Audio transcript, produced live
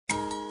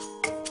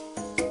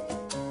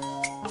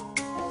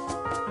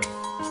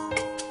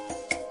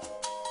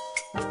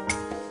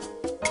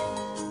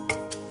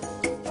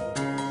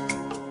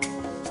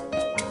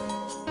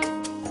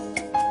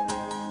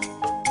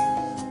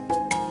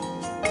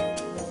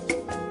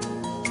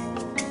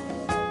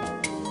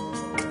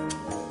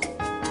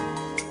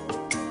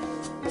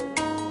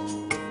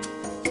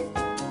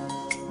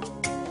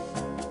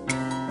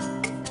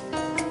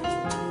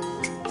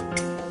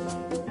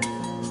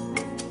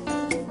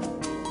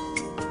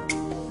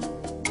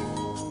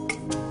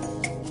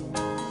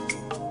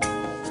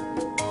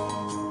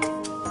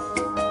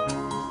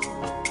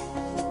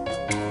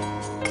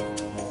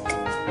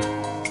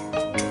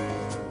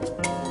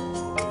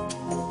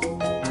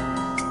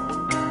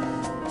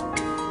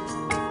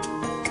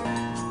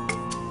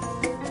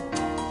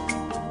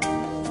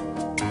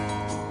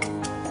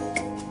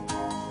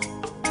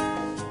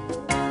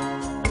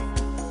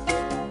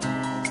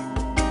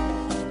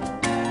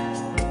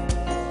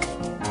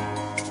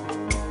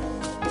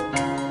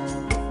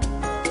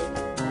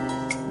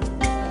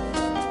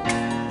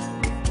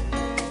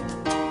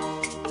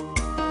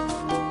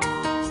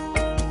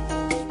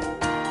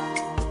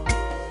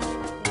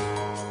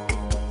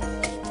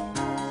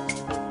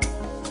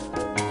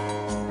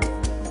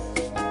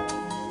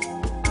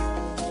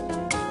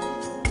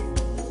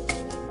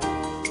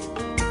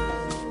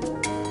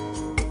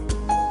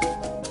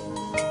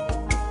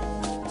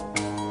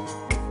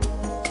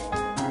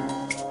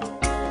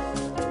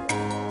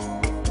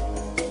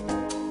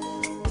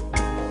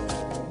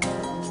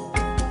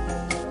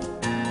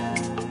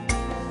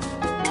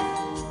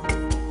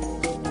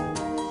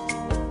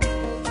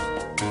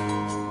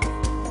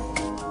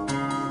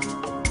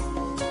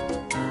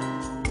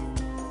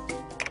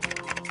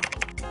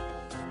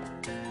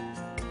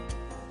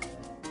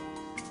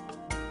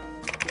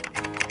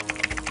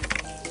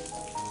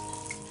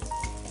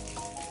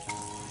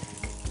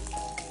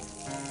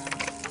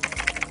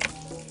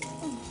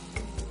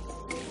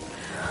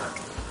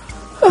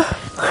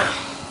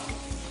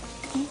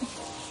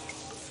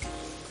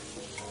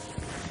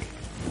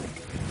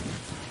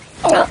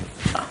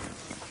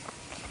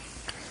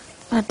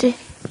Ade.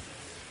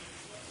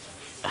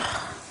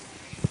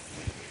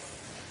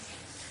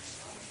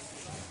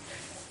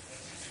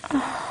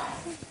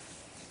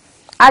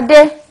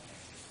 Ade.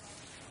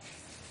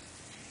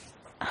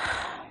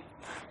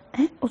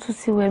 O tún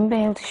ti wẹ̀ ń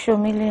bẹ́ẹ̀, o ti ṣó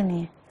mi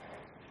lẹ́nìí.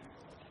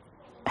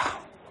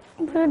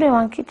 Bí ó dé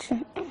wá kitchen,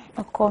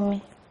 ọkọ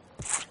mi.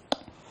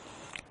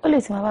 Ó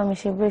lè ti máa bá mi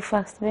ṣe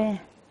breakfast bẹ́ẹ̀.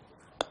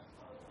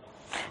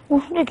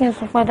 Wọ́n lè kí n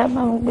sùn padà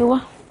bá mi gbé wá.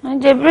 Máa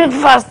jẹ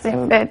breakfast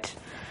in bed.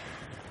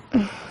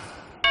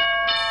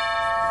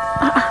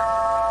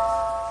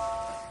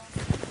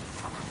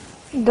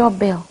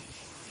 Doorbell.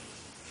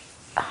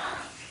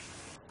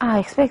 I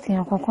expect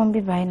èèyàn kankan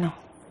bí báyìí náà.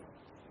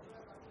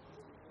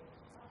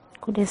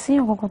 Kò dé sí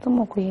èèyàn kankan tó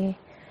mọ̀ pé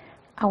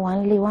àwa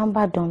ń lé wa ń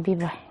bàdàn bí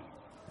báyìí.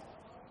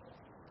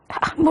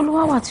 Bó ló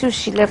wá wà tí ó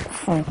ṣílẹ̀kùn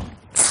fún un?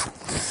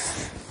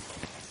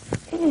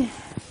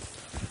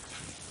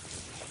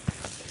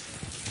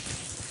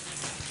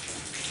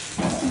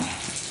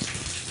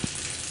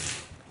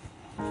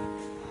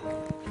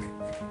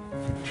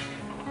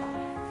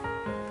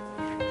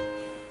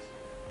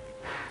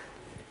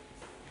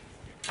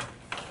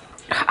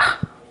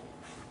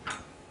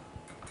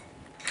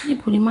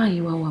 Níbo ni máa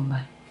yí wá wà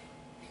báyìí?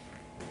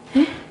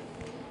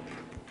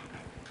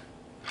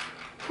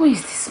 Who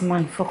is this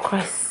man, for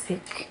Christ's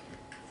sake?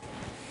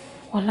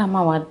 Wọ́lá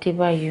máa wá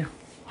Adebayo,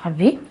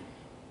 àbí?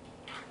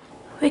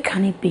 Where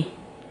can it be?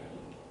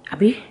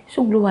 Àbí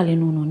ṣóun ló wà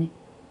lẹ́nu ọ̀nà ni?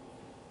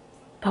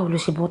 Báwo ló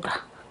ṣe bọ́ta?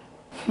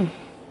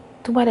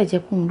 Tó bá dẹ̀ jẹ́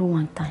pé òun ló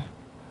wà ń ta ẹ̀,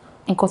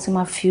 nǹkan tí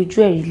máa fi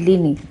ojú ẹ̀ rí lé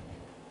ni.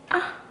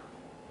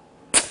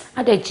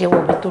 Á dẹ̀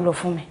jẹ́wọ́ ibi tó lọ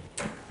fún mi.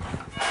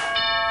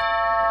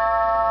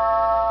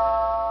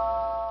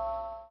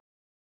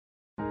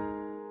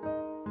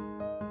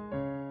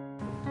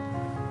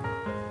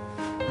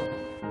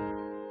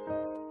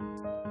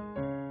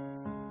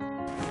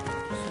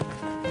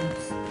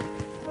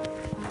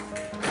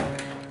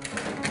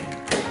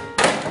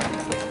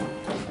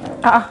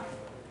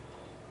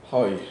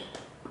 How are you?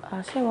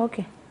 Ṣé wà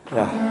okay?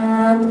 Yeah.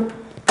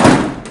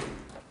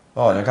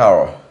 Oh, ẹ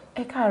káàárọ̀.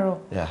 Ẹ káàárọ̀.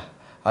 Yeah.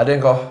 Adé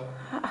ńkọ́?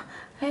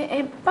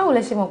 Báwo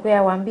lẹ ṣe mọ̀ pé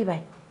a wà ń bí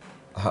báyìí?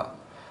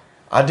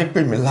 Adé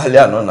pè mí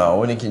lálẹ́ àná náà,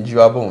 ó ní kí n jí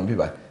wá bóun bí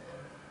báyìí.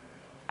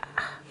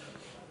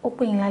 Ó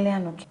pè yín lálẹ́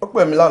àná kí? Ó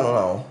pè mí lánàá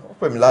náà, ó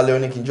pè mí lálẹ́, ó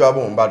ní kí n jí wá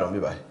bóun bàdàn bí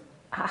báyìí.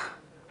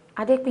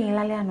 Adé pè yín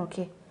lálẹ́ àná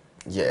kí?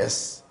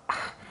 Yes.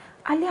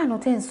 Alẹ́ àná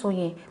tẹ́ ń sọ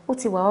yẹn, ó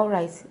ti wà all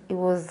right. He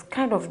was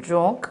kind of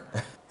drunk.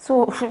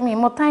 So, mi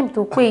mọ time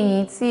tó pè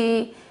yín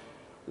tí.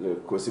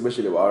 Kò sí bó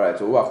ṣe lè wà all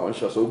right, ó wà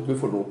conscious, ó gbé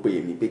fóònù ó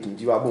pè mí pé kí n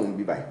jí wá bóun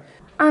bí báyìí.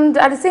 And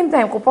at the same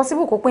time, kò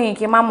possible kò pè yín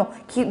kí n má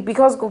mọ̀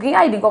because kò kí n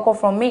hide kankan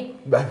from me.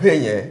 Gbàgbé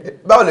yẹn,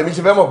 báwo lèmi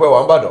ṣe fẹ́ mọ̀ pé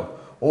wà ń bàdàn?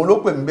 Òun ló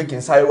pè mí pé kí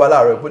n sáré wá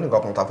láàárọ̀ pé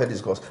nǹkan kan ta fẹ́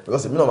discuss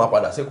because èmi náà máa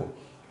padà sékòó.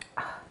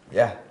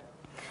 Yeah.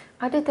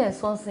 Adé tẹ̀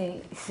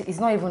sọ́nsìn is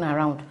not even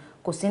around.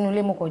 Kò sínú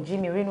ilé, mo kàn jí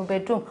mi rí inú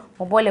bedroom,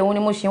 mo bọ́lẹ̀ òun ni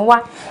mo ṣe ń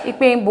wá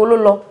ipe ń bo ló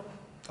lọ.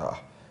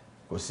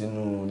 Kò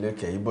sínú ilé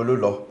kẹ̀ ibo ló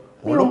lọ.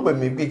 Òun ló pè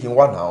mí pé kí n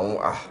wà náà òun.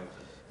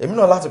 Èmi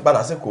náà láti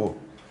padà sékòó.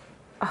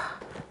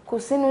 Kò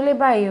sínú ilé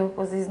báyìí o,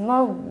 because he's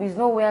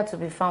nowhere to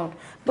be found.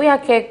 Bóyá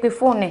kẹ́ ẹ pe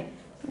fóònù ẹ̀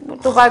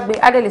tó bá gbé,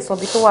 Adé lè sọ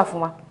ibi tó wà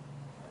fún wa.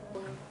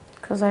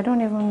 Because I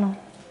don't even know.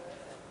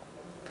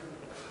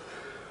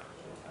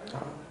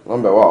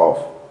 Number wa off.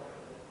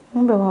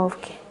 Number wa off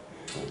kẹ́.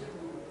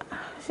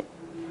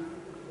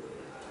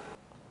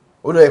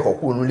 Ó lọ ẹ̀kọ́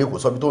kú inú ilé kò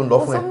sọ bí tó ń lọ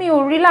fún ẹ. Ó sọ mi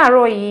ò rí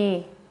láàárọ̀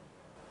yìí.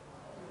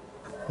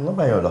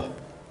 Nọ́mbà yẹn lọ.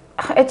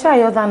 Ẹ try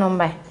your other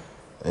number.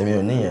 Èmi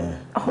ò ní yẹn.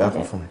 Bí a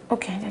kò fún mi.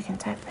 Okay, I can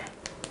type it.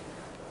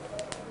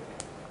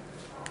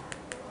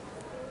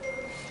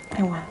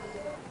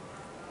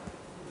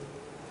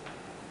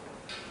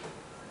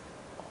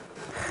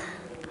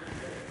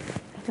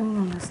 I don't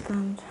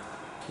understand.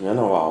 Yẹn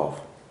náà wà off.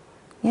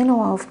 Yẹn náà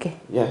wà off kẹ́.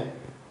 Yeah.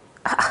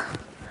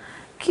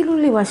 Kí ló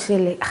lè wá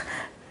ṣẹlẹ̀?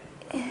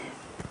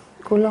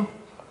 Kò lọ.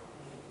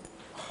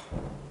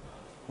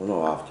 Ó náà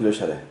wà off, kí ló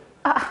ṣẹlẹ̀?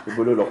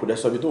 Ibo ló lọ kò dẹ̀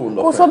sọ bí tó ń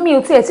lọ. Kò sọ mi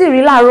ò tiẹ̀ tí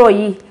rí láàárọ̀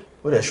yìí.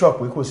 Ó dẹ̀ ṣọ́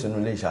pé kò sínú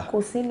ilé ìṣá.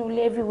 Kò sínú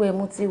ilé everywhere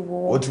mo ti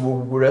wò. Ó ti wo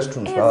gbogbo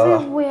restrooms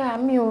Everywhere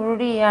mi ò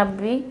rí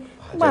àbí.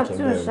 Nígbà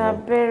tí ò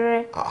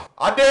ṣàbẹ̀rẹ̀.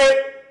 Adé!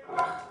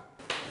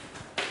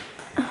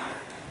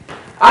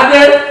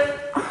 Adé!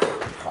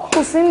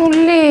 Kò sínú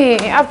ilé.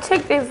 I've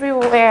checked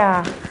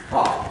everywhere.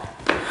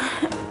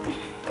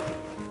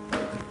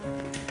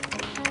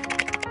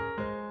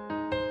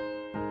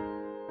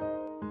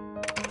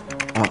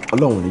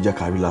 Ọlọ́run ò ní jẹ́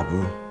ká rí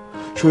láburú.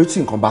 Ṣé tí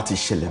nǹkan bá ti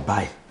ṣẹlẹ̀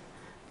báyìí,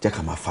 jẹ́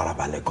ká máa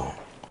farabalẹ̀ gan.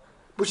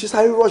 Bó ṣe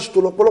sáré rush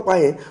tó lọ pọ́lọ́pàá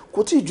yẹn,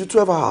 kò tí ì ju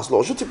 12 hours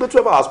lọ. Ṣó ti pé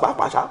 12 hours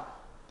pàápàá ṣá?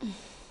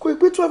 Kò ì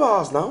pé 12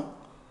 hours náà.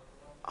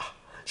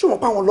 Ṣé wọ́n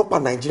pa àwọn ọlọ́pàá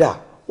Nàìjíríà?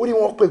 Ó ní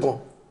wọ́n pé gan.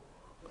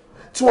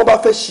 Tí wọ́n bá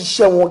fẹ́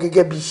ṣiṣẹ́ wọn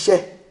gẹ́gẹ́ bí iṣẹ́,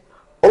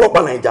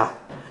 ọlọ́pàá Nàìjà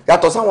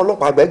yàtọ̀ sáwọn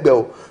ọlọ́pàá àgbẹ̀gbẹ̀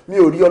o, mi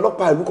ò rí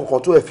ọlọ́pàá ìlú kankan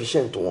tó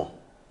efficient wọn.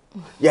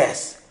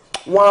 Yes,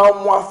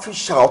 wọ́n á fi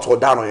shout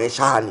ọ̀daràn yẹn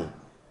ṣáà ni.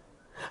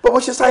 Bó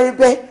ṣe sáré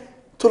bẹ́ẹ̀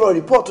tó lọ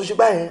report tó ṣe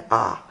báyẹn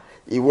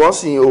ìwọ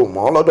sì ò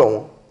mọ̀ lọ́dọ̀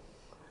wọn.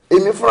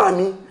 Èmi fúnra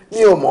mi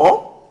Mi ò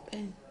mọ̀.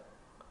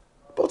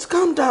 But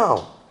calm down.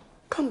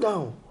 Calm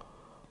down.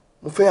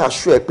 Mo fẹ́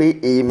assure ẹ pé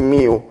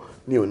èmi ò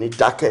ní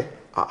dákẹ́.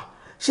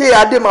 Ṣé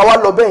Adé máa wá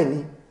lọ bẹ́ẹ̀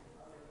ni?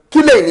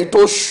 Kí lẹ́yìn ní tó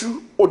ṣú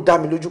ó dá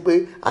mi lójú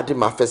pé Adé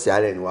máa fẹsẹ̀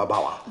ara ẹni wá bá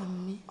wa.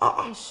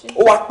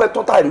 Ó wá pẹ́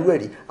tán táàrí rẹ̀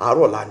rí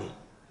àárọ̀ ọ̀la ni.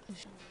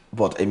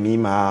 But èmi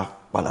máa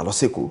padà lọ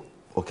sẹ́kọ̀ọ́,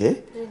 okay?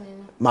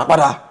 Máa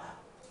padà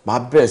máa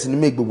bẹ̀rẹ̀ sí ní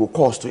make gbogbo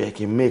calls tó yẹ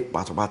kí n make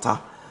pátápátá.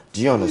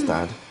 Do you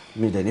understand?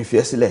 Mi dẹ̀ ní fi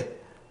ẹ́ sílẹ̀.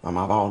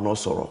 Màmá bá wọn náà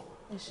sọ̀rọ̀.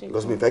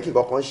 Because mi fẹ́ kí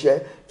kankan ṣe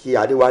kí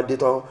Adé wá dé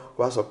tán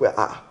wá sọ pé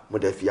mo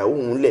dẹ̀ fìyàwó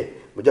òun lẹ̀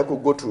mo jẹ́ kó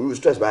go through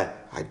stress by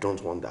I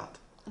don't want that.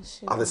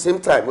 At the same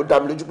time ó dá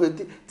mi lójú pé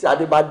tí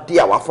Adé bá dé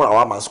àwa fúnra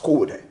wa máa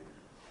scold ẹ̀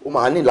ó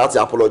máa ní láti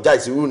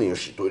apologize irú ènìyàn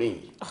sì torí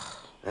yìí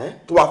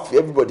tó wá fi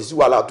everybody sí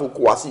wàhálà tó kó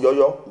wa sí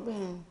yọ́yọ́.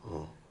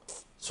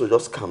 So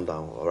just calm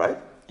down, all right?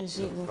 Thank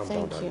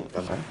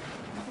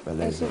you.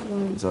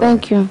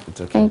 Thank you.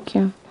 Thank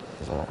you.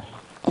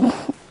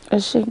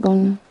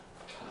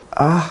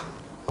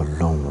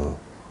 Ọlọ́run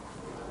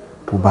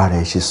bó bá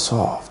rẹ̀ ṣe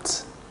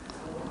soft.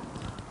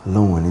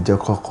 Ọlọ́run ò ní jẹ́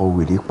kọ́kọ́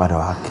wèrè padà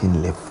wá kí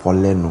n lè fọ́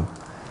lẹ́nu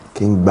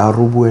kí n gba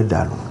róbó ẹ̀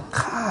dànù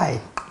káì.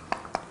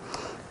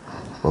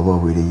 Bàbá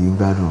wèrè yìí ń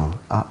gbádùn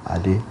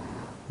Adé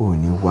ò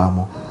ní wá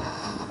mọ́.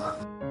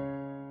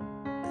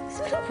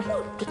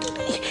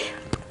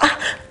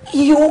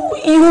 You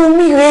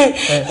me re.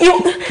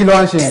 Kí ló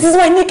wá ń ṣe? This is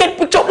my naked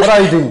picture. What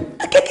are you doing?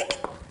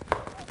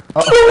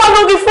 Kí ló wà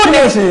lórí fóònù? Kí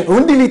ló ń ṣe?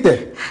 Òun delete.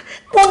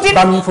 Bá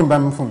mi fún mi.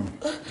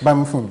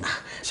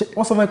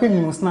 Wọ́n sọ fún mi pé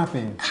mi mo snap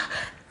ẹ̀.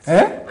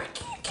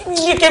 Kí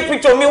ni naked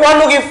picture mi wà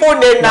lórí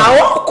fóònù ẹ̀ náà?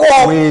 Wọ́n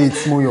kọ́.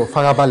 Wait, Moyo,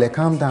 farabalẹ̀,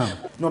 calm down.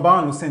 Number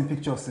one ló send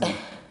pictures sí mi.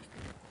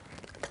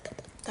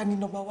 Tani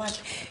number one?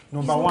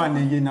 Number one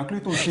ẹ̀yẹ náà kí ló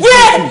tó ń ṣe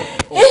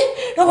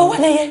number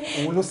one ẹ̀yẹ.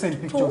 Òun ló send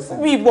pictures sí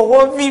mi. Mi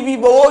ìbọ̀wọ́ rí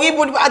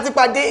bó ni bá ti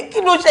pàdé.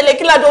 Kí ló ṣẹlẹ̀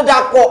kí ládọ́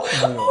dà pọ̀?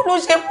 Ó ló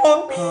ṣe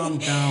mọ́ mi. Calm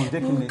down,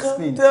 jẹ́ kí n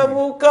explain.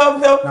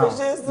 Calm down, Now,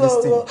 ṣe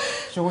listen. sọ̀rọ̀.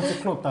 Ṣé wọ́n ti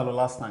club ta lọ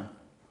last time?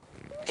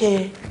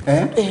 Okay.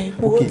 Okay,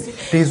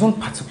 there is one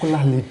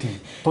particular lady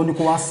tó ní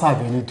kó wá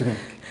serve any drink.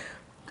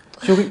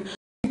 Ṣé wí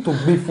tó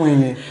gbé fún ẹ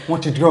yẹn wọ́n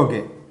ti drug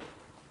ẹ?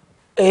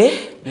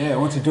 Yeah,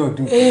 wọ́n ti drug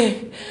drink.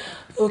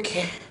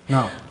 Okay.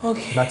 Now,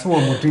 ìgbà tí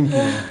wọ́n mu drink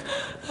yẹn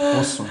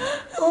wọ́n sùn.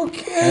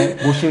 Okay.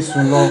 Bó ṣe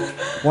sùn lọ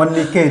wọ́n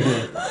naked ẹ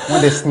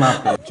wọ́n dẹ̀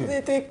snap ẹ.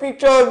 They take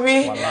picture of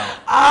me.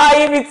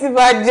 Ayé mi ti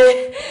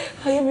bàjẹ́.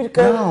 Ayé mi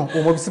kan. Now, o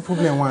mọ bí sí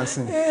problem wá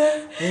sí.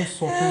 Wọ́n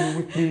sọ fún mi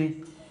wípé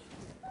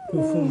kó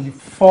fún mi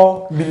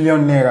 4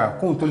 million naira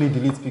kóun tó lè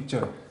delete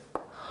picture.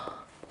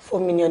 4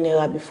 million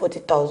naira be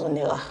 40,000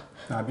 naira.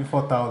 Àbí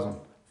 4,000.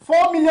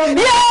 4 million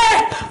naira.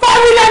 Yeah!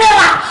 4 million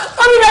naira!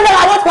 4 million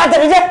naira! Wọ́n ti bá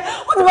tẹ̀mí jẹ́.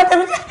 Ibo ni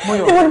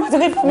ma ti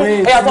rí 4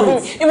 million naira?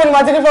 Ibo ni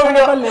ma ti rí 4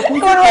 million naira? Ibo ni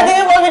ma ti rí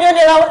 4 million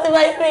naira? Wọ́n ti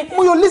bá yí pé.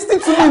 Moyo, listen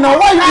to me now.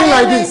 Why are you doing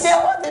like this?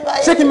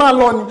 Ṣé kí n máa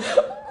lọ ni?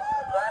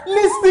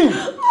 Listen.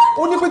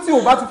 Ó ní pé tí o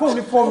bá ti fóun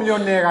ní 4 million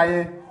naira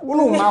yẹn, ó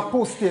lóun máa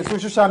post ẹ̀ sórí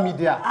social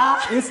media.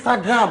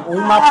 Instagram,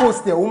 òun máa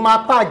post ẹ̀, òun máa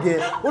tag ẹ̀,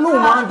 ó lóun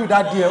máa ń do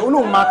that there, ó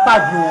lóun máa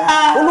tag wọn,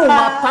 ó lóun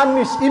máa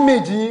tarnish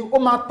image yín, ó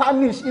máa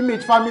tarnish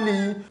image family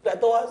yín. Ìgbà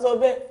tó wá sọ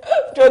bẹ́ẹ̀,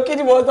 jọ kí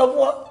ni mo sọ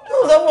fún ọ? Mo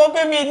sọ fún ọ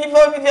pé mi ní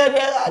 4 million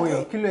naira.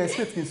 Moyo, kí ló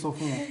expect kí n sọ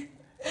fún wọn?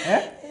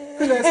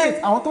 Kí ló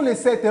expect? Àwọn tó lè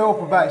set ẹ up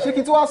báyìí, ṣé kí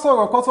n tó wá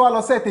sọ̀rọ̀ kó tó wá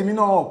lọ set èmi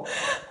náà up?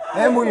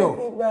 Moyo.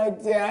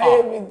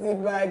 Ayé mi ti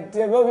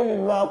bàjẹ́, bọ́bí mi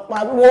máa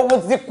pa mí, mo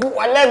ti kú,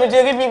 alẹ́ mi ṣe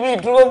rí bíbí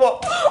ìdúró bọ̀,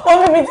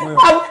 bọ́bí mi ti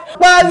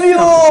pa mí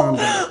o,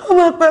 ó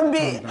máa pa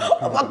mí,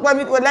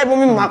 ọ̀la ìbọn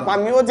mi máa pa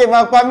mí, ó ti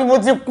máa pa mí, mo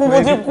ti kú.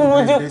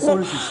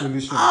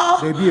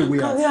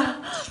 Kàríà,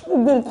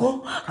 gbogbo nǹkan,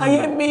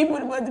 ayé mi, ibo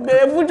ni mo ti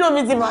bẹ̀rẹ̀, fújọ́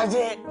mi ti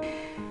bàjẹ́.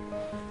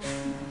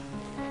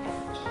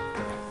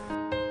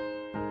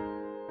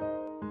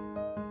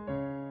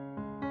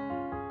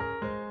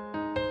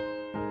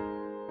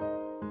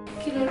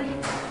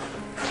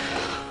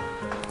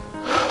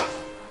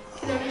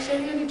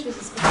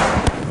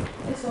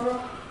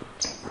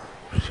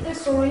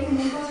 Sọ̀rọ̀ yìí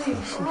mo bá rí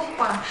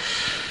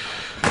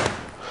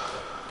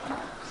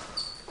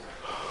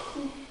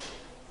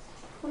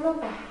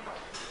ọlọ́pàá.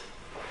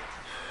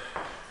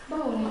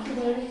 Báwo ni kí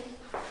lẹ rí?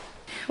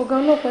 Ọ̀gá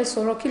ọlọ́pàá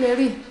sọ̀rọ̀ kí lẹ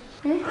rí?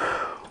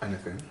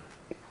 Anything?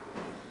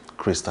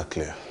 Crystal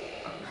clear.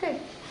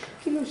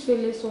 Kí ló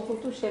ṣẹlẹ̀ sọ̀kò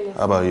tó ṣẹlẹ̀?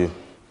 How about you?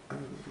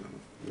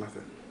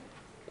 Nothing.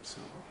 So,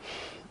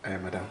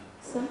 madam.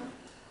 Sir?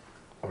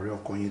 Ọ̀rẹ́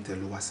ọkọ yín tẹ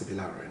ló wá síbí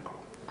láàárọ̀ nǹkan.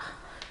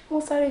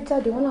 Wọ́n sáré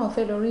jáde, wọ́n náà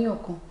fẹ́ lọ ríyàn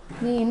kan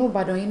ní inú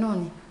Ìbàdàn yìí náà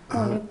ni.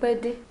 Wọ́n ní pẹ́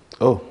dé.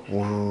 Oh,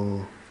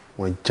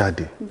 wọ́n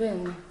jáde. Bẹ́ẹ̀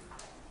ni.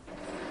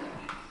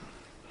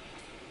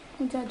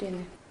 Wọ́n jáde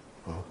ni.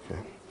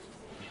 Okay.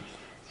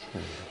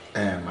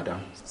 Madam.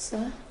 Sir?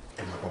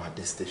 Ẹ máa bá wa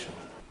dé station.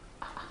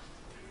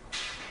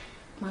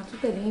 Màá tún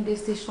tẹ̀lé yín dé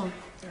station.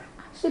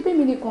 Ṣé bí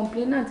mi ni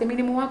complainant, èmi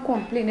ni mo wá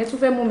complain, ẹ tún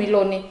fẹ́ mú mi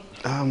lọ ni.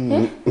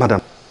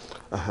 Madam,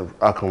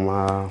 a kàn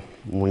máa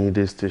mú yín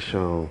dé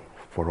station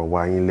fọ̀rọ̀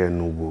wá yín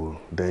lẹ́nu wò,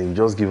 then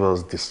just give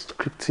us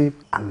descriptive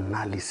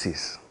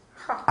analysis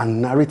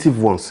and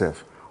narrative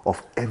oneself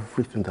of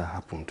everything that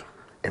happened.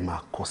 ẹ máa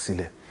kọ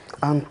sílẹ̀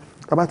and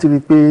tá bá ti rí i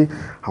pé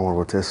àwọn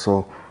ọ̀rọ̀ tẹ́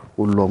sọ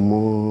ó lọ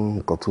mọ́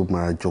nǹkan tó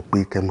máa jọ pé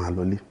kẹ́ máa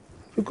lọlé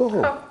you go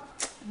home.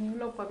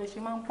 Ọlọ́pàá bẹ ṣe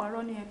máa ń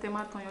parọ́ nìyẹn tẹ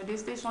máa tàn yàn dé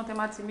station tẹ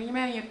máa tì mí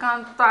mẹ́yìn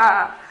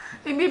káńtà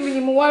ibi mi ni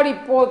mo wá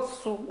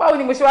rìpọ́ọ̀tù báwo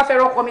ni mo ṣe wá fẹ́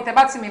rọ́kọ mi tẹ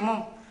bá tì mí mọ́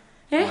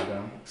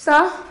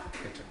sá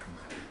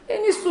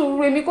ẹni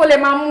sùúrù èmi kò lè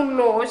máa mú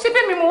lọ ṣé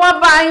bẹ́ẹ̀ mi mo wá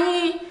bá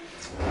yín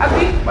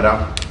àbí. Madam,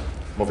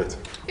 move it.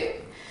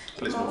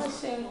 Please move.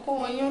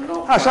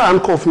 Asha, I'm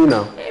coughing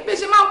now. Bẹ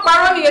ṣe máa ń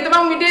parọ́ nìyẹn tẹ bá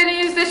mú mi dé ní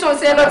station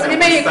ṣe lọ tì mí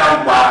mẹ́yìn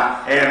káńtà.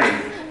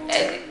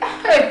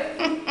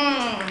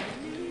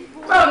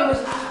 Báwo ni mo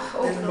ṣe.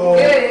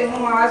 Mo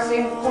máa ṣe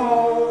nǹkan.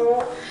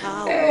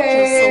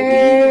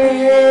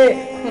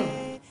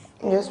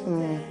 Yes,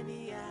 ma'am.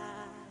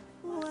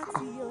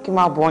 Kí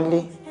máa bọ̀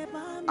nílé.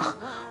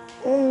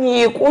 Mi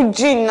kò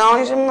jìnnà,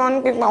 ṣé máa ní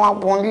pípa máa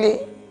bọ̀ nílé.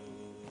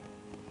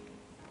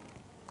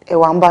 Ẹ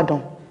wà ń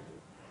Ìbàdàn.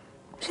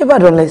 Ṣé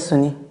Ìbàdàn lẹ́sùn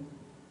ni?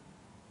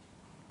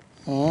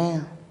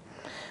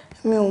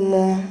 Mi ò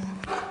mọ̀.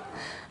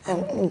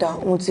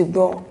 Mo ti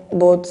gbọ́,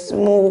 but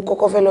mo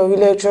kọ́kọ́ fẹ́ lọ rí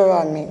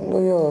lecturer mi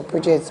lórí ọ̀rọ̀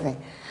project mi.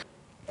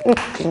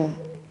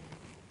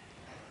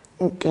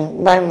 Okay,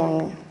 bye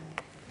mommy.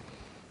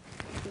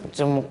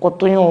 Tí mo kọ́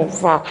tó yàn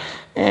fà,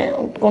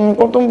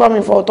 nǹkan tó ń bá mi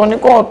fọ ọ̀tọ̀ ní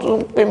kọ́ tó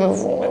ń pè mí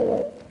fún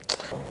ẹ̀wọ̀n.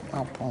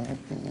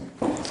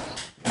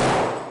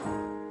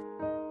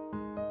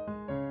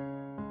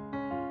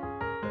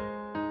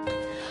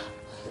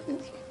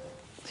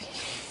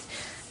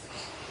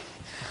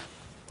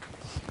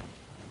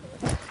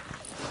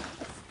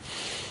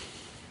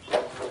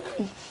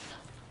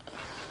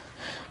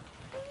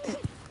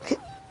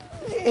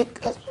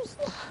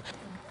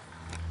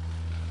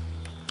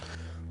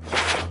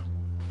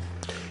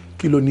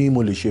 Kí ló ní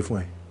mo lè ṣe fún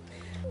ẹ?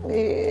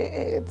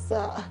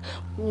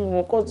 Mi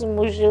mọ̀ nǹkan tí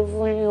mo ṣe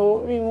fún yín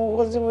o, mi mọ̀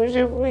nǹkan tí mo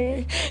ṣe fún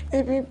yín.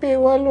 Ebi pé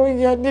wá ló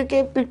ya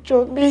naked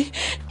picture mi,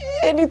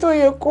 ẹni tó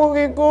yẹ kó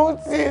rí gan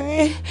ti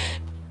rí.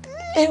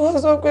 Ẹ wá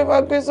sọ pé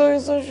máa gbé sórí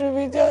social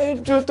media,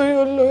 ẹjọ́ tó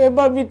yọ lọ ẹ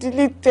bá mi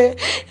delete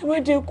ẹ má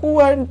jẹ́ kó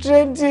wá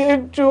trendy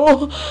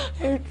ẹjọ́.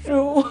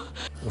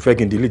 Mo fẹ́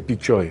kí n delete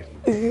picture ẹ.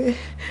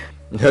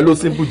 Ẹ ló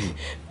simple jù.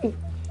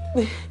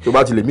 Tó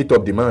bá ti lè meet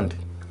up demand.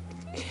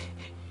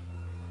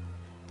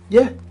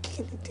 Yeah.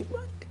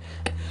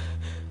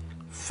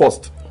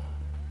 First,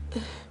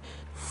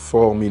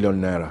 4 million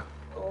naira.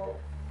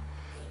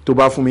 Tó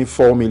bá fún mi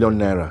 4 million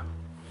naira,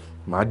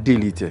 màá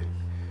delete.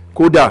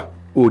 Kódà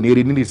ò ní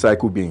rí ní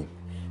recycle bin.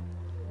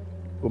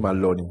 Ó máa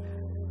lọ ni.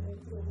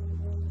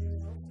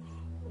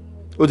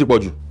 Ó ti pọ̀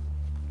jù.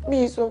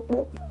 Mi sọ pé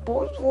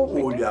fún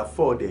mi. O lè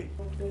afford ẹ̀.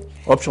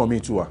 Option mi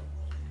tún wà.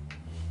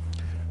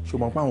 Ṣé o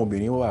mọ̀ pé àwọn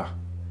obìnrin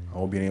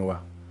wa,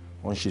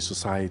 wọ́n ń ṣe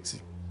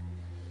society.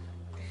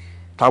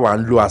 Táwa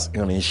ń lo as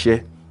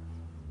irinṣẹ́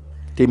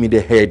tèmi dé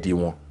head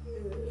wọn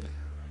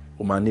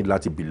o máa need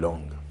láti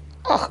belong.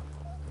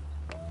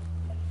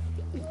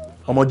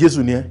 Ọmọ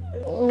Jésù ni ẹ́.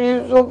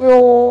 Mi sọ pé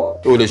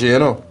o lè ṣe yẹn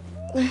náà.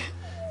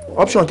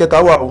 Option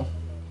kẹta wà o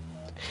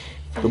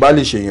tó bá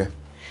lè ṣe yẹn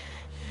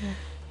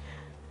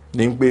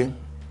ní pé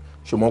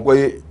ṣò mọ̀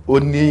pé ó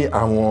ní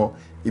àwọn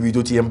ibi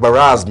tó ti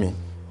embarrass mi,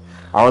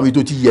 àwọn ibi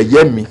tó ti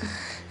yẹ̀yẹ́ mi,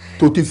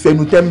 tó ti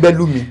fẹnu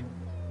tẹ́ńbẹ́lú mi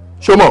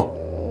ṣó mọ̀.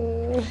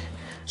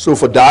 So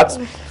for that,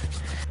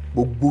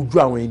 gbogbo ojú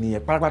àwọn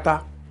ènìyàn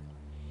pátápátá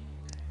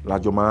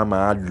lájọ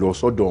máa lọ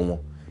sọ́dọ̀ wọn,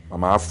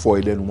 máa fọ́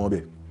ẹlẹ́nu mọ́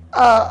bẹ̀.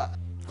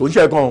 Kò ń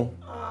ṣe kan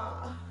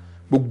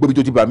gbogbo ibi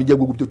tó ti bà mí jẹ́,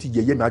 gbogbo ibi tó ti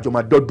yẹ̀yẹ́ mi, àjọ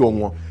máa dọ́dọ̀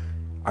wọn,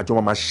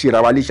 àjọ máa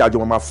ṣera wa léṣe,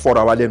 àjọ máa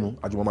fọ́ra wa lẹ́nu,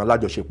 àjọ máa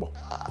lájọṣepọ̀.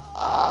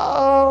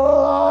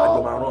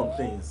 Àjọ máa run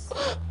things.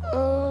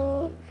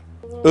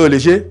 O lè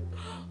ṣe?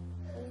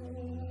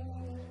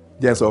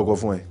 Jẹ́ n sọ ọkọ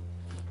fún ẹ.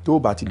 Tó o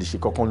bá ti lè ṣe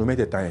kankan ló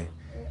mẹ́tẹ̀ẹ̀ta yẹn,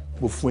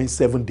 mo fún ẹ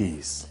 7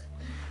 days.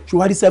 Ṣé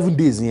wá rí 7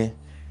 days yẹn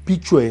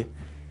picture ẹ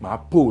máa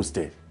post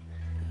ẹ,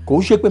 kò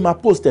ń ṣe pé máa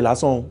post ẹ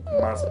lásán,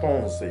 máa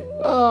sponsor ẹ,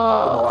 ó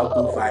máa wá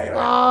go viral.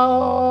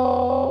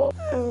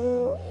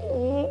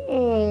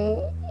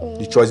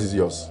 The choice is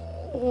yours.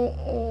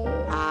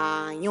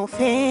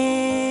 Àyànfẹ́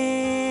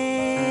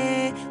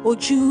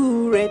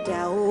ojú rẹ̀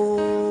dà o,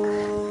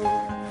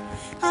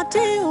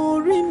 adé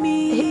orí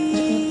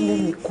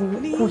mi.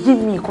 Kò yé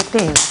mi nǹkan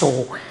tẹ́ ẹ̀ ń sọ,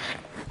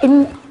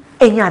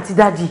 ẹ̀yin àti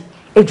dáàdì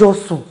ẹjọ́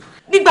sùn.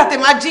 Nígbà tẹ́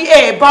máa jí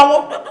bá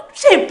wọn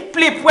ṣe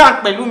play prank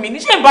pẹ̀lú mi ní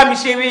ṣe ń bá mi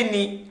ṣeré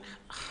ni.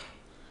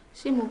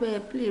 Ṣé mo bẹ́ẹ̀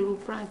play ru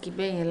prank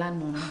bẹ́ẹ̀ yẹn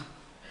lánàá náà?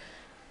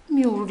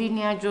 Mi ò rí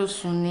ní àjọ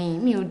sùn ni,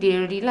 mi ò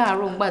dé rí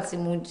láàárọ̀ ńgbà tí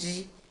mo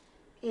jí.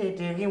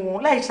 Èdè rí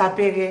wọn láì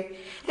ṣàbẹ̀rẹ̀,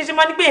 ẹ ṣe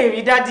máa ní pé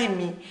èrè dádì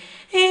mi.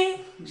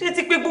 Ṣé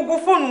ti pè gbogbo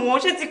fóònù wọn,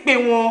 ṣé ti pè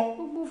wọn?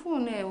 Gbogbo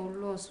fóònù ẹ̀ ò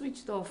lọ,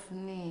 switched off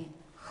ni.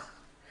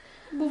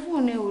 Gbogbo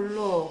fóònù ẹ̀ ò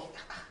lọ.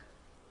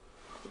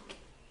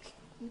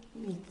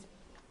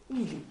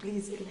 Really,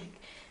 please, like,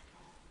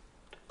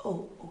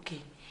 oh,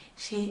 okay.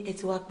 Ṣé ẹ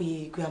ti wá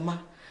pè grandma?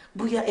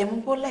 Bóyá ẹ mú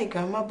bọ́lá ì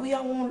grandma,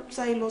 bóyá wọ́n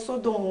sáré lọ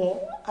sọ́dọ̀ wọn,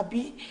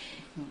 àbí?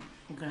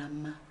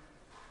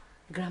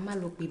 Grandma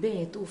ló pè bẹ́ẹ̀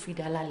yẹn tó fi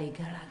dá lálẹ́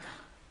gàràgà.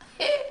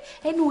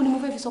 Ẹnu wo ni mo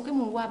fẹ́ fi sọ pé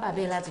mò ń wá bàbá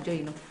ẹ látijọ́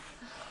yìí náà?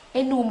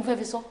 ẹnu mo fẹ́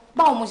fi sọ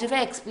báwo mo ṣe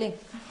fẹ́ explain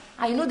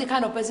I know the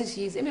kind of person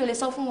she is èmi ò lè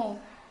sọ fún wọn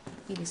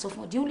mi lè sọ fún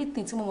wọn the only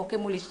thing tí mo mọ̀ pé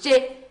mo lè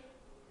ṣe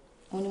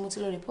mo ní mo ti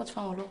lọ report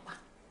fáwọn ọlọ́pàá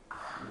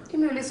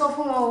èmi ò lè sọ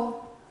fún wọn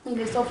o mi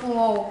lè sọ fún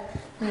wọn o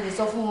mi lè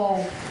sọ fún wọn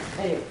o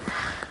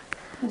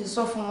mi lè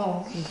sọ fún wọn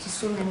o èyí tí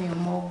sómi mi ò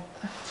mọ o.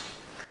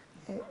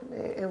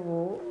 ẹ wò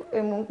ẹ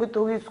mọ̀ pé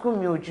torí school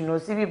mi ò jìnnà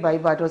síbi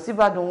Ìbàdàn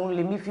síbàdàn òun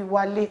lèmi fi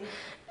wálé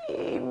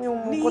mi ò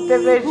mọ̀ kó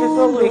tẹ́fẹ́ ṣe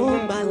sọ́wọ́ èyí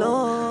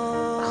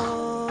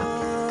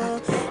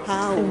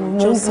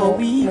àwùjọ sọ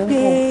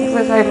wípé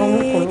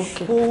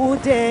ó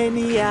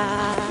dẹni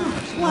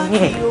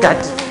àwákìó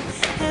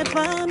ẹ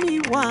bá mi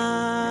wá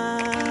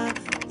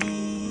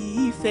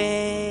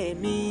ìfẹ́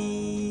mi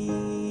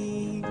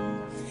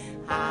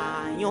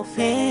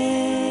àyànfẹ́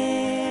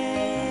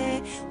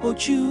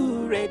ojú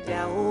rẹ̀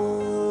dà ó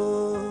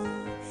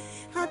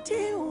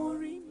adé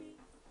orí mi.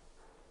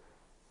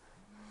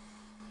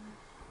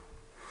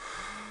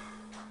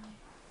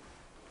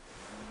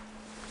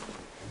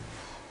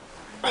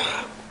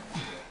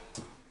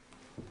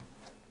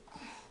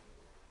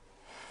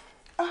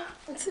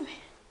 Àǹtí mi.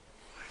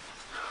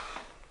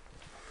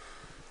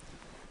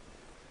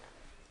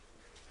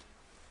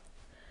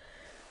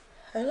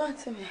 Hello,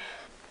 àǹtí mi.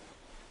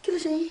 Kí ló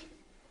ṣe yín?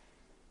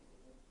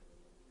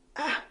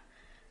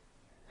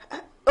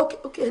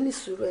 Okay, ẹ ní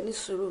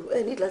sùúrù,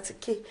 ẹ ní láti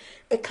ké.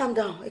 Ẹ calm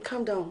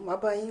down, má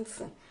bá yín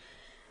sìn.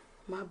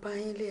 Má bá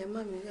yín lé ẹ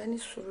má mi, ẹ ní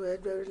sùúrù, ẹ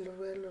bẹ̀rẹ̀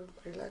lọ́wọ́ ẹ lọ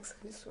relax, ẹ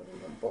ní sùúrù,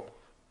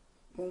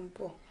 mo ń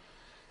bọ̀.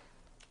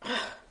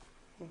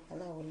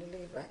 Aláwọ̀ nílé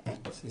ìbá ẹ.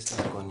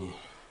 Sísá kan ni.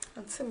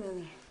 Àǹtí mi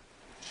ni.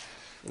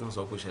 Iná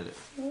sọ pé ṣẹlẹ̀.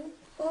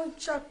 Wọ́n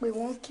ṣàpè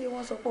wọ́n kí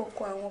wọ́n sọ pé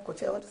ọkọ àwọn kò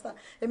tí ẹ wọ́n ti sá.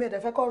 Èmi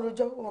ẹ̀dẹ̀ fẹ́ kọ́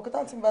rojọ́, ọmọ kí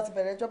táwọn tí mi bá ti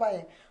bẹ̀rẹ̀ ẹjọ́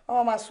báyẹn,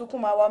 wọ́n máa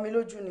sunkún máa wá mi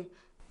lójú ni.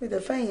 Mi ẹ̀dẹ̀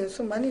fẹ́ yẹn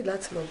sùn, máa ní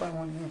láti lọ bá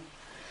wọn nìyẹn.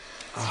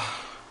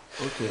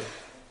 Okay.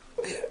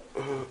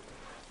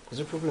 What's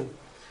the problem?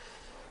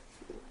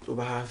 Tó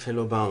bá fẹ́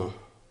lọ bá wọn,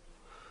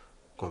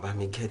 kàn bá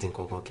mi gẹ́ẹ̀tì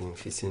nǹkan kí n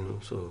fi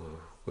sínú so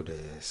kò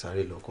dẹ̀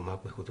sáré lọ kó má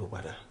pẹ́ kó tó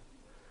padà.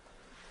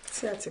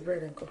 Tí àti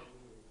bread nǹkan.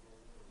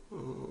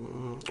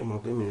 Ọmọ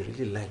pé mi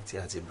really like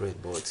tea àti bread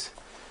but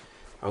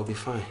I'll be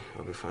fine.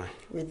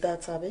 With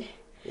that, Abi?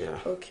 Yeah.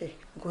 Okay.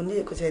 Kò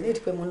ní kò tẹ̀ ní ìdí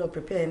pé mo lọ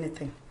prepare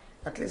anything.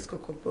 At least kò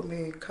gbọ́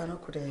mi kaná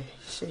kò dẹ̀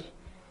ṣe.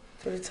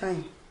 Torí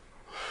time.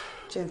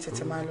 Jẹ́ n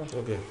tètè máa lọ.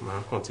 Okay,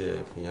 màá kàn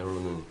tiẹ̀ ìyẹn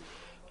ronú ni.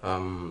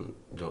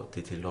 Jọ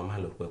tètè lọ má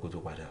lọ pẹ́ kó tó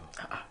padà.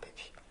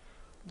 Baby.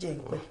 Jẹ́ n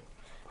pẹ́.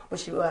 Bó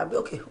ṣe wá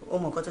okay, ó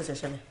mọ nǹkan tó ṣe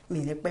ṣẹlẹ̀. Mi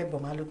ní pẹ́ bọ̀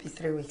máa lọ bí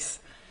 3 weeks.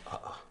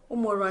 Ó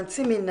mọ ọ̀rọ̀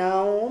àǹtí mi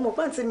náà, ó mọ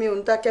pé àǹtí mi ò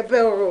ń dákẹ́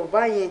bẹ́ ọ̀rọ̀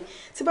báyẹn.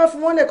 Tí bá fi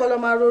wọ́n lẹ̀ kọ́ lọ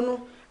máa ronú.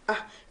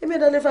 Èmi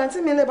ìdọ̀lẹ̀ fún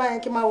àǹtí mi lẹ̀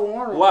báyẹn kí n máa wò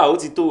wọ́n rọ̀. Wá ó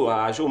ti tó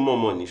aṣọ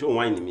mọ̀mọ́ ni, ṣó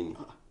wáìnì mi ni.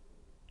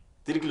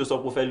 3 kilo sọ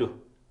pé ó fẹ́ lò.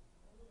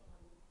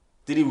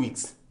 3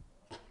 weeks.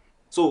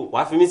 So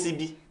wàá fi mí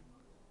síbí.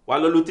 Wàá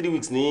lọ lò 3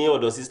 weeks ní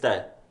ọ̀dọ̀ sísítà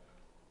ẹ̀.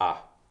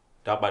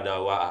 Dá padà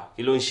wá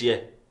kí ló ń ṣe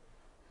ẹ̀?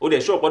 Ó dẹ̀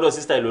ṣọ́ ọ̀pọ̀dọ̀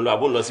sísítà ẹ̀ ló ń lọ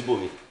àbó ń lọ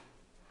síbòmí.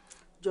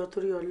 Jọ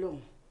torí Ọlọ́run,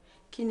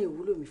 kí ni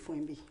ìwúlò mi fún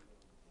ẹ bí?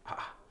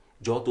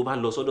 Jọ tó bá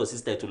lọ sọ́dọ̀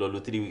sísítà ẹ̀ tó lọ lò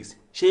 3 weeks.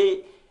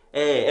 Ṣé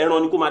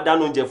ẹran ni kó máa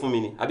dáná oúnjẹ fún mi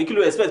ni? Àbí kí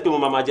ló expect pé mo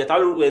máa jẹ? Ta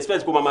ló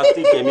expect kó máa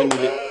stick ẹ̀mí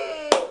nulẹ̀?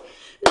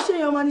 Iṣẹ́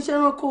yẹn máa níṣẹ́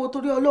ẹranko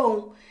torí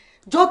Ọlọ́run.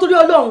 Jọ torí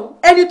Ọlọ́run,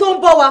 ẹni tó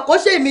ń bọ̀ wá kò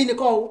ṣe èmi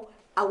nìkan o.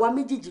 Àwa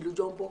méjèèjì ló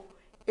jọ ń bọ̀.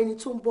 Ẹni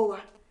tó ń bọ̀ wá.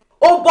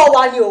 Ó ń bọ̀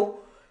wá ni o.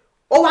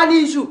 Ó wá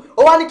ní issue,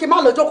 ó wá ní kí n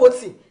má lọ jókòó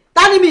tì.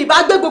 Ta ni mi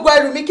ìbá gbé gbogbo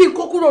ẹrù mi kí n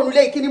kó kúrò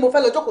nílé kí ni mo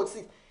fẹ́ lọ jókòó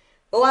tì?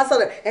 Ó wá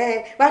sọ̀rọ̀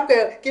má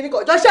pẹ́ kíní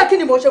kan. Jọ ṣé kí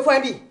ni mo ṣe fún ẹ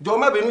bí? Jọ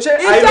má bínú ṣé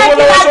àìlówó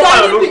lọ́wọ́ ṣó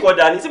pààyàn lórúkọ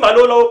dà ní tí màá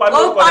lówó lọ́wọ́ pa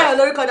lórúkọ dà. Ó pààyàn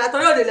lórúkọ dà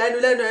torí òde lẹ́nu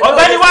ẹ̀.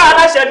 Ọ̀gbẹ́ni wá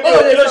aláṣẹ ni mi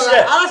ò kí ló ṣe.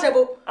 Aláṣẹ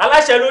bo.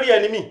 Aláṣẹ lórí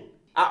ẹni mi.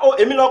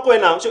 Èmi lọ́kọ ẹ̀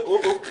náà ṣe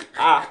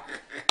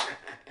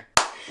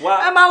wá.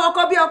 Ẹ máa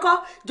wọkọ bí ọkọ.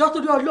 Jọ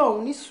torí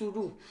Ọlọ́run ní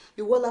sùúrù.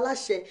 Ìwọ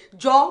láláṣẹ.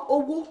 Jọ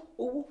owó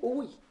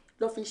yìí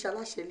lọ fi ṣe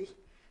aláṣẹ lé.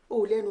 O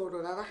ò lẹ́nu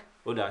ọ̀rọ̀ rárá.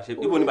 Ó dà ṣe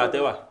ibo ni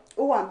bàtẹ́ wà?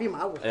 Ó wà bí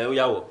màá wọ̀. Ó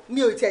yá wọ̀.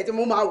 Mi ò tiẹ̀ tí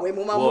mo máa wẹ̀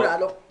mo máa múra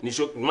lọ.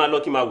 Níṣó máa lọ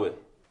kí máa wẹ̀.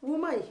 Wọ́n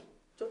máa yìí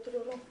jọ torí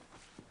Ọlọ́run.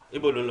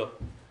 Ibo ló ń lọ?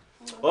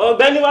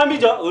 Ọ̀gbẹ́ni wá ń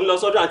bíjọ òun lọ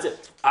sọ́dọ̀ àǹtí.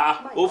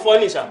 Ó fọ́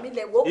nìṣà.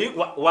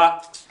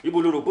 Wá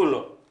ibo ló rò pé ń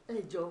lọ? Ẹ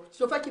jọ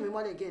ṣo fẹ́ kí mi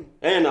mọ́lẹ̀ again.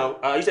 Ẹ̀yìn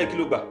náà iṣẹ́ kí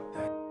ló gbà?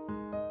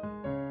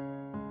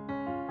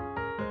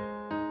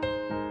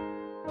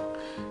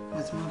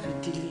 Àti máa fi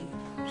délé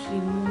ṣe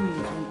mú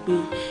ìlú pé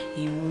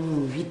ìwọ̀n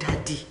ò rí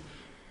dáadé.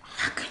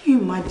 Can you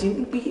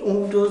imagine pé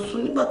òun jọ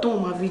sùn nígbà tó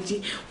wọn máa fi jí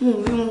wọn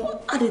ò rí wọn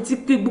á lè ti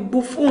pé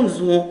gbogbo phones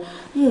wọn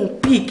ò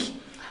pick.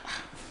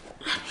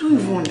 I don't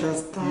even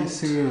understand. Are you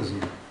serious?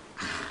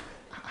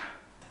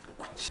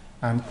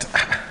 And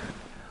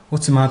ó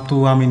ti máa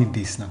tó how many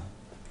days now?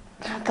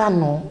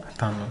 Àtànà.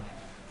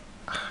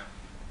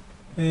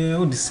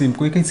 All the same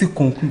kò kí n tí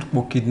conclude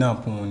pọ̀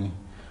kidnap wọn ni.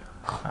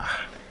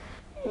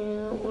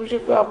 Ó ṣe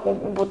pé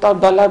àpòpọ̀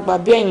àgbàlagbà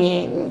bẹ́ẹ̀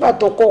yẹn nígbà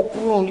tó kọ́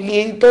kúrò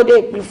nílé tó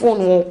dé pé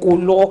fóònù wọn kò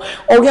lọ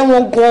ọ̀rẹ́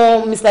wọn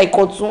gan Mr.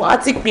 Ìkọ̀tún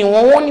àti pé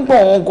wọ́n nígbà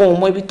wọn gan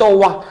ọmọ ibi tó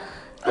wà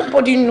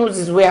nobody knows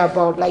his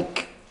whereabouts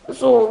like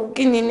so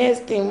kí ni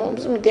next thing mo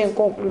sì mi tẹ́ ń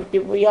conclude pé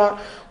bóyá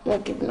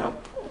wọ́n kidnap.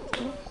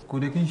 kò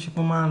dé kí n ṣe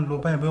pé máa ń lọ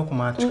báyìí bóyá kò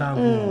máa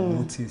travel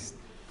notice.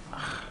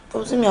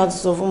 Popsi mi àti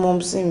sọ fún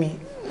mọ́mísí mi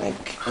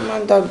like ó máa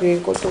ń dàgbé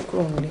kó tó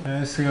kúrò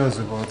nílé. Serious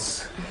but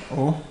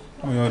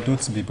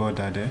don't be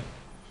bothered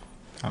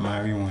I'm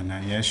marry one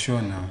now. Yeah,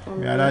 sure now.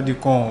 We are already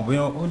come. We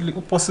only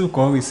possible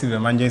can receive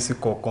emergency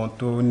call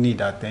to need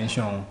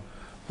attention.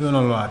 We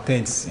don't know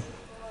attend. So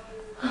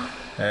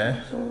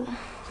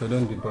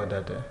don't be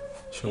bothered.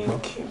 Sure.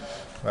 Thank you.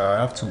 I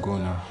have to go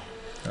now.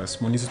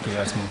 There's money to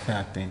ask me to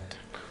attend.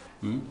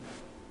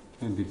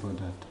 Don't be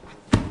bothered.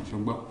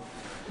 Sure.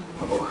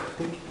 Oh,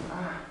 thank you.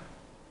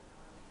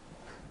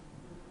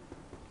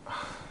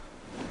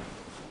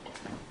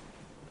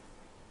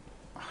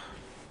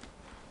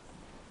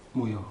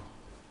 Moyo.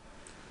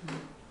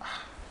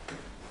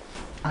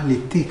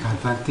 I'll take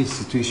advantage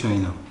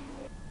situation now.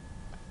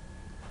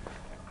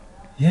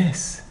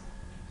 Yes.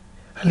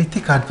 I'll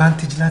take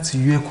advantage láti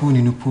yọ ẹ́ kúrò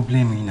nínú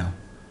problem now.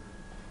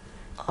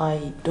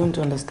 I don't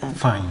understand.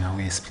 Fine, I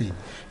will explain.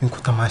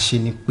 Nǹkan tá máa ṣe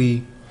ni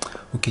pé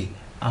okay,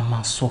 a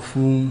máa sọ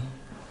fún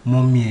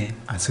mommy ẹ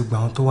àti gbogbo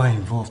àwọn tó wà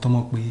involved tó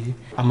mọ̀ pé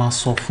a máa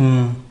sọ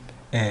fún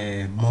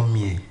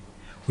mommy ẹ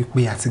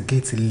wípé a ti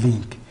get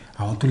link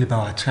àwọn tó lè bá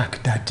wa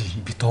track daddy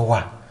ibi tó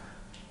wà.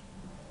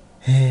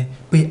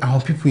 Pé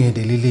àwọn people yẹn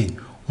dé lélẹ̀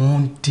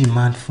wọ́n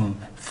demand fún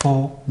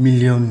 4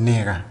 million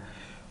naira.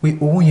 Pé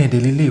owó yẹn dé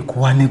lélẹ̀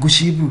kò wá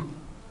negotiable.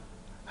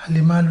 A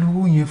lè máa lo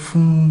owó yẹn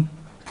fún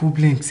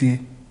problem tiẹ̀.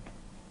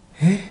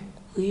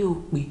 Orí ò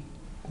pé.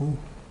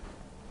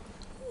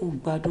 Ó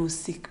gbádùn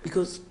sick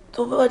because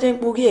tó bá jẹ́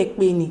pé orí ẹ̀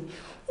pé ni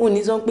ó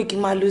ní sọ pé kí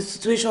n máa lo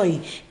situation yìí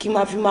kí n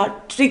máa fi máa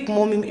trick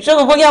mọ́mí mi. Ṣé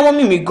o bóyá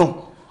mọ́mí mi gan?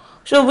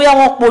 Ṣé o bóyá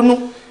wọ́n ponú?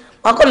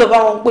 Màá kọ́ lọ bá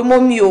wọn pé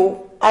mọ́mí o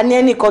a ní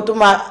ẹnìkan tó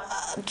máa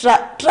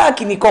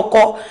track ní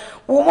kọ́kọ́.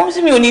 Wo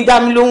mọ́mí mi ò ní dá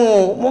mi lóhùn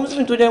o. Mọ́mí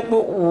mi tó jẹ́ pé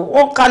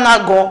wọ́n kánà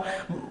gan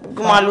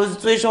kí n máa lo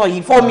situation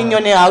yìí 4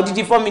 million naira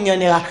odidi 4 million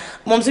naira.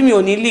 Mọ́mí mi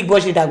ò ní link bó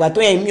ṣe dàgbà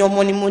tó yẹn mi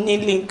ọmọ ni mo ní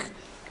link.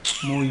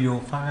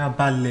 Moyo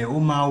farabalẹ̀ ó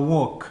máa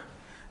work.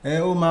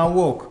 Ó máa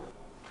work.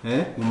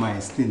 Mo máa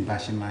explain bá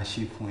ṣe máa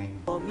ṣe fún ẹ.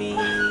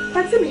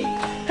 Àǹtí mi,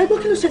 ẹgbọ́n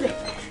kí ló ṣẹlẹ̀?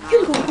 Kí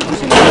ló kọ́kọ́ tó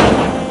ṣẹlẹ̀?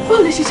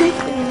 Báwo lè ṣe ṣe?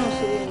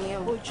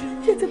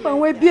 Ṣé ti pa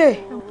àwọn ẹbí ẹ̀?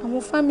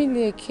 Àwọn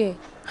fámìlì ẹ̀kẹ́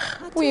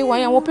bóyá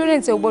wáyé àwọn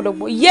parents ẹ̀ ò gbọ́dọ̀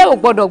gbọ́ ìyẹ́ ò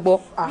gbọ́dọ̀ gbọ́.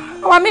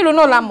 Àwa mélòó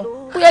náà la mọ̀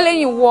bóyá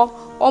lẹ́yìn wọ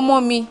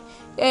ọmọ mi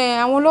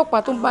àwọn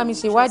ọlọ́pàá tó ń bá mi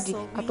ṣèwádìí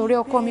àtọ̀rẹ́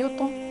ọkọ mi ó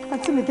tán.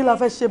 Àǹtí mi kí la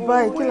fẹ́ ṣe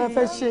báyìí? Kí la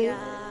fẹ́ ṣe?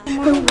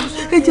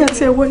 Ẹjẹ́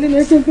àti ẹ̀wọ̀ nínú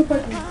ẹjẹ́ ń pípa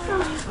jù.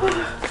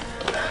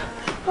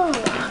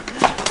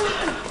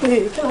 Kí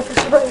la fẹ́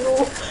ṣe báyìí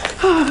lọ́wọ́?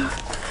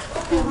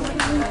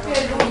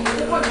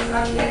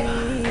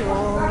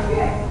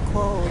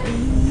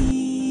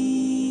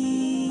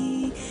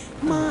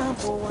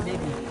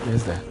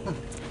 Yes, there.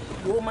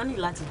 Wo máa ní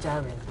láti já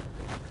rẹ̀.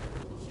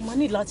 Máa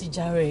ní láti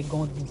já rẹ̀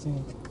gan gidi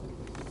ni.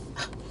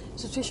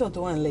 Situation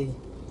tó wà nílẹ̀ yìí.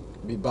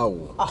 Bí báwo?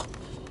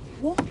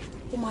 Wọ́n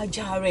ó máa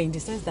já rẹ̀ in the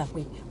sense that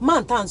pé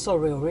máa ń tà ń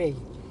sọ̀rọ̀ ọ̀rẹ́ yìí.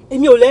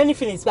 Èmi ò lẹ́ni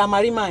feelings pé a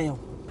máa rí máa yàn.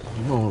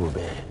 Inú òun rò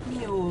bẹ́ẹ̀.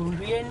 Mi ò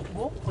rí ẹni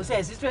wo kò sí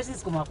ẹ̀sìn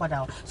stresses kò máa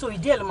padà wá. So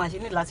ìdí ẹ̀ ló máa ṣe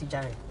ní láti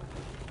já rẹ̀.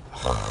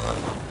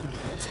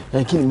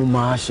 Kí ni mo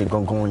máa ṣe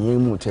gangan yẹn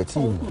mú tẹ́tí?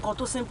 Nǹkan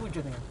tó simple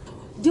jù nìyẹn.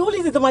 The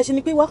only thing tó máa ṣe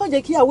ni pé wàá kàn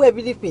jẹ́ kí ìyàwó ẹ̀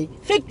bí lè pé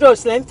fake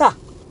drugs lẹ́ ń tà.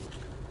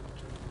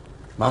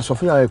 Màá sọ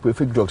fún ìyàwó ẹ pé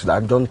fake drugs là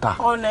ń jọ ń tà.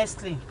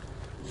 Honestly.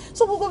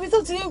 So gbogbo ibi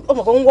tó ti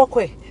ọmọ kan ń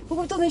wọ́kọ̀ ẹ̀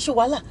gbogbo ibi tó ti ń ṣe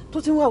wàhálà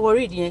tó ti ń wà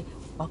worried yẹn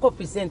wàá kàn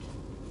present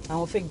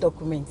àwọn fake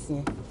documents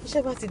yẹn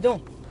iṣẹ́ bá ti dán.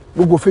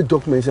 Gbogbo fake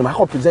documents yẹn màá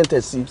kàn present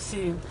ẹ̀ sí.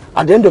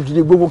 At the end of the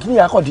day gbogbo kí ni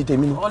ìyá kàn di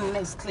tèmi ni.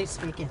 Honestly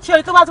speaking. Ṣé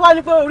orí tó bá ti wá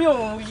ní pé orí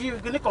òun yí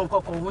ní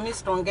kọ̀ọ̀kan òun ní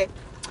strongẹ́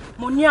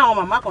mo ní àwọn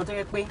màmá kan tó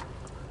yẹ pé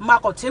máa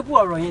kọ̀ tébù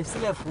ọ̀rọ̀ yẹn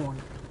sílẹ̀ fún wọn.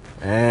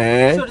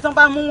 Ṣé orí tó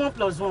bá mú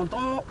 1+1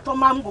 tó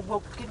máa mú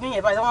gbogbo kíní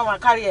yẹn báyìí tó máa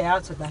carry ẹ̀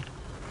out báyìí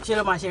ṣé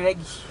ló máa ṣe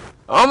rẹ́gì.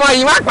 Ọmọ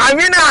yìí má pa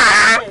mí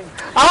náà.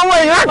 Ọmọ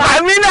yìí má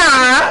pa mí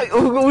náà.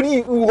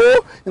 Orí wo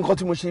nǹkan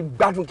tí mo ṣe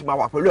gbádùn kí n máa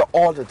wà pẹ̀lú ẹ̀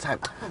all the time.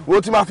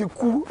 Wo tí máa fi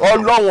kú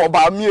Ọlọ́run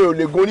ọba mi ò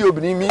lè gorí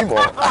obìnrin mi mọ́.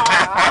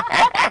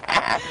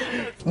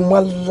 Mo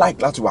máa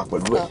like láti wà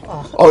pẹ̀lú ẹ̀.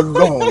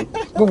 Ọlọ́run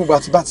gbogbo ìgbà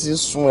tí bá ti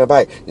sun ẹ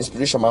báyìí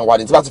inspiration máa ń wá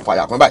ní tí bá ti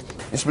fàyà kan báyìí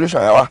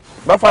inspiration yẹn wá.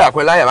 Bá fàyà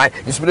kan láyà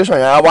báyìí inspiration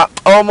yẹn wá.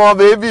 Ọmọ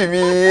bébì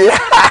mi.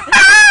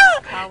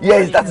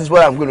 Yes, that is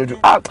what I'm going to do.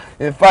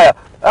 In fire.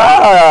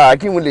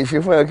 Kí mo lè ṣe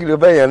fún ẹ kí ló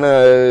bẹ́ẹ̀ yẹn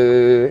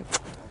náà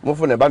mo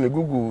fún ẹ bá mi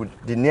Google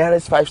the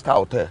nearest 5-star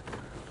hotel.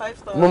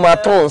 Mo máa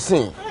tán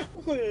sìn.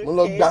 Mo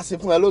lọ gbà sí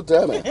fún ẹ lóòótọ́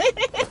ẹ̀ mà.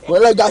 Mo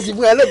lọ gbà sí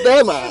fún ẹ lóòótọ́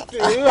ẹ̀ mà.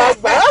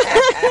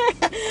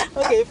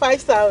 Okay,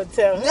 5-star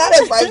hotel.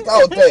 Nearest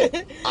 5-star hotel.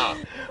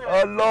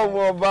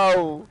 Ọlọ́run ọba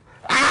o.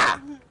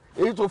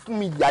 Èyí tó fún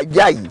mi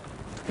yàyà yìí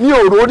mi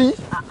ò rórí.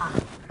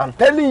 I'm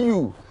telling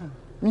you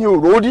mi ò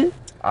rórí.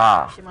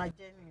 Ṣé máa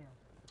jẹ́ nìyẹn?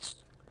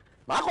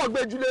 Màá kàn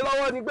gbé jùlé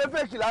lọ́wọ́ ni pé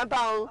fèkì là ń tà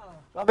ó.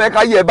 Wọ́n fẹ́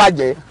ká yẹ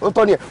bàjẹ́ ó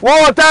tọ́ ni ẹ̀.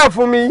 Wọ́n hotel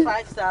fún mi.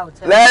 5-star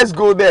hotel. Let's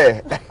go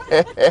there.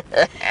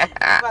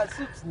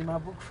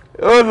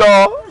 Ó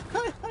lọ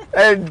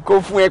ẹ kó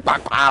fún ẹ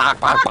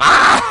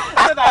pàpàràpàpà.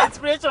 So that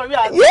inspiration we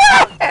are.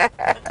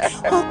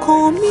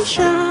 Ọkàn mi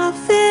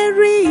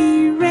ṣàfẹ́rí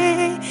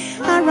rẹ̀,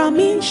 ara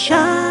mi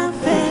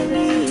ṣàfẹ́rí.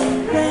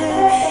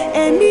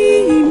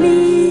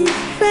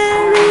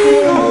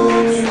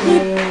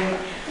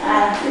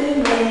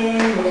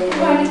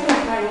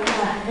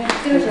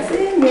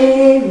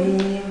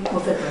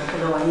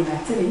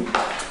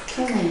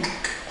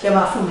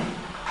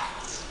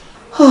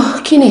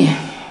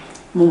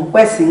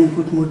 pẹ́sì ń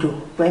good mood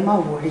o ẹ má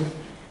wọrí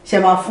ṣe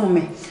máa fún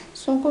mi.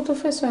 sọ nǹkan tó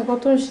fẹ́ sọ nǹkan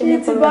tó ń ṣe ní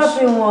tí bá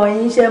fi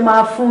wọ̀nyí ṣe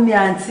máa fún mi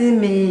àǹtí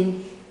mi.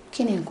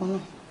 kí ni nǹkan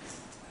náà.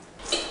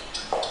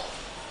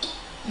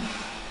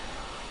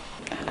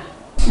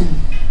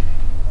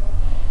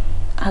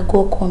 aago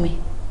ọkọ mi.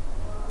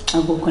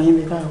 aago kan yín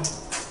mi báwo.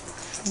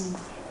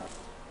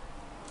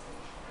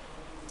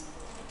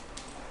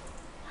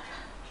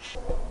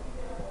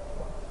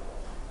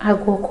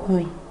 aago ọkọ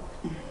mi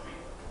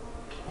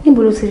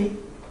níbo ló ti rí.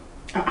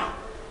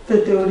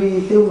 tètè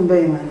orí tébù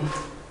bẹ́ẹ̀ mà ní.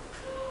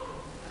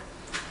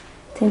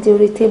 tètè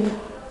orí tébù.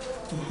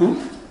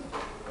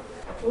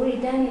 orí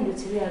dáínì ló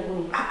ti rí aago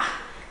yìí.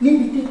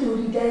 níbi tètè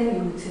orí dáínì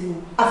ló ti rí.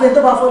 àfẹ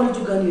tó bá fọ́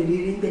lójú gan ni ò rí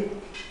rí bẹ́ẹ̀.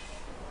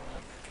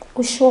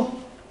 ó ṣọ́.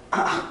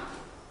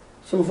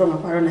 ṣé mo fẹ́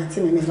máa parọ́ náà tí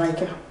mi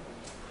láìka.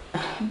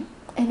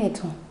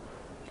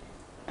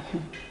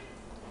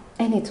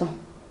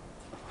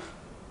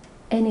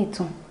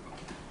 ẹnìtàn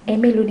ẹ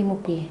mélòó ni mo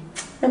pè é.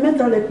 ẹ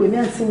mẹ́ta lẹ pè mí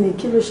àǹtí mi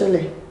kí ló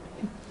ṣẹlẹ̀.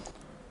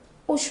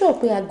 ó ṣọ́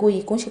pé aago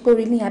yìí kò ń ṣe pé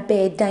orí ní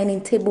abẹ́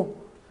dining table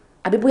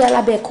àbí bóyá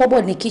lábẹ́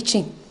cupboard ní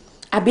kitchen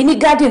àbí ní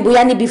garden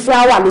bóyá níbi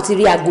flower ló ti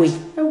rí aago yìí.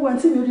 ẹ wo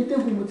àǹtí mi orí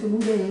table mo ti mú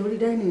bẹ́ẹ̀ orí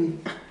dining ni.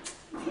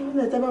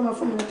 ilé tẹ́ bá máa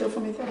fún mi lọ́tọ́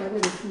fún mi tí àbá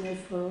bẹ̀rẹ̀ fún mi ẹ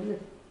fọ́ ọ́lẹ̀.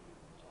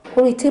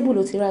 orí table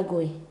ló ti rí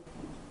aago yìí.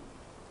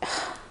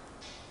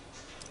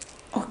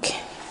 ok.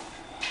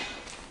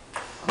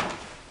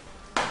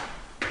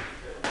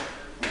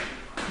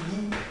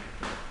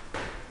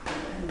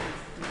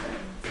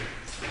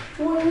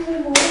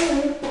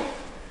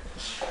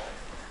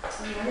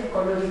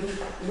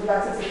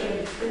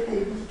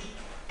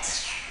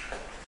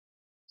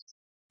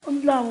 ó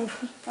ń láwọn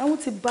fún àwọn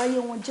ti báyé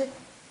wọn jẹ́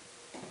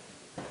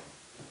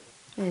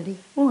ẹ̀rí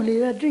wọn ò lè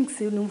ra drinks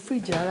nínú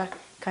fíríjì rárá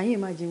kàyìn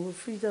máa jẹ wọn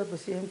fíríjì àbọ̀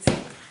sí empty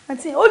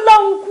àti ó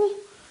láwọn kú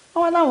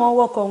wọn láwọn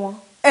wọkọ̀ wọn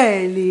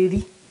ẹ lè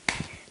rí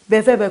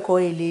bẹ́ẹ̀ fẹ́ bẹ́ẹ̀ kọ́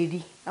ẹ lè rí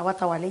àwa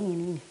tá wà lẹ́yìn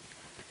nìyí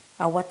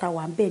àwa tá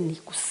wà ń bẹ̀ ní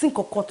kò sí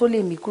nǹkan kan tó lè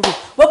mí kúrò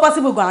bó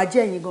possible gan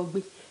àjẹ́ ẹ̀yìn gan gbé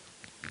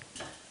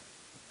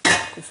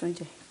kò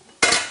sóúnjẹ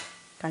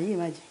kàyìn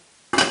máa jẹ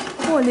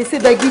wọn ò lè ṣe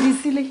bẹ́ẹ̀ gidi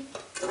sílé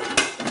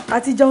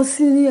àti jẹun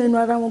sí ní ẹnu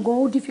ara wọn gan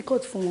ó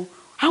difficult fún wọn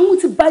àwọn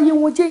ti báyé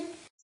wọn jẹ́.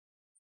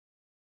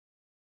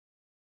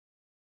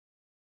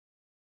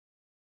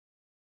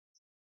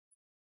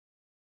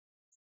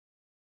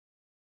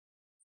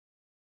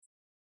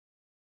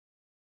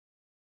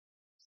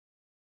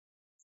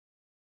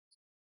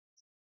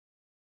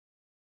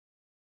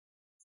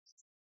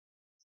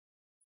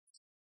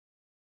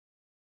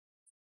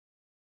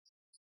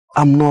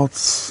 I'm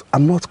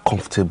not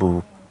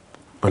comfortable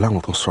pẹ̀lú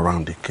àwọn tó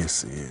surround the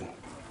case yìí.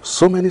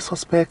 So many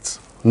suspects,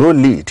 no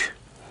lead.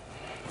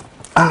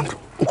 And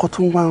nǹkan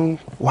tó máa ń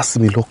wá sí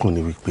mi lọ́kàn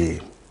ni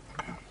wípé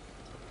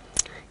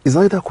is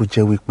either kò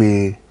jẹ́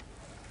wípé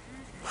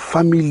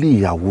family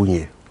ìyàwó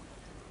yẹn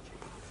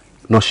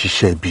náà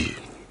ṣiṣẹ́ bí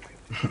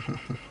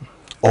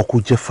or kò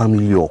jẹ́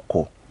family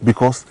ọkọ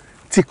because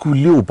tí kò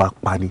lé ò bá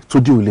pani tó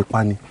dé ò lè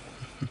pani.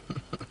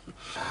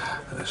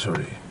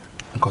 Sorry,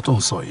 nǹkan tó ń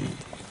sọ yìí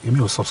èmi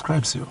ò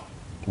subscribe sí o.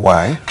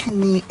 Why? Kí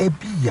ni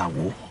ẹbí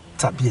ìyàwó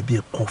tàbí ẹbí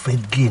ẹ̀kọ́ fẹ́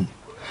gain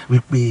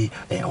wípé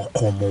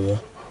ọkọ ọmọ wọn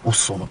ó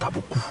sọnù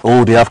tàbí kú.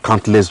 Oh, they have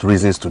countless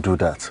reasons to do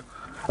that.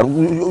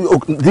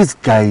 This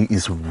guy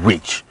is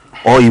rich,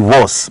 or he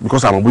was,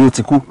 because I'm a boy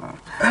ti kú.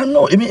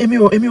 No, èmi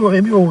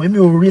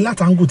ò rí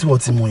látàngù tí wọ́n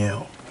ti mú yẹn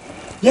o.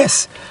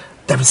 Yes,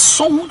 there is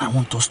someone I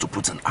want us to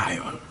put an eye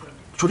on.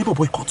 Ṣorí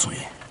bọ̀bọ̀ ìkọ̀tún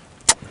yẹn.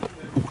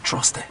 I don't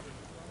trust him.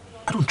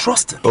 I don't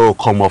trust him. Oh,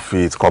 come off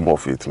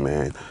it,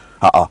 man.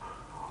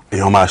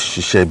 Èèyàn máa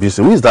ṣiṣẹ́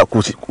business. Who is that?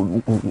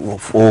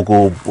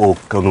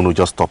 No,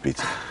 just stop it.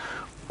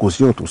 Kò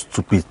sí ọ̀n tó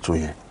stupid tó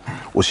yẹn.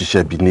 Ó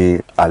ṣiṣẹ́ bí ní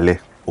alẹ́.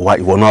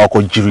 Ìwọ náà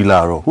ọkọ̀ jírí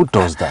láàárọ̀. Who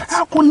does that?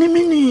 Kò ní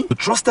mí ni. You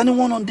trust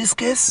anyone on this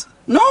case?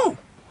 No.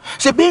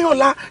 Ṣé bí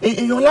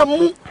èèyàn la mú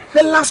ní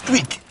last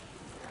week?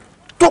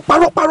 Tó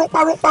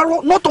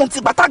parọ́. Not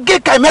until bàtà gé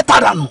ka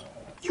mẹ́ta dànù.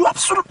 You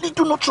absolutely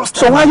do not trust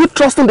them. So why are you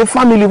trusting the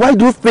family? Why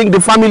do you think the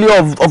family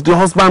of the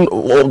husband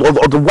or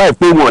the wife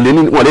pay more than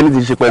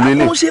anything she pay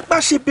really? Mo ṣe pa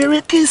ṣe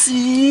bẹ̀rẹ̀ case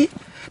yìí.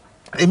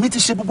 Èmi ti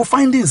ṣe gbogbo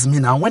findings mi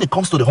now when it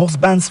comes to the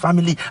husband's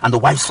family and the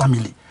wife's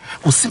family.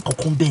 Kò sí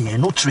kankan bẹ́ẹ̀ yẹn,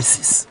 no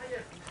traces.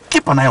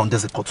 Keep an eye on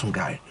this cartoon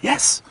guy.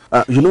 Yes.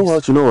 You know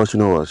what?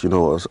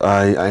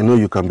 I know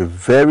you can be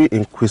very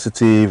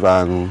inquisitive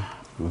and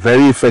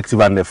very effective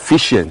and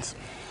efficient.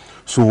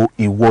 So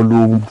ìwọ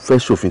ló fẹ́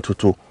ṣòfin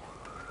tuntun.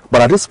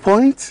 But at this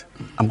point,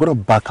 I'm going to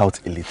back out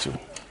a little.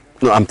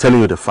 No, I'm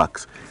telling you the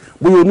facts.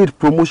 But you need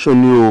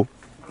promotion, you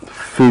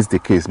face the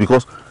case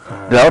because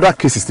there are other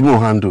cases to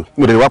handle.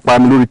 You know, they work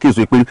primary case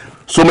with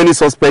so many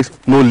suspects,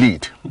 no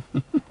lead.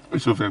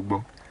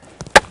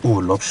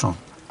 Oh, option.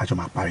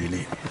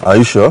 Are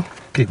you sure?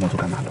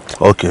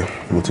 Okay,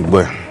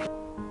 boy.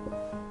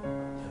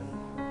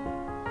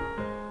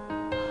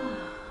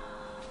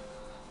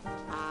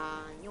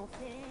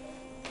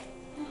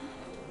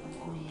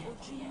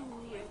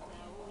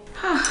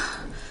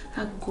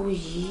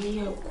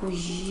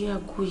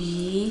 Aago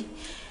yìí.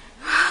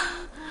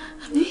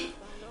 Àbí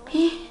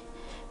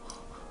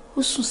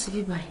ó sùn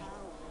síbí báyìí.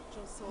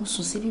 Mo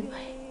sùn sí bíbá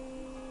ẹ̀.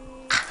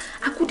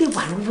 Akúdé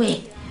wà lọ́wọ́ ẹ̀.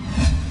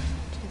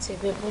 Tètè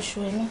bẹ bọ́ṣọ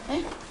ẹ̀ náà.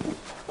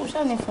 Ó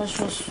ṣáà ní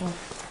faṣọ sùn.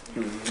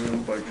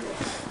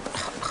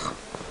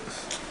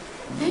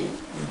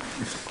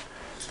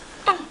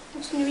 Mo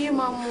ti ní yé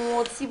máa mu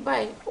ọtí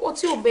báyìí.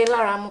 Ọtí ò bẹ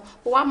lára mu.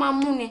 Ó wá máa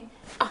mú ni.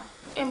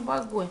 Ẹ ń bá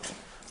gbọ́ ẹ̀.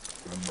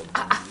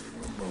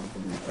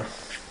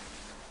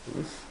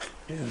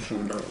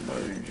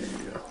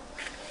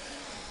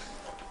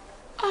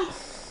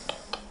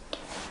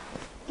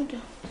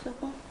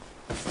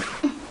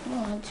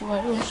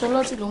 Àjíwárí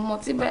oníṣọlọ́tì ló mọ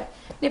tí báyìí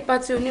ní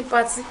pátí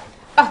onípátí.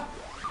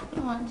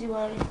 Wọ́n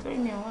àjíwárí torí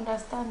mi ò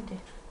understand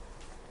ẹ̀.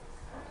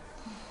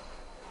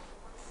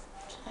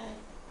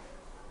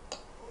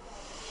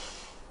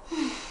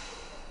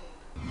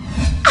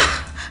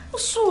 Mo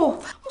sọ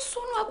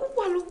ọ́nà àkókò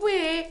àlówó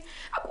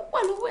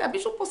ẹ̀ àbí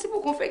ṣó possible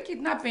kan fẹ́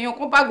kidnap èèyàn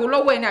kan bá go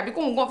lọ́wọ́ ẹ̀ ni àbí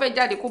kóun kan fẹ́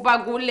jáde kó bá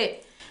go lẹ̀.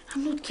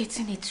 I'm not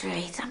getting it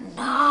right. I'm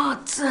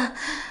not.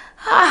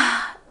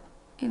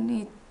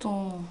 Ẹni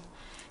ìtàn.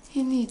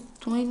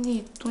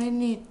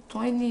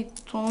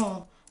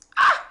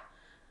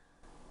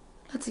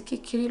 Láti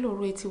kékeré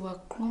lọ́rọ̀ ẹ ti wà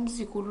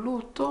clumsy kò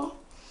lóòótọ́.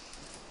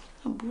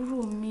 Àbúrò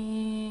mi.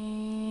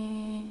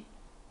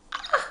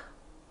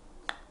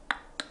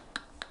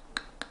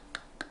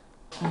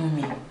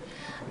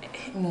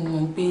 Mo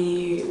mọ̀ pé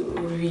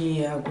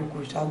orí agogo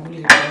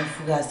ṣàgbélé lọ́wọ́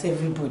fura sí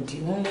everybody.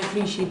 Wọ́n lè fi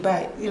ń ṣe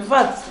báyìí. In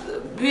fact,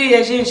 bí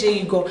ẹ ṣe ń ṣe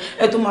yìí gan,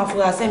 ẹ tó máa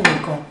fura sẹ́mi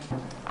kan.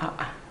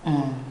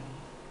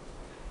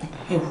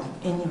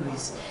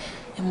 Anyways,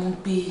 ẹ mọ̀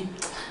pé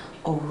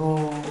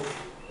ọ̀rọ̀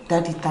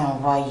daddy tá à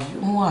ń wá yìí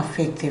wọ́n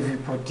affect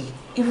everybody.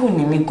 Even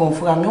èmi gan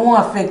fúnra mi wọ́n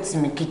affect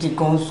mi gidi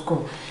gan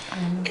school.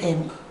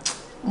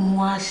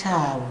 Mo wá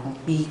ṣàrò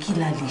pé kí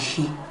la lè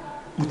ṣe.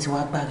 Mo ti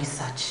wá gba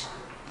research.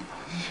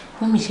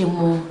 Wọ́n mi ṣe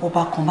mọ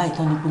ọba kan báyìí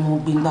tán ni pé wọ́n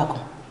gbé ńgbà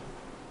kan.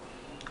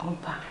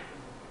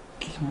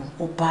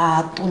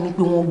 Ọba tó ní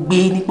pé wọ́n gbé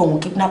nípa òun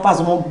kidnappers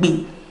wọ́n gbé.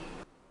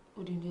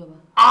 Odidi ọba.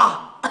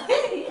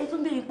 Ẹ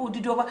tún bẹ̀rẹ̀ pé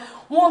odidi ọba.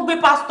 Wọ́n gbé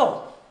pastor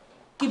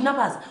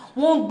kidnappers.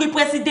 Wọ́n gbé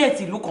president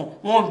ìlú kan.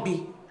 Wọ́n gbé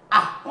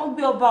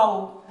ọba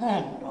o.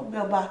 Wọ́n gbé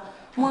ọba.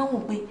 Wọ́n á wò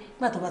pé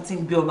nígbà tó bá ti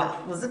ń gbé ọba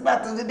kò sígbà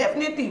tó ti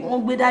definitely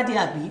wọ́n gbé dáàdì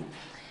àbí.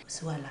 Kò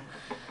sí wàhálà.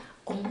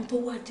 Ọmọ tó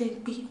wá jẹ́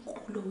pé kó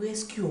lọ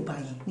rescue ọba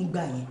yẹn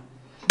nígbà yẹn.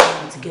 Mo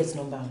ti get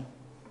number one.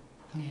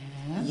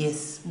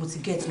 Yes, mo ti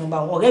get number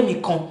one. Ọ̀rẹ́ mi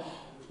kan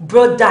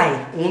brother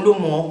ẹ̀ òun ló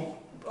mọ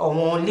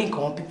àwọn link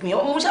àwọn people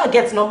yẹn. Mo ṣáà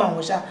get number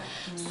wọn ṣá.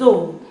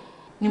 So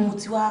ni mo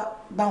ti wá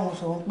bá wọn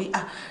sọ̀rọ̀ pé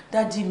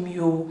dáàdì mi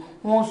o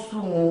wọ́n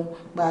sùn wọn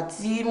gbà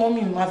tí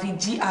mọ́mì mi máa fi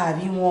jí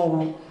àárín wọn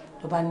o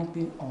ló bá ní pé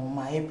àwọn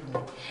máa help mi.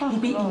 Ní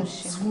pé in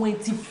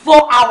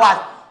 24 hours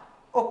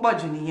ó pọ̀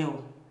jù nìyẹn o.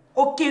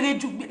 Ó kéré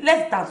jù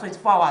less than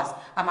 24 hours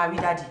a máa rí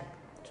dáàdì. 24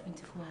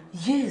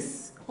 hours.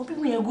 Yes. Wọ́n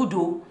pípín yẹn good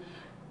o.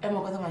 Ẹ mọ̀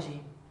nǹkan tó máa ṣe.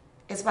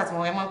 Expert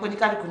wọn ẹ máa ń pè ní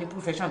kálukú ní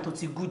profession tó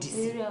ti good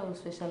sí. Area of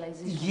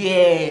specialization.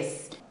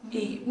 Yes.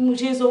 Mo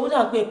ṣe sọ ó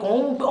dà pé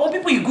àwọn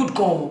people yìí good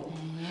gan o.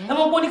 Ẹ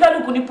mọ̀ pé ní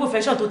kálukú ní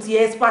profession tó ti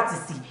expert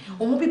sí.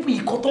 Àwọn people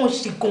yìí kan tó ń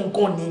ṣe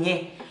gangan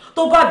nìyẹn.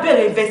 Tó bá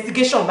bẹ̀rẹ̀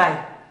investigation báyìí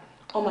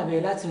wọ́n máa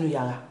bẹ̀rẹ̀ láti inú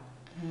yàrá.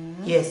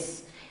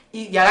 Yes.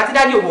 Yàrá tí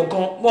dáàdì òwò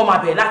gan wọ́n máa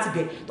bẹ̀rẹ̀ láti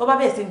bẹ̀. Tó bá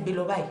bẹ̀rẹ̀ sí ń gbé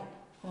lọ báyìí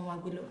wọ́n máa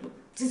gbé lọ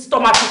títí tó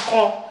máa fi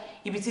kan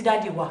ibi tí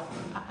dáàdì wà.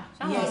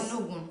 Yes.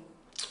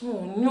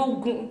 Ní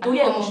ogun tó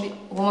yẹ wọ́n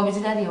mọ ibi tí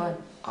dáàdì wà.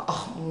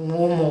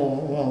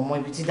 Wọ́n mọ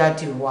ibi tí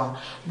dáàdì wà.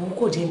 Mo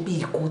kò jẹ́ pé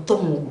ìkó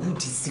tọ̀wọ̀n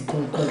gùdì sí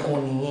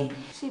gangan nìyẹn.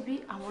 Ṣé bí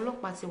àwọn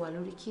ọlọ́pàá ti wà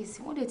lórí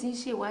kéèsì wọ́n dẹ̀ ti ń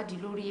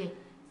ṣèwádìí lórí ẹ̀.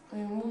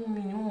 Mú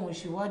mi ní wọn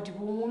ṣèwádìí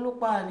bó wọn ló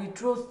pa àlè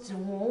trust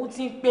wọn ó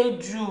ti ń pẹ́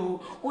jù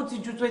ó ti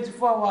ju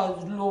 24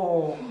 hours lọ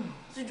ó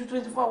ti ju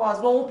 24 hours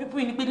lọ wọn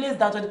people ní pé less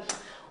than 20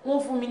 wọ́n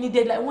fún mi ní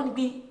deadline wọ́n ní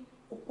pé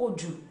ó pọ̀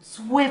jù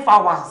 12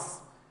 hours.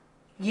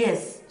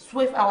 Yes,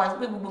 12 hours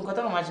pé gbogbo nǹkan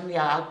tó máa ṣe ní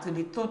yàrá tó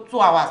lè tó 2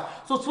 hours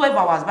so 12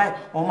 hours báyìí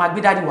wọ́n máa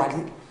gbé dáàdì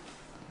wálé.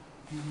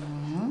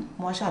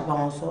 Wọ́n ṣàbá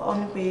wọn sọ ọ́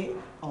ní pé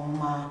àwọn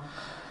máa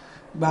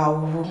gba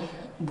owó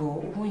bọ̀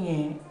owó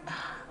yẹn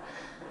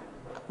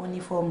wọ́n ní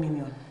 4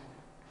 million.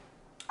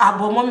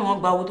 Àbọ̀ mọ́mí wọ́n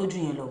gba owó tó jù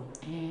yẹn lọ.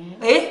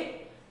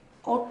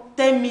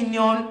 10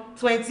 million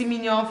 20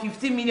 million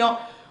 50 million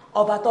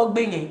ọba tó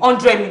gbé yẹn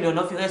 100 million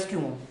lọ fi rescue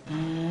wọn.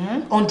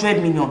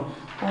 100 million.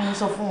 Wọ́n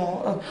sọ fún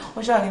wọn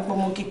wọ́n ṣàrí pé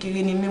ọmọ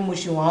kékeré ni mí mo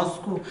ṣe wọ́n á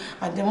school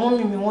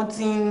àtẹ̀mọ́mí mi wọ́n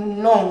ti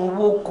ń ná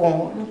owó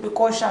kan ní pé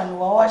kọ́ ṣàánú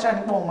wa wá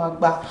ṣàní pé wọ́n máa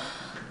gba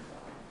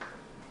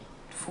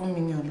 4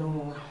 million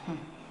lọ́wọ́ wa.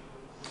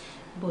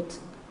 But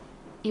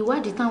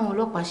ìwádìí táwọn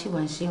ọlọ́pàá ṣì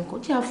wà ń ṣe nǹkan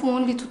tí a fún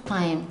wọn little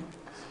time.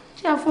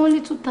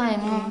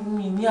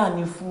 Mi ní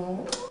àní fún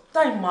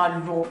time máa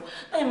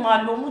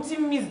lọ mo ti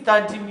miss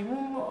daddy mi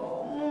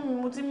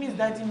mo ti miss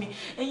daddy mi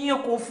ẹ̀yin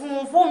kò fún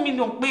wọn 4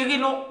 million péré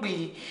lọ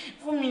pé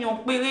 4 million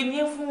péré ní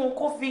ẹ fún wọn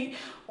kó fi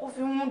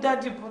mú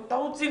daddy bọ́tà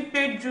ó ti ń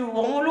pé jù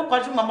àwọn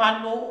ọlọ́pàá ṣì máa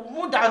lọ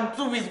more than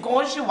 2 weeks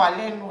gan ṣì wà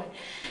lẹ́nu ẹ̀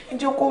ẹ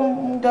jẹ́ kó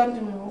mú daddy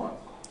mi wá.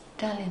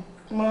 Darling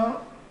ma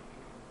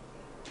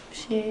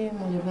ṣé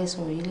mo lè bá ẹ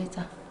sọ̀rọ̀ yìí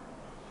later?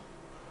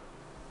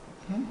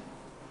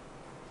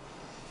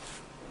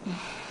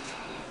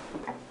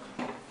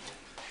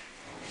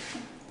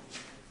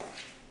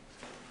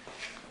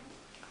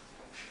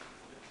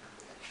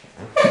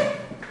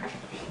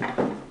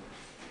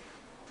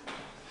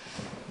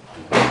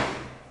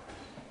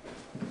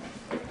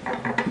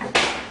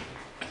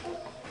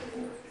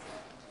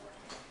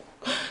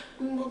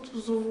 Not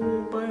so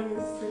by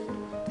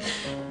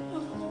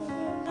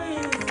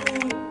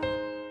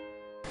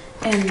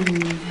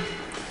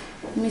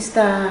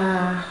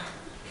Mr.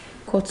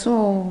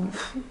 Cotton,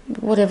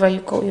 whatever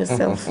you call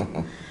yourself.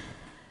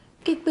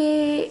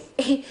 Ipe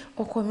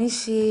ọkọ mi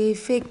ṣe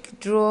fake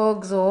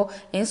drugs or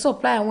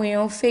supply àwọn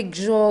èèyàn fake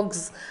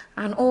drugs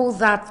and all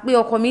that. Pé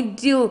ọkọ mi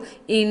deal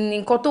in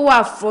nǹkan tó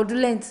wà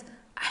fraudulent.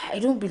 I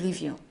don't believe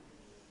you.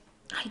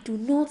 I do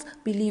not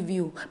believe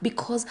you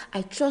because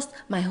I trust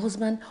my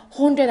husband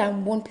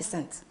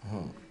 101%.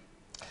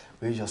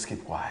 Will you just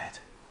keep quiet?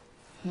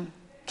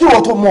 Kí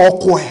wọ́n tó mọ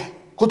ọkọ ẹ̀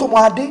kó tó mọ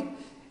adé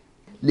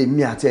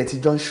lèmi àti ẹ ti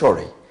jọ ń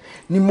ṣọ̀rẹ́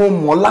ni mo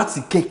mọ̀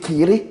láti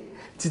kékeré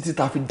títí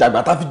tá fi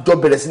dàgbà tá fi jọ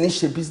bẹ̀rẹ̀ sí ní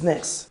ṣe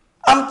business.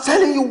 I'm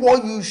telling you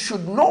what you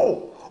should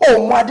know.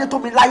 Ó mọ adé tó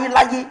mi láyé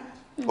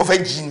ó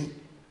fẹ́ jí ni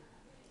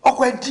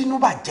ọkọ ẹ dínú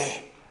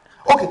bàjẹ́.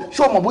 Okay,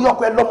 ṣé o mọ̀ bóyá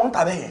ọkọ ẹ lọ́mọ ń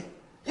tàbẹ́ yẹn?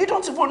 You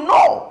don't even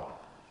know.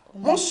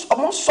 Mo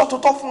sọ tó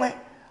tọ́ fún ẹ.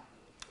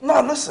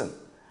 Now listen,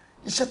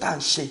 iṣẹ́ tá à ń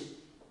ṣe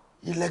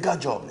illegal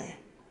job ni.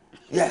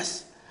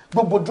 Yes.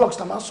 Gbogbo drugs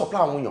tá máa ń supply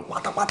àwọn èèyàn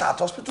pátápátá at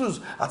hospitals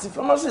àti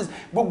pharmacies,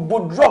 gbogbo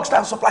drugs tá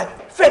à ń supply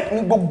fake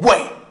ní gbogbo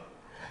ẹ̀.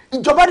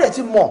 Ìjọba dẹ̀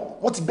ti mọ̀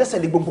wọ́n ti gbẹ́sẹ̀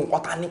lé gbogbo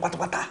nǹkan tá ní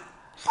pátápátá.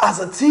 As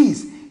it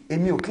is,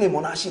 èmi ò claim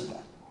ownership mọ́.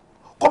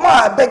 Kó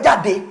máa bẹ́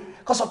jáde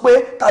kó sọ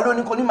pé ta ló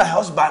ní kó ní my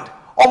husband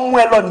ọmú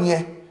ẹ lọ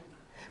nìyẹn.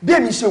 Bí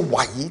èmi ṣe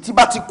wà yìí tí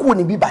bá ti kú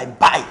níbí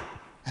báyìí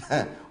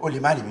o lè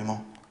má rí mi mọ́.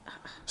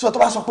 So tó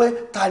bá sọ pé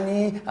ta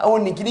ni ó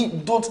ní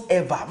kíní don't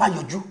ever má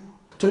yọjú.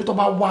 Torí tó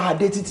bá wá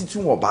adé títí tí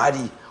wọ́n bá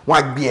rí wọ́n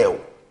á gbé ẹ o.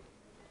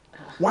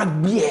 Wọ́n á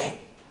gbé ẹ.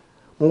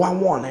 Wọ́n wá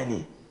wọ́n ọ̀nà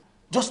ni.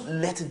 Just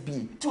let it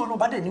be. Tí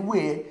olóba dẹ̀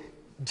níwèé ẹ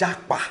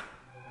jápa.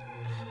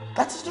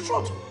 That is the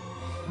truth.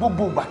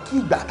 Gbogbo ìgbà kí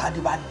ìgbà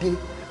tádé bá dé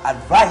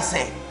advice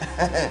ẹ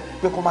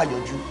pé kó má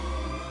yọjú.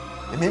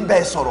 Èmi ń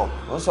bẹ́ẹ̀ sọ̀rọ̀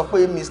ó sọ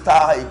pé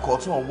Mr.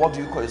 Ikotun, what do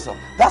you call yourself?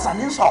 That's an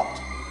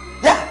insult.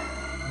 Yeah,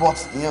 but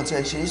ìyẹn ti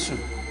ẹ ṣe issue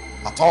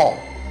at all.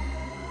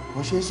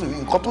 Mo ṣe issue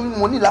nǹkan tó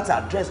mo ní láti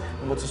address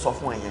ni mo ti sọ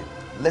fún ẹ yẹn.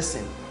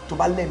 Listen, tó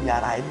bá lẹ́mìí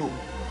ara ẹ lò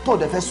tó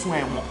dẹ̀ fẹ́ sún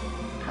ẹ wọ̀n,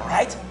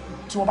 alright?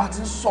 Tí wọ́n bá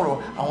ti ń sọ̀rọ̀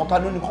àwọn tó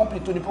ní company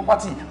tó ní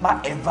property má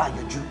ever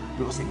yọjú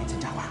because èmi ti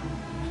já wa.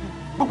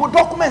 Gbogbo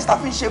documents ta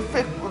fi ń ṣe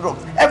fake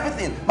products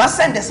everything má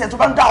send ẹsẹ̀ tó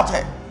bá ń doubt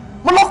ẹ.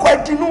 Mo lọ́kọ̀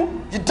ẹ dínú,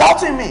 you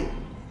doubting me.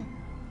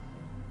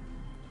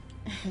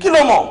 Kí ló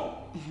mọ̀?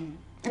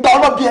 Ìgbà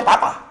ọlọ́bí ẹ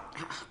pàápàá.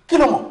 Kí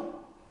ló mọ̀?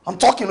 I'm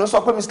talking ló sọ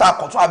pé Mr.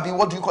 Akoto àbí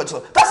what do you call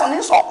it? That's an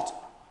insult.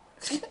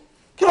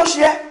 Kí ló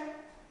ṣe ẹ́?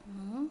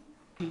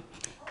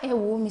 Ẹ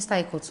wo Mr.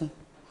 Ikotun,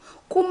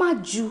 kó má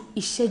ju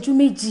ìṣẹ́jú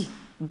méjì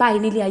báyìí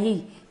nílé ayé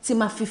yìí tí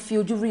máa fi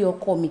ojú rí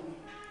ọkọ mi.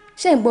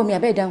 Ṣé ń gbọ́ mi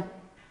àbẹ́ dáhùn?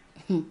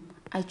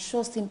 I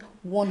trust him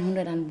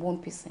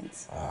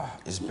 101%.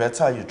 It's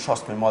better you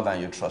trust me more than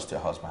you trust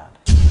your husband.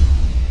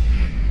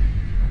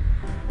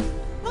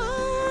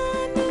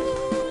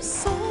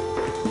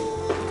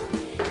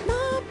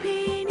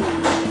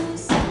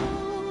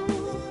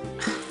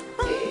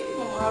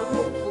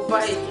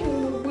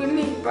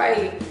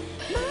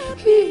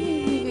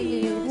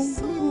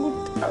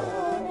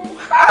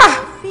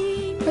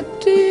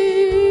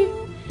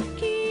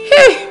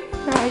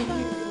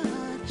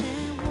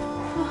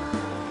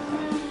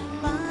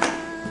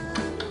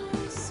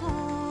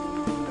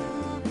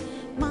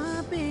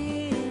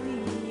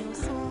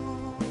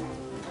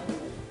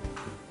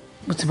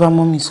 Mo ti bá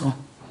mọ́mì sọ.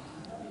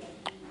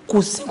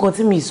 Kò sí nǹkan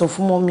tí mi sọ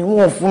fún mọ́mì,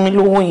 wọn ò fún mi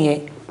lówó yẹn.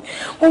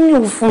 Mọ́mì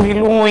ò fún mi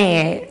lówó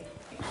yẹn.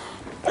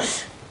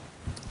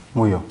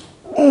 Moyo,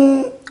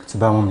 ti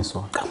bá mọ́mì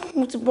sọ.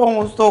 Mo ti bá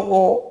wọn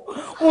sọ̀rọ̀.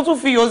 Wọ́n tún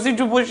fi yọ sí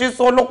ju bó ṣe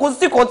sọ lọ, kò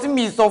sí nǹkan tí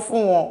mi sọ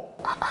fún wọn.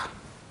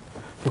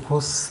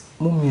 Because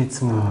mọ́mì ẹ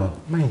ti mọ̀,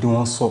 mind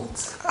wọn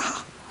soft.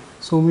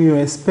 So mi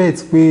ò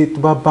expect pé tó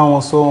bá bá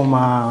wọn sọ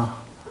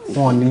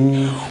wọn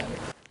ní.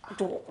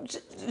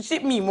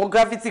 Ṣé mi mọ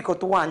gravity kan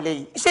tó wà nílẹ̀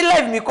yìí? Ṣé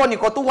life mi kọ́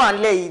nìkan tó wà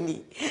nílẹ̀ yìí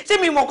ni?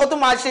 Ṣé mi mọ nǹkan tó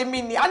máa ṣe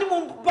mí ni? A ní mo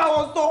bá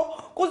wọn sọ,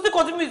 kò sí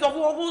nǹkan tí mi sọ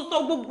fún wọn, mo sọ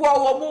gbogbo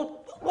ọ̀rọ̀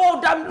wọn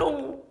ò dá mi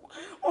lóhùn.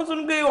 Wọ́n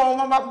tún gbé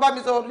ọ̀rọ̀ máa bá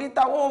mi sọ̀rọ̀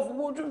létà, wọ́n ò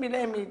fowó ojú mi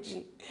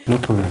lẹ́ẹ̀mejì. No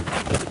problem.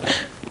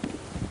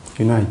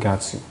 You know I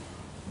got you.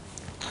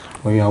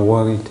 When you are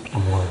worried,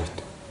 I'm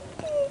worried.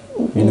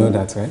 You know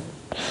that, right?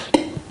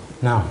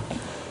 Now,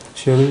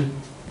 Sherry,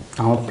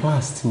 our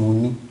plans tí mo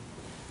ní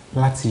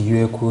láti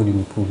yọ ẹ́ kúrò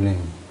nínú problem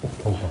ó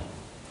pọ̀ gan.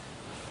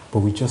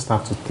 But we just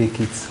have to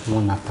take it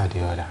one after the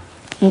other.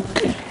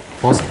 Okay.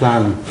 First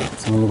plan,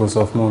 tí mo ní kó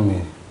sọ fún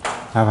mommy,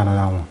 have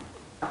another one.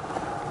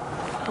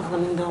 Have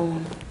another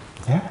one.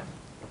 Yeah?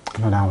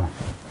 Another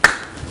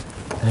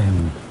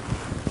one.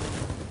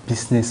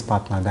 Business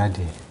partner that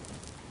day.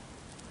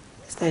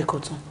 Mr.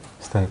 Ikotun.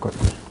 Mr.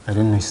 Ikotun. I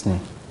don't know his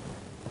name.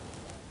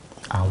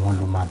 I want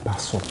to my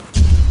basso.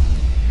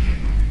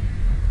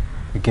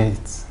 You get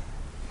it?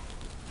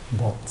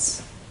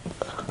 But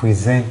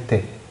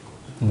presente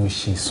no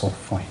she so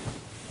fine.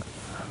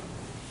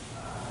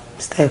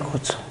 Mr.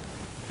 Ikotun.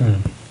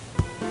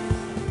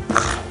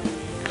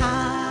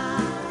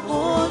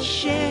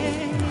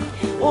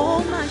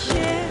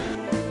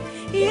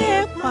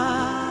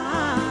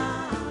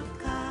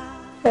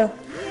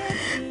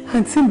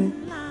 Àǹtí mi,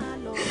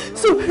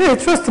 so ẹ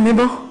trust mi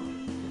mọ́.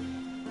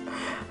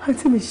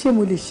 Àǹtí mi, ṣé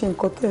mo lè ṣe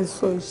nǹkan tẹ́ ẹ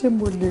sọ? Ṣé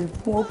mo lè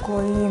fún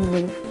ọkọ yín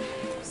mi?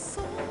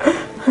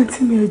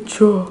 Àǹtí mi, ẹ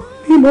jọ̀ọ́,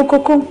 mi mọ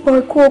kọ́kọ́ ń pa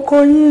ikú ọkọ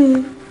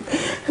yín.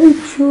 Ẹ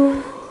jọ̀ọ́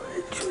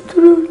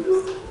dúró lọ.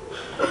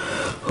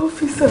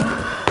 Ọ́físà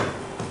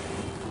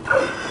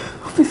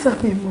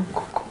mi mọ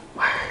kọ́kọ́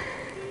pa.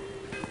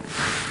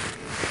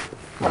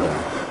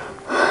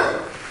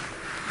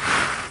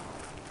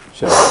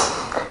 Ṣé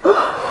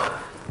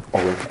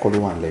ọ̀rọ̀ kọ́kọ́ ló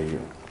wà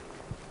lẹ́yìn o?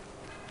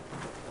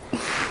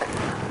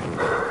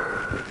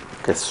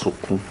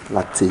 Kẹsùnkún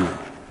láti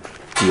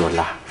di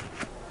ọ̀la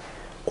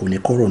kò ní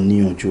kọ́rọ̀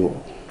níyànjú ọ.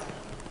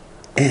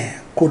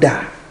 Kódà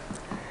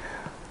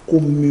kó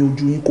mi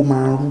ojú yín kó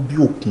máa rú bí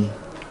òkun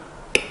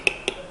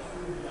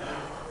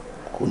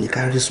kò ní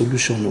ká rí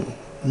solution o.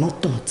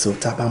 Nọ́tàn tí ó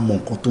tá bá mọ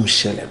nǹkan tó ń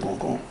ṣẹlẹ̀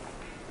gangan.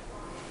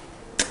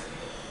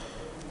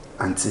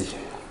 Àǹtí,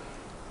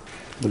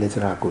 bó lẹ ti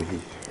ra àgọ́ yìí?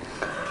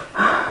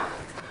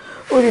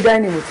 Orí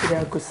dáìnì mo ti rí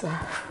aago sá.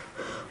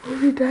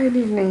 Orí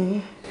dáìnì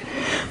ni.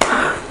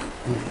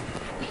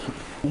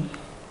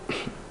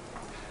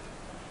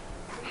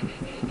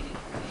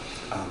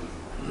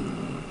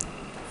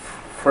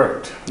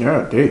 Fred.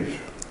 Yeah, Dave.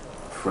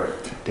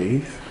 Fred.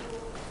 Dave?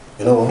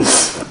 You know what?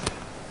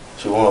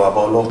 She won't have a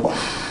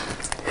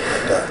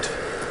Dad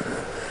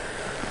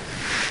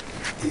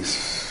is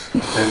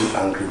very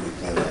angry with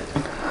me right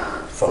now.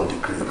 From the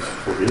grave.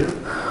 For real?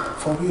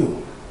 For real.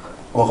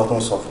 What got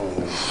on suffer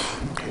me?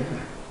 Okay.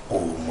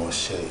 Oh,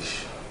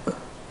 Moshe.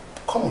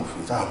 Come on,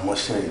 Fred. I'm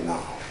Moshe now.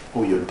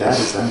 Oh, your dad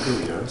is angry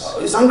with us?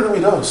 He's angry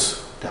with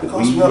us. That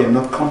we are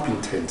not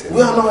competent. We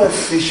are not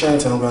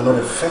efficient and we are not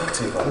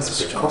effective.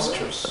 That's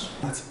preposterous.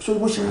 So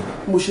mo ṣe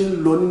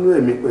ń lọ nínú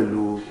ẹ̀mí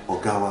pẹ̀lú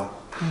ọ̀gá wa.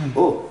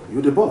 Oh,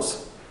 you're the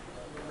boss.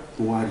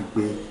 Mo wá rí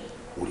pé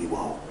orí wa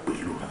ò pé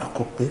lò.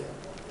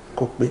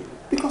 Kò pé.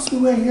 Because we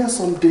were here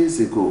some days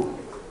ago.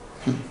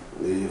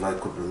 If I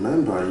could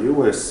remember, you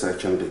were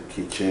searching the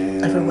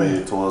kitchen,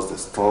 everywhere, towards the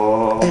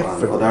store,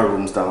 everywhere, and other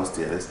rooms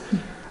downstairs.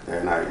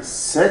 And I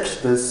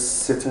searched this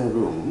sitting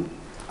room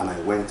and I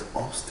went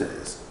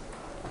upstairs.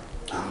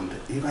 And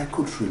if I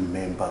could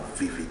remember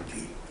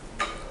vividly,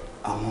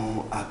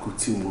 àwọn aago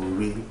tí mo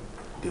rí,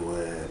 they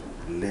were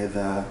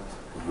leather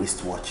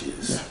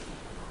wristwatches. Yeah.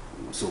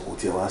 So kò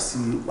tiẹ̀ wá sí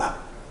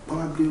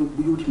probably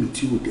orí mi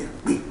tí ò dẹ̀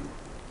pé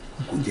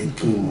kò jẹ́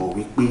kí n mọ̀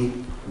wípé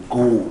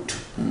gold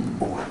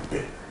ó wà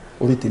bẹ́ẹ̀.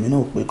 Orí tèmi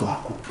náà pé gan.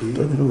 Kò pé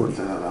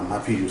I'm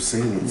happy you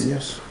saying it.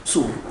 Yes.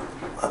 So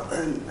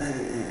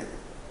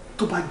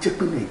tó bá jẹ́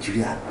pé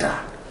Nàìjíríà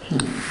dá.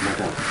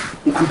 Madam,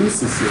 I'm being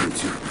sincere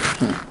with you.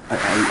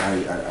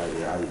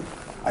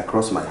 I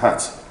cross my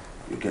heart.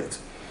 You get.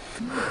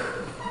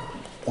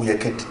 We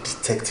get the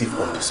detective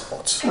on the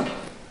spot. I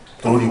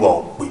don't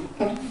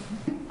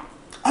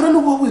know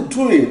what we're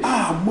doing.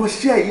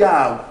 Moshe,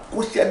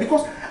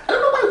 because I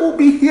don't know why we'll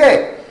be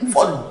here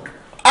for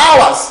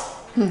hours.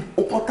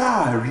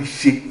 Okota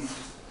riche.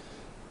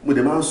 Mo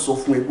de máa sọ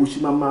fún ẹ bó ṣe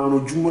máa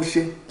ranjú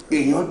mọ́ṣẹ́.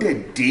 Èèyàn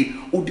dé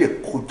ó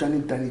dẹ̀ kọjá ní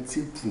dining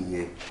table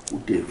yẹn ó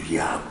dẹ̀ rí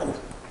aago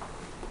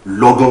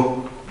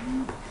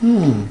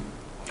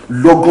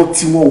lọ́gán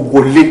tí wọ́n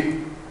wọlé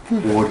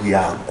wọ́n rí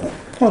aago.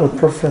 What a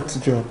perfect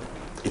job.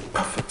 A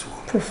perfect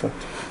one. Perfect.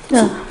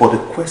 Yeah. So, but the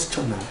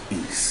question now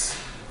is,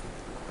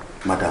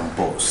 Madam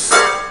Boss,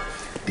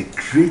 the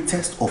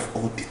greatest of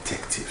all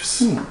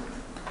detectives,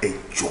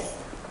 Ejo,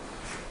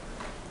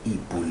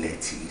 ibo lẹ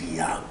ti rí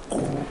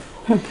aago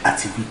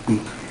àti wípé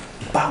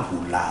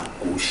báwo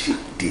laago ṣe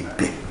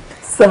débẹ̀?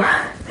 Sir,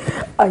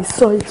 I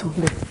saw it on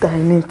the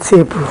dining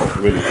table.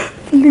 Really?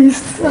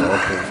 Please, sir.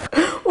 Okay.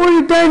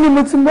 Orí dining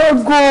mo ti máa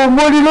go,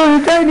 mo rí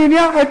lórí dining ní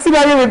àti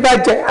láyé mi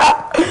bàjẹ́.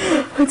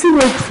 Àti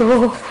mo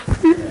jọ,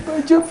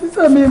 ìbàjẹ́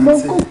ọ́fíìsà mi mọ́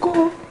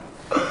kókó.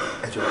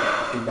 Ẹjọ́,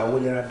 ìgbà wo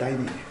lẹ ra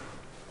dining?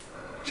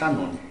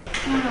 Ṣáná ni.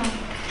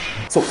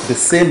 So the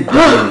same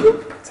dining,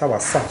 táwa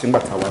search nígbà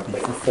táwa bí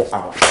for 4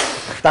 hours.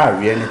 Tá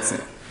rí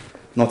anything.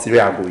 Not rí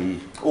aago yìí.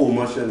 Oh,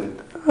 Moshe.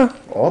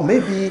 Or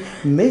maybe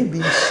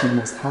she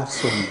must have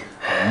some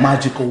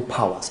magical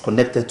powers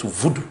connected to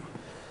voodoo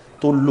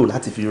tó lò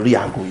láti fi rí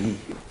aago yìí.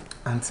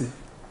 Auntie,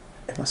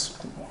 ẹ má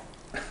sunkún mọ́.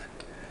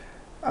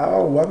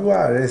 Why we were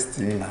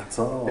arresting? At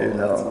all. You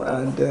know,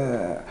 and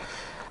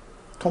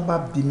tó bá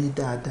bí mi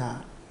dáadáa,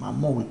 màá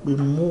mọ̀ wípé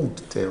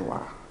mood tẹ́ wà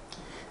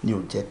ni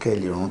ò jẹ́ kẹ́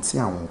lè rántí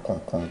àwọn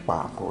kankan pa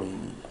aago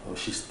yìí. Oh,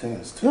 she's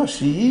tensed. Yeah,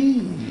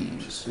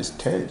 she's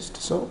tensed.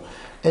 So,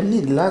 I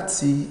need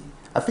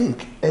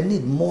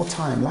more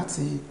time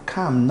láti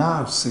calm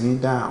nerves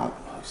down.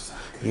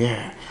 Exactly.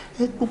 Yeah.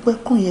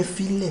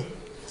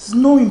 It's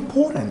no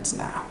important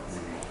now.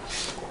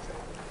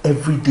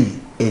 Every day,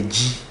 ẹ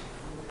jí,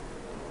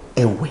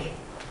 ẹ wẹ̀,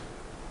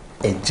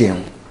 ẹ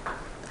jẹun,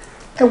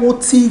 ẹ wo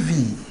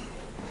TV,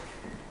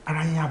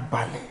 ara yín á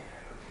balẹ̀,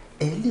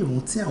 ẹ lè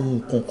rántí àwọn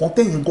nǹkan kan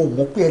tẹ́yìn gan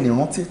mọ̀ pé ẹ lè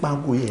rántí pa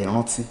aago yẹn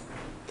rántí.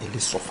 Ele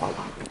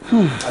sofala.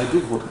 I do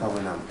vodka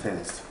when I'm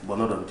tensed, but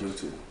not on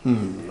duty.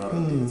 Not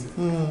on duty.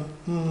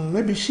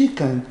 Maybe she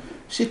can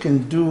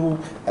do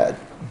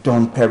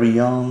Don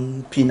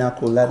Perignon, Pina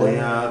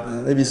Colada,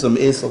 maybe some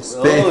Ace of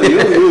Spades. Oh,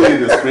 you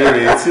in the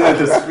spirit. You in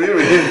the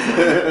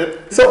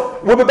spirit. So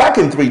we'll be back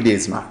in 3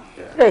 days, ma.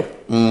 Hey.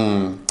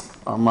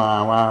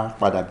 Wa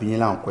padà bí yín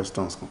láwọn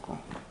questions kankan.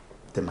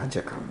 Tẹ́ máa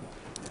jẹ́ ká mọ̀.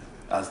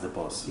 As the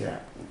boss. Yeah.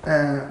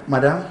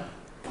 Madam.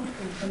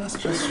 Can I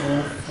stress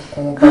you?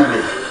 Come on.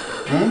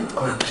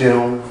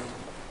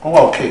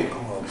 Okay.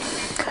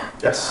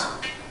 Yes.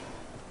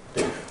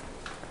 Dave,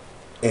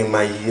 in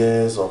my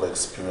years of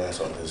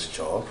experience on this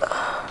job,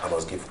 I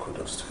must give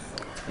kudos to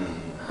you.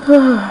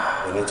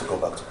 You need to go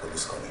back to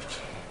police college.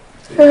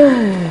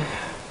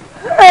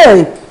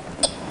 Hey!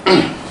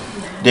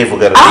 Dave, we'll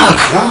get it.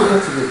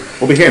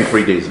 We'll be here in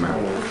 3 days, man.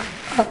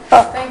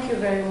 Thank you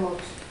very much.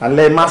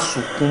 Alẹ́ má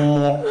sunkún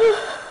mọ́.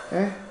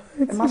 Ẹ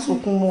má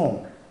sunkún mọ́.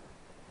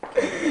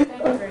 Thank you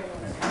very much.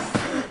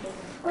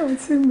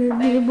 Àǹtí mi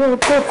ni mo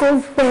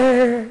kọ́kọ́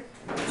fẹ́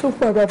tó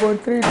padà bọ̀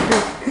 3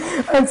 days.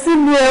 Àǹtí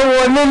mi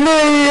ẹ̀wọ̀n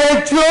lélẹ́yìn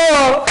ẹjọ́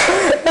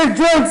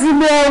àǹtí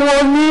mi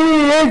ẹ̀wọ̀n ní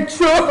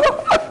ẹjọ́.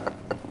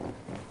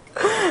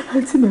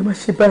 Àǹtí mi ẹ má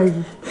ṣe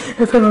báyìí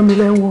ẹ fẹ́ ràn mí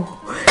lẹ́wọ̀n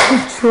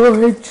ẹjọ́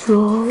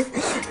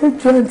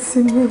àǹtí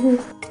mi.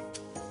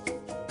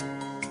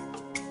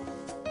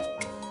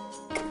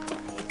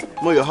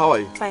 Moyo, how are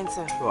you? Fine,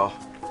 sir. Wow.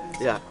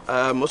 Yeah.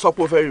 Mo sọ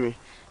pé o fẹ́ rí mi.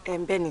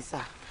 Bẹ́ẹ̀ ni, sir.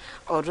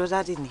 Ọ̀dọ̀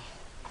dáàdì ni.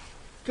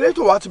 Kí ló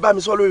tó wá ti bá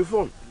mi sọ lórí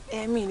fóònù?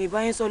 Mi ní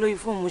bá yín sọ lórí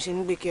fóònù mo ṣe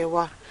ní gbé kẹ́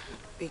wá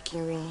pé kí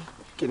n rí yín.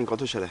 Kí ni nǹkan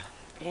tó ṣẹlẹ̀?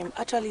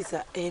 Actually,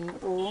 sir,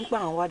 òun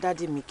gbà wá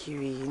dáàdì mi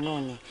kiri náà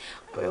ni.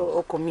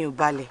 Ọkàn mi ò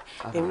balẹ̀.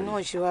 Èmi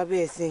náà ṣe wá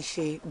bẹ́ẹ̀ sí ń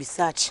ṣe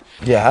research.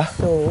 Yeah.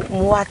 So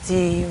mo wá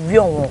ti rí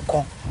ọ̀wọ̀n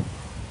kan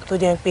tó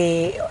jẹ́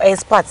pé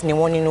expert ni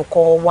wọ́n nínú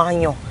kọ́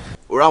wáyàn.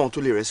 O ra àwọn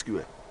tó lè rescue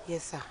ẹ?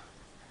 Yes, sir.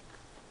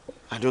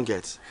 I don't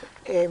get.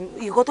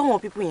 Ìkọ́ tó wọn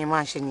people yẹn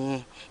máa ń ṣe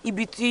nìyẹn.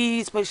 Ibi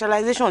tí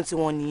specialization tí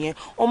wọ́n nìyẹn.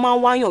 Wọ́n máa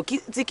ń wáyàn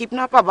tí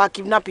kidnapper bá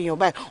kidnap èèyàn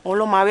báyìí, wọ́n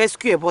ló máa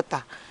rescue ẹ̀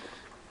bọ́ta.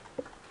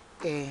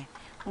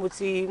 Mo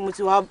ti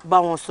wá bá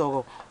wọn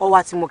sọ̀rọ̀, ọ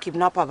wá ti mọ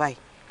kidnapper báyìí.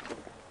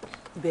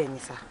 Bẹ́ẹ̀ ni,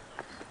 sir.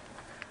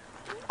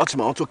 Ó ti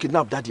mọ àwọn tó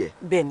kidnap daddy ẹ?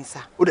 Bẹ́ẹ̀ ni,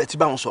 sir. Ó dẹ̀ ti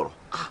bá wọn sọ̀rọ̀?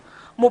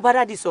 Mo bá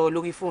daddy sọ̀rọ̀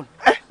lórí fóònù.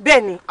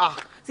 Bẹ́ẹ̀ ni.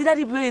 Tí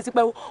daddy bẹ̀rẹ̀ sí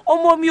pé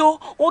ọmọ mi o,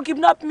 wọ́n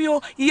kidnap mi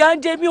o, ìyà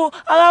ń jẹ mi o,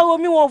 ara ro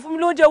mi, wọ́n fún mi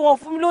lóúnjẹ, wọ́n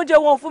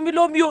fún mi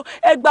lómi o,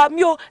 ẹ gbà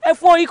mí o, ẹ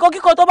fún ikọ́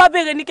kíkọ́ tó bá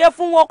béèrè ní kẹ́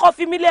fún wọn kó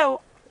fi mí lẹ̀ o.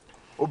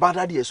 Ó bá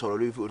daddy ẹ sọ̀rọ̀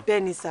lórí fóònù?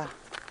 Bẹ́ẹ̀ ni, sir.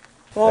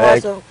 Wọ́n wá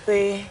sọ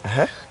pé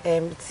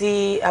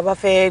tí a bá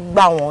fẹ́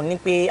gbà wọ́n ní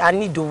pé a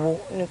ní ìdòwò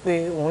ní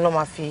pé òun náà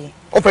máa fi.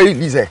 Ó fẹ́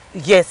release ẹ?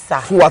 Yes, sir.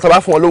 Fún wa tá bá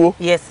fún ọ lówó?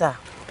 Yes, sir.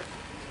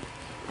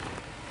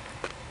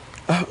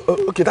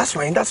 Okay, that's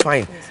fine.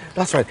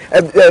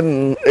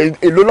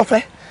 Èló ló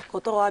fẹ́? Kò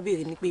tó wá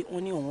béèrè ní pé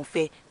wọ́n ní òun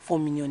fẹ́ 4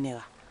 million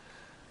naira.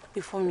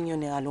 Pé 4 million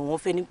naira lòun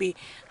fẹ́ ní pé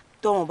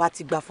tóun bá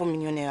ti gba 4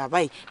 million naira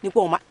báyìí ní pé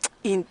òun máa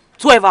in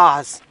 12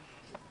 hours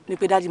ní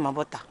pé dáàdì máa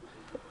bọ́ta.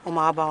 Wọ́n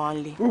máa bá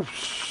wọn lé.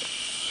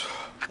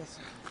 Yes,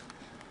 sir.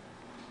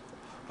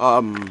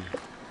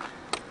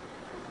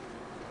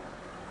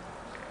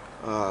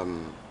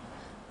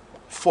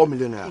 4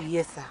 million naira?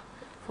 Yes, sir.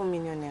 4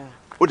 million naira.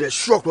 Ó dẹ̀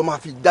shock ló máa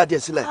fi daddy ẹ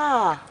sílẹ̀?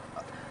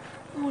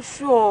 Mo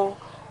sure.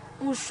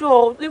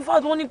 In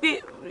fact, wọ́n ní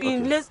pé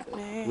in less.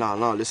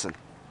 Now, listen.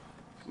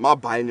 Má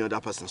bá any other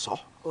person sọ.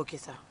 Okay,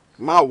 sir.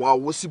 Má wá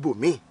owó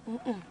síbòmíì.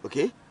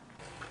 Okay?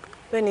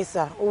 Bẹ́ẹ̀ ni,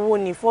 sir. Owó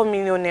ni 4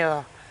 million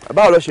naira.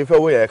 Báwo ló ṣe fẹ́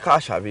owó yẹn?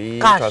 Cash àbí?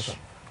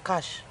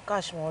 Cash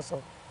wọ́n sọ.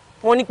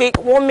 Wọ́n ní pé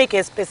wọ́n make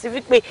a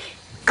specific pé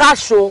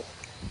cash o.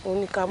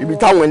 Ibi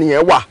táwọn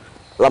ènìyàn wà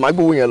la máa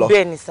gbé owó yẹn lọ.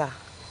 Bẹ́ẹ̀ ni, sir.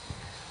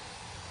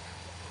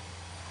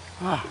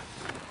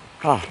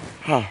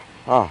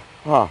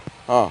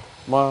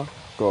 Ma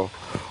go.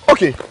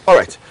 Okay, all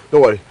right.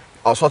 Don't worry.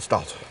 I'll sort it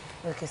out.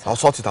 Okay, sir. I'll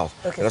sort it out.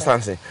 Okay,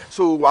 understand, sir.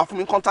 So, wàá fún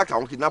mi contact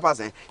àwọn kidnappers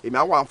yẹn. Èmi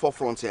á wà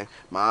forefront yẹn.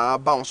 Màá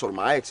bá wọn sọ̀rọ̀,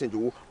 màá exchange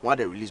owó, wọ́n á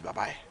dẹ̀ release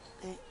bàbá ẹ̀.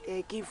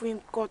 Kí fún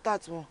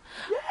contact wọn.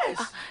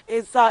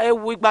 Yes. Sir, ẹ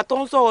wo ìgbà tó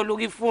ń sọ̀rọ̀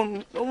lórí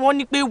fóònù. Wọ́n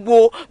ní pé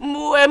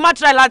ẹ má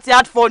try láti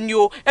add for ni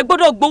o. Ẹ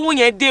gbọ́dọ̀ gbowó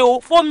yẹn dé o.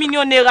 4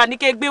 million naira ní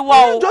kẹ́ gbé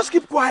wá o. Just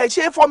keep quiet.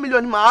 Ṣé 4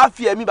 million ni màá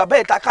fi ẹ̀mí bàbá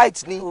ẹ̀ ta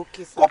kite ni?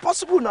 Okay, sir. Kò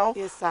possible now.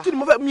 Yes, sir. Kí ni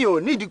mo fẹ́? Mi ò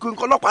need nǹkan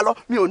ọlọ́pàá lọ.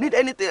 Mi ò need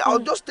anything. I'll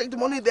just take the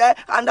money there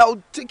and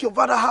I'll take your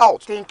father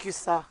out. Thank you,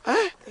 sir.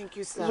 Thank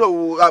you, sir.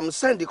 So,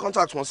 send the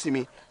contact one see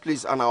me,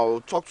 please, and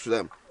I'll talk to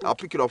them. I'll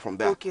pick it up from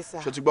there. Okay, sir.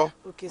 Shotigbo?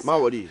 Okay, sir. Ma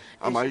worry.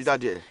 I'm already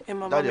there.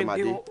 Daddy, my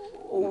day.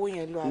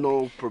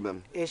 No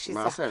problem. Yes,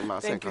 sir.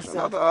 Thank you,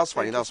 sir. That's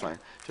fine. That's fine.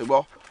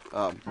 Shotigbo?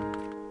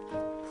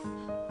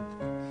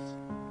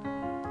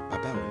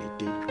 Baba will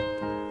need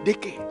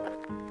Deke.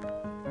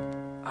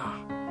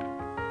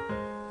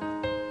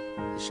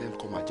 Iṣẹ́ ń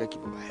kọ́ máa jẹ́ kí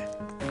bàbá ẹ̀.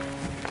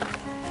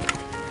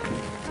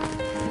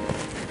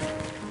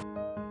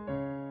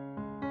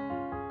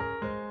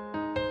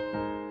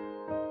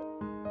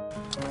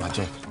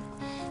 Majek,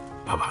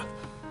 Baba,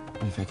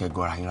 mi fẹ́ kẹ́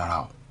gọ́ra yín rárá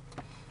o.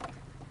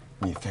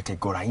 Mi fẹ́ kẹ́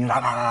gọ́ra yín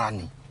rárá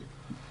ni.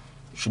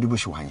 Ṣé bó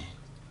ṣe wà yẹn?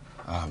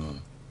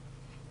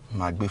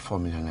 máa gbé 4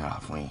 million naira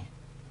fún yín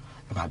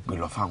ẹ máa gbé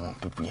lọ fáwọn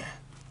pípù yẹn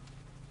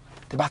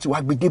tẹ́ bá ti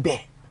wá gbé débẹ̀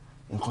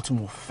nǹkan tí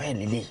mo fẹ́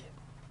lélẹ̀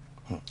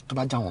tó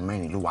bá jáwọn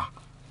mẹ́rin ló wà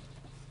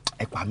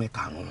ẹ pa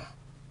mẹ́ta nù wọn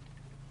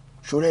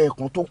ṣòro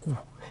ẹ̀kan tó kù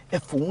ẹ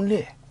fòun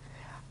lẹ̀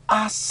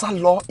á sá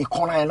lọ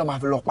ìkanra yẹn lọ́ máa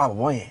fi lọ pa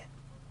bọ̀bọ̀ yẹn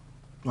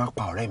wọ́n á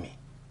pa ọ̀rẹ́ mi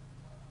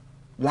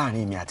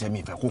láàrin mi àti ẹ̀mí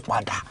ìfẹ́ kó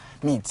padà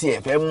mi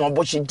tiẹ̀ fẹ́ mọ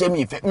bó ṣe jẹ́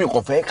mi kò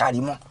fẹ́ kárí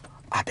mọ́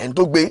àtẹ̀ń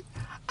tó gbé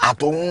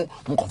àtòun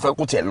mo kàn fẹ́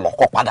kó tiẹ̀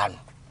lọ́kọ́ padà nù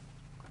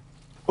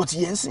ó ti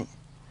yẹ ń sìn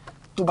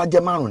tó bá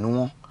jẹ́ 5 ni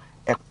wọ́n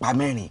ẹ pa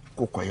 4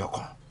 kó kọ ẹyọ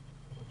kan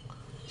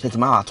ṣé ti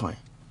máa wà tán ẹ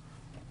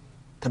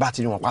tẹ́ bá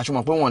ti rí wọn pa aṣọ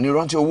mọ̀ pé wọ́n ní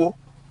rántí owó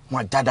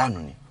wọn já dànù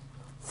ni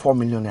 4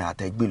 million naira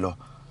tẹ́ gbé lọ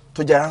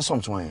tó jẹ́ ransom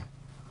tí wọ́n yẹn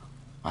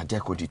máa jẹ́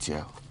kó di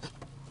tiẹ̀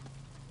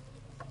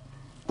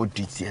ó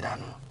di tiẹ̀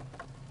dànù.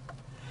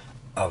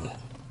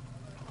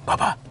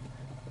 Bàbá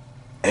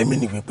ẹ̀mí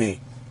ni wípé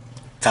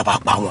tá a bá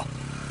pa wọn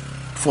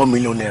 4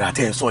 million naira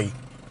tẹ́ ẹ sọ yìí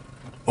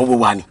owó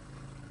wa ni.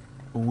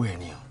 owó ẹ̀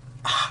ni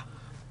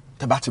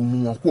tẹ́ bá ti mú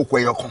wọn kó kọ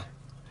ẹyọ kan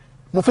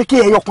mo fẹ́ kí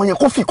ẹyọ kan yẹn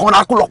kó fi kan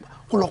ra kó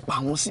lọ pa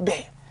àwọn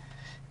síbẹ̀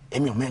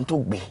èmi ò mẹ́ni tó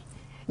gbé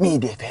mi ì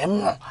dẹ̀ fẹ́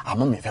mọ̀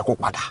àmọ́ mi fẹ́ kó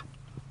padà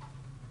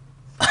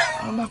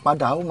wọ́n bá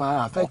padà ó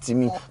máa affect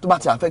mi tó bá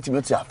ti affect mi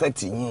ó ti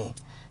affect yín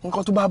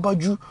nǹkan tó bá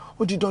bọ́jú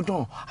ó di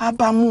dandan á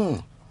bá mú.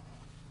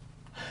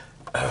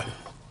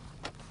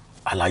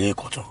 àlàyé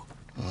ìkọ̀tún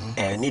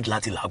ẹ nídìí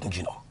láti làágùn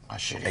jìnnà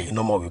ẹ̀yin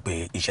náà mọ̀ wípé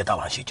iṣẹ́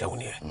táwa ń ṣe jẹun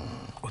ni ẹ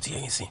ó ti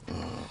yẹyin sí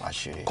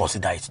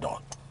consider it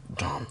done.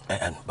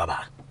 Bàbá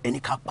ẹni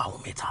ká pa àwọn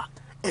mẹ́ta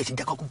ẹ ṣe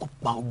jẹ́ kó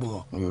pa gbogbo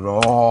wọn.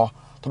 irọ́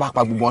tó bá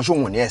pa gbogbo wọn ṣé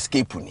òun ní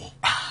escape ni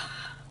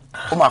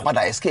ó máa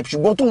padà escape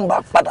ṣùgbọ́n tóun bá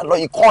padà lọ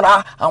ìkọ́ra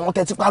àwọn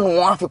tẹ́tí panu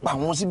wọn á fi pa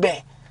àwọn síbẹ̀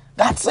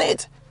that's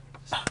it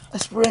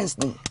experience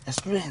ni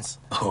experience.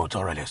 ó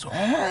tọrọ lẹ sọ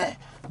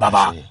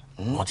bàbá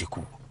wọn ti kú.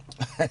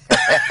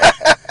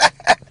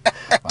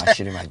 wàá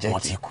ṣeré máa jẹ́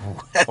wọn ti kú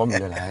 4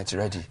 million naira ti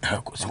ready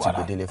kò sí wọ́n ti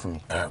wàhálà gbé délé fún mi.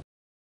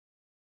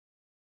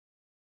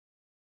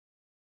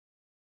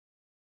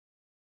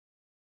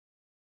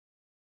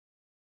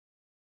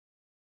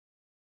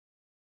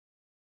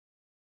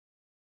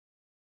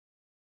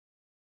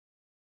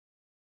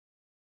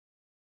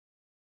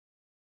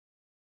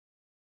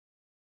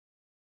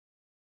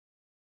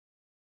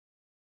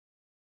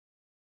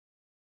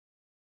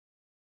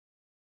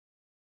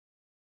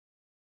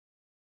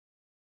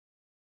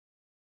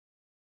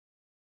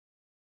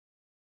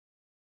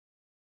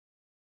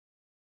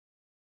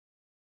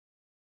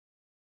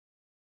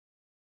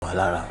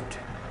 around.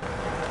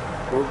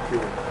 Okay.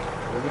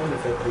 I'm not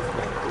effective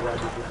now.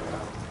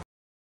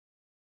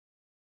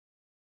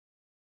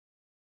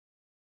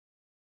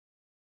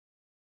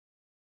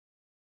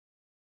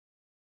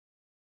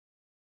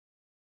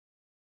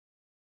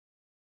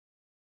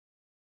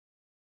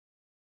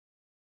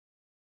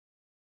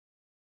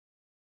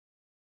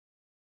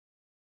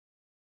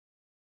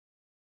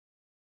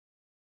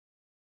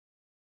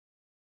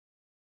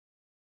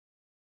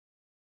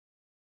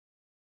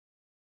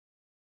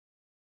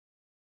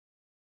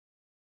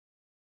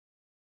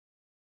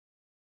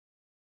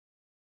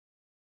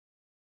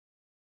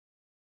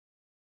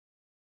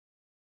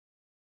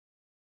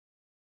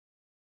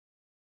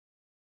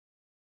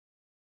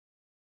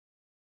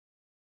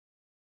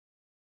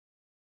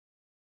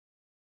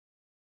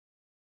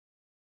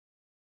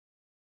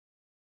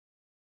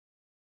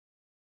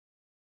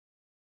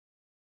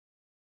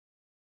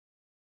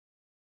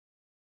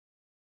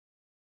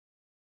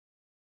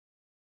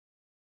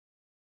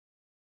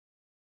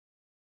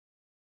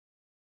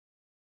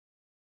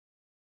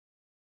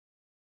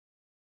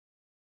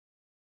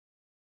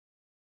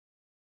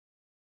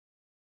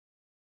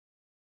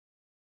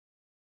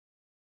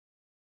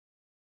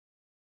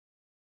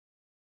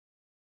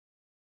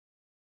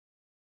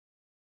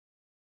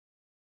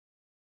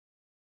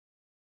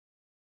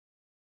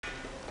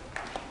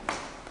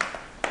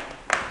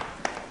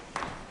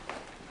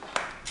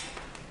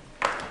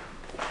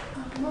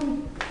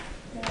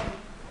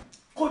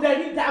 kò dẹ̀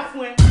ní dá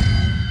fún ẹ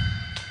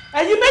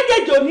ẹ̀yin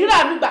méjèèjì ò ní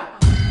ràánú gbà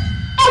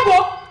ẹ wo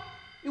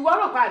ìwọ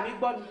rò pa àmì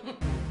gbọ́ mi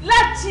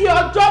láti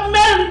ọjọ́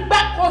 4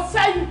 gbáko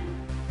sẹ́yìn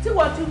tí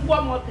wọ́n ti ń wọ́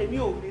ọmọ tèmi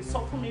ò lè sọ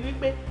fún mi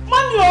wípé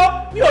mọ́mí o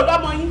mi ò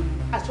lọ́mọ yín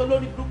aṣọ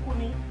lórí burúkú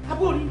ni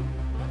abórí.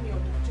 mọ́mí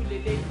ọ̀dọ̀ tún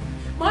lélẹ̀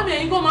mọ́mí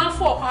ẹ̀yin kò máa ń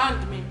fọ̀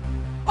hand mi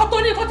ọ̀tọ̀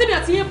ní nǹkan tèmi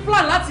àti yín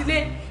plan láti lé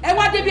ẹ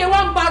wá débi ẹ wá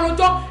ń ba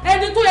rojọ́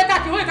ẹni tó yẹ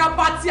káàkiri wọ́n yẹ ká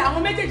ba ti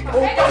àwọn méjèèjì.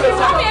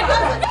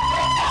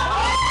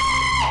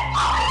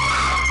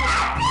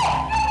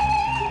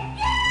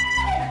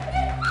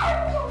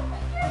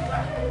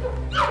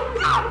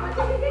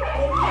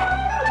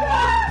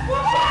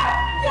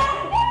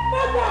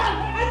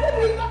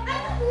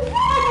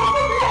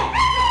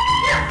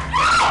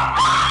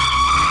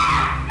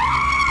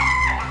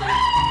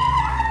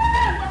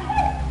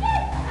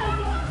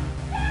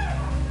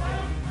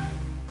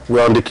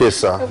 We're on the case,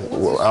 sir.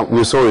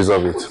 We'll soon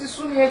resolve it.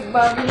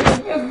 Ẹgbà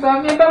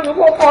mi, bá mi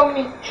kọ́kọ́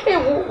mi.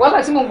 Ewu,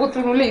 wàhálà tí mo ń go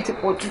through lè ti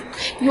pọ̀ jù.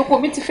 Ìyókò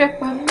mi ti fẹ́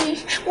pa mí.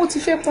 Wọ́n ti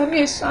fẹ́ pa mí,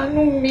 ẹ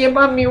ṣàánú mi, ẹ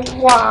bá mi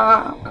wá.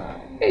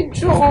 Ẹ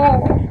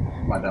jọ̀ọ́.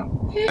 Madam,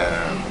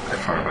 ẹ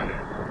farabalẹ̀.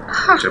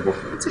 Jẹ́bọ̀.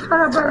 Ti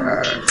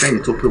farabalẹ̀.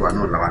 Lẹ́yìn tó pè wá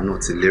náà làwa náà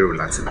ti lérò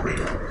láti pè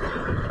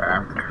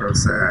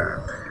because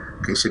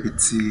kì í ṣe bí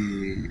tí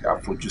a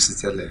fojú sí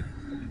tẹ́lẹ̀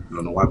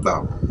lọ́nà wá gbà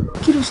ó.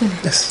 Kí ló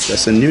ṣẹlẹ̀? Yes,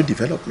 there's a new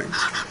development.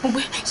 Mo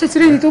gbé ṣe ti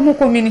rí ẹni tó mú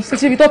kọ mi ni ṣe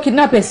ti rí ibi tó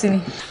kidnap ẹ̀ sí ni.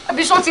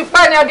 Àbí ṣó ti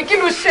pa ni àbí kí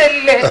ló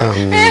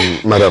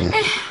ṣẹlẹ̀? Madam,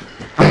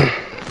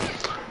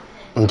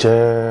 ǹjẹ́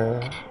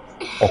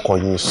ọkọ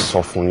yín sọ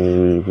fún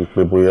yín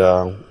wípé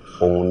bóyá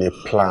òun ní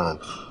plan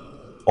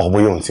or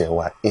bóyá òun ti ẹ̀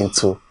wá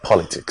into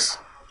politics?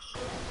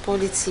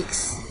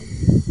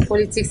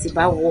 Politics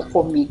ìbá wọ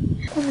ọkọ mi.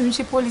 Ó fi mi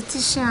ṣe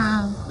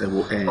politician.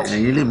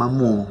 Ẹ̀yin lè máa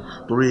mú o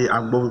torí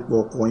a gbọ́ wípé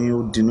ọkọ yín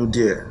ó dinú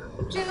díẹ̀.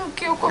 Dínú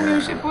kí ọkọ mi ò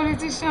ṣe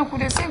politician kò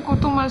dé sí nǹkan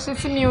tó máa ṣe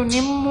tí mi ò ní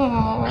mọ̀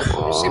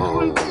ọ́ ṣe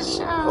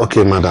politician.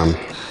 Okay, madam,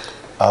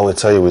 I will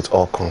tell you with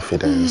all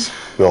confidence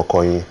pé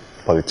ọkọ yín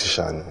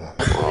politician ni wọ́n.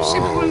 Ṣe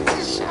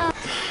politician.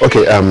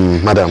 Okay,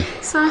 madam,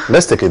 Sir.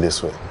 let's take it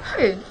this way.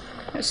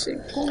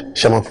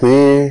 Ṣé mọ̀ pé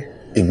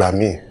ìgbà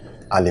míì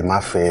a lè má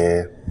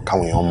fẹ́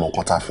káwọn èèyàn mọ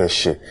nǹkan tá a fẹ́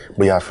ṣe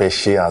bóyá a fẹ́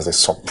ṣe as a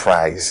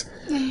surprise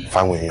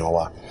fáwọn èèyàn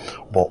wa,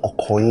 but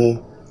ọkọ yín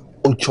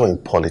ó join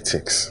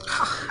politics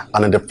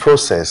and in the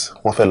process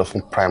wọ́n fẹ́ lọ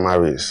fún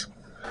primaries,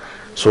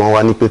 so wọ́n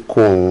wá ní pé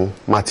kóun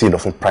má tí ì lọ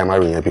fún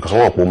primary yẹn because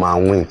wọ́n mọ̀ pé ó máa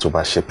win tó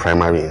bá ṣe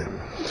primary yẹn.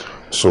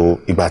 So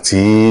ìgbà tí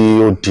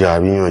ó di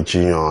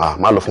àríyànjiyàn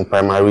má lọ fún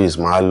primaries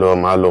má lọ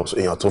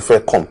èèyàn tó fẹ́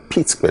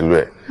compete pẹ̀lú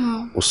ẹ̀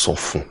ó sọ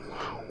fún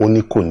ó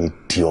ní kò ní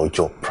di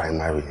ọjọ́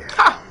primary yẹn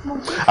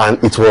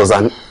and it was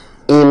an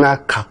inner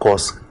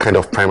caucus kind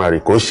of primary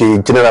kò ń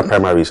ṣe general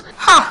primaries.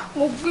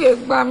 Mo gbé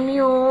ẹgbà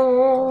mi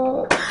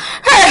o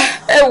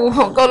ẹ wò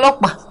ọ̀gá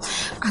ọlọ́pàá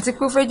àti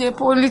pé ó fẹ́ jẹ́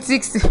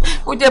politics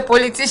ó jẹ́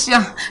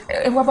politician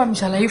ẹ wá bá mi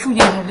ṣàlàyé fún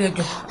ìyá ìrọ̀lẹ́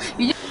ẹjọ́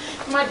ìyá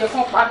má jẹ́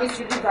kán pa mí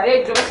sí ìgbà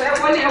ẹjọ́ ẹ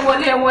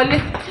wọlé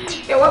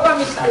ẹ wá bá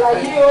mi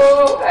ṣàlàyé o.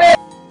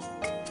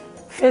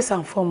 First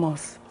and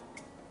foremost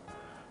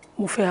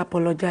mo fẹ́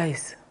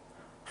apologize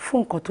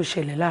fún nǹkan tó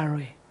ṣẹlẹ̀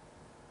láàárọ̀ ẹ̀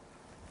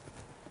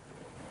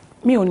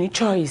mi ò ní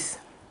choice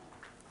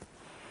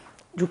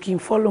ju kí n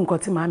follow nǹkan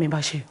tí màámi bá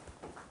ṣe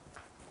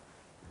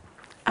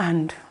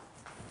and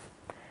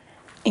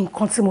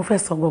nǹkan tí mo fẹ́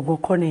sọ gangan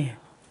kọ́ nìyẹn.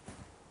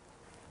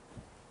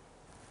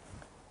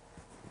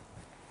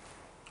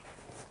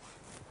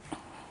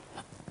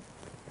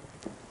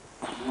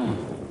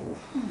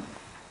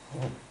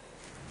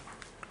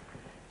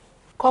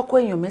 Kọ́kọ́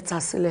èèyàn mẹ́ta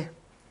sílẹ̀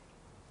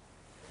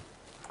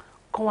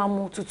kán wá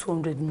mú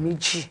 200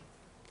 méjì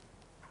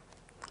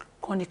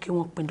kán ní kí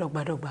wọ́n pín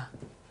dọ́gbadọ́gba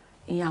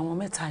ìyẹn àwọn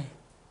mẹ́ta yẹn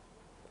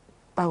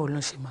báwo ló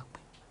ṣe máa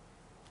pín.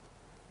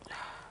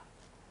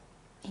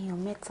 Èèyàn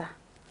mẹ́ta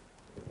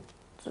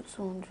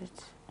 200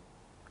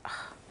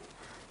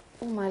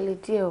 ó máa le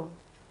díẹ̀ o.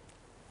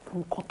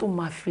 Nǹkan tó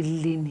máa fi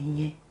le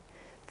nìyẹn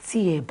tí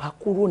ẹ bá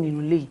kúrò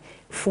nínú ilé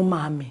fún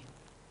màámi.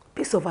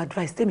 Piece of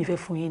advice tèmi fẹ́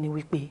fún yín ni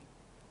wípé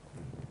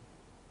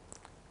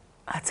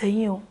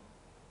àtẹ̀yìn o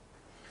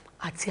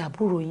àti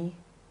àbúrò yín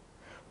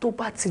tó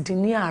bá ti di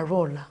ní àárọ̀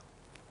ọ̀la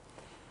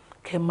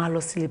kẹ́ máa lọ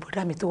sílé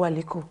bọ̀dá mi tó wà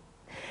lẹ́kọ̀ọ́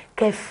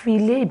kẹ́ fi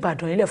ilé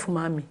Ìbàdàn ilẹ̀ fún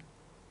màámi.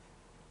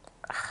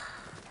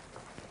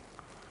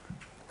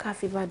 Ká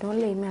fi Ìbàdàn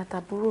lẹ̀ èmi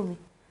àtàbúrò mi.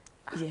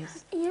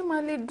 Yes. Ìyẹn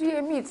máa le dí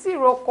èmi tí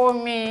ìrọ́kọ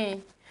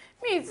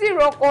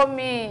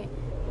mi.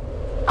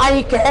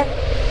 Àyìnkẹ́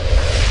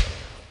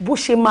bó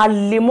ṣe máa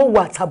lè mọ́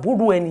wà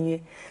tàbúrò ẹ nìyẹn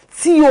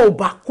tí yóò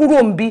bá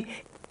kúrò ń bí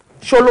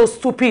ṣọlọ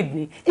stupid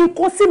ni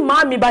nǹkan tí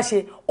màámi bá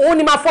ṣe òun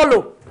ni máa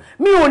follow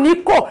mi ò ní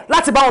kọ̀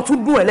láti bá wọn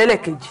tún dùn ẹ̀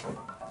lẹ́lẹ́kejì.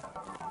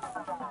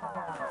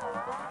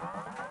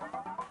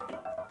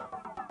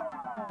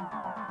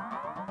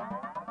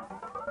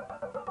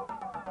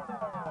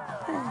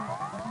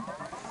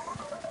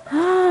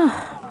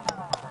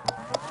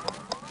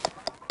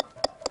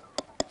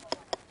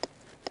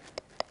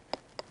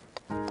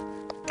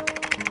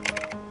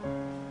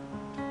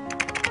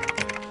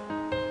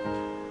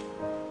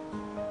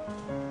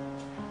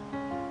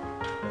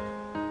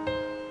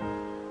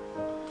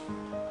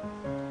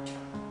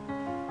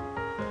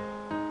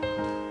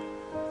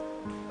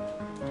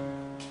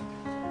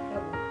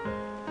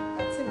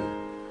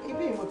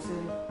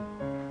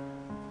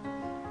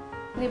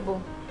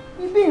 Níbo?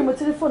 Ibi ni mo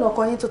ti rí fóònù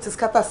ọkọ yín tó ti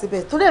scatter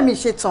síbẹ̀ torí ẹ̀mí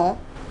ṣe tán.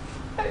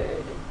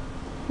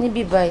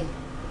 Níbí báyìí.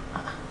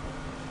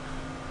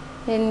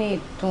 Ẹni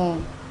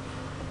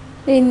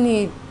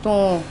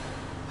ìtàn.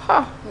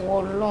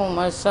 Ọlọ́run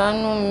máa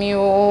ṣàánú mi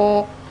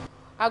o.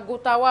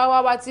 Àgùntà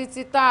wá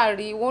títí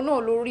táàrí ìwọ náà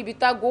ló rí ibi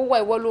tágo wà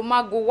ìwọ ló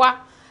má go wá.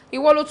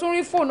 Ìwọ ló tún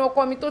rí fóònù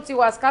ọkọ mi tó ti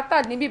wà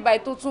scattered níbí báyìí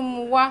tó tún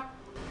mú wá.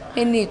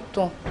 Ẹni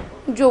ìtàn.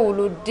 Ǹjọ́ wo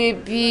ló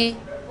débí?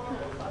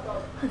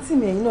 Àǹtí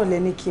mi ẹ̀yin náà lẹ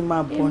ní kí n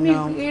máa bọ̀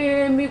náà.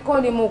 Èmi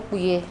kọ́ ni mo pè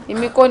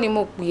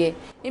ẹ́.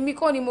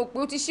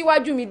 Ó ti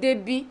ṣíwájú mi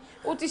débí.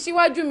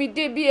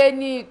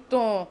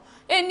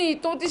 Ẹni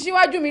ìtàn ti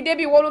ṣíwájú mi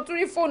débí ìwọ ló tún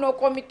rí fóònù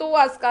ọkọ mi tó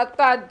wà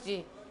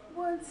scattered.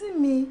 Àǹtí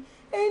mi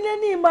ẹ̀yin lẹ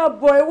ní máa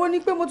bọ̀ èwo ni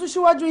pé mo tún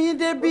ṣíwájú yín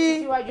débí. Ó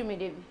ti ṣíwájú mi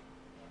débí.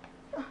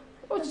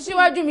 ó ti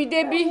síwájú mi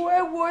débí.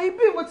 ẹ wo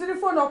ibi mo ti rí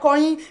fóònù ọkọ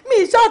yín mi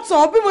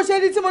ìṣàtàn bí mo ṣe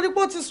rí tí mo rí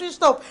pé ó ti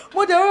switch off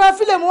mo dẹ̀ rọra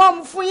fílẹ̀ mo wá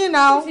mú fún yín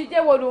náà. ó ṣe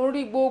jẹ́wọ́ ló ń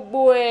rí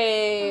gbogbo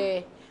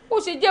ẹ̀ ó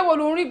ṣe jẹ́wọ́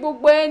ló ń rí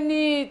gbogbo ẹ̀ ní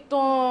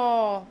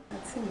ìtàn.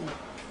 àǹtí mi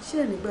ṣé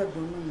ẹ̀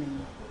nígbàgbọ́ náà mi ni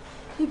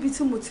níbi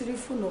tí mo ti rí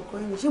fóònù ọkọ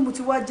yín ṣé mo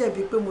ti wá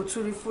jẹ̀bi pé mo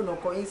tún rí fóònù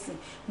ọkọ yín sí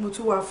mo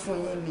tún wá fún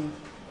yín ni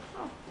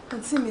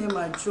àǹtí mi ẹ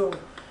máa jọ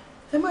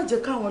ẹ má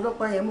jẹ́ káwọn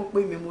ọlọ́pàá yẹn mọ̀ pé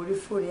mi mo rí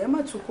fóònù ẹ má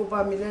tún kó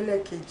bá mi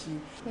lẹ́lẹ́kejì.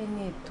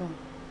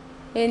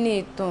 ẹni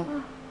ìtàn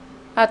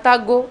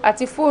àtago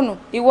àti fóònù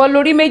ìwọ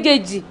lórí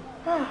méjèèjì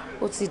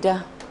ó ti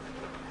dá.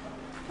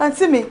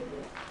 àǹtí mi.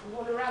 ìwọ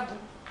ló rágùn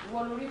ìwọ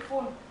lórí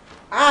fóònù.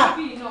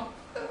 bí iná.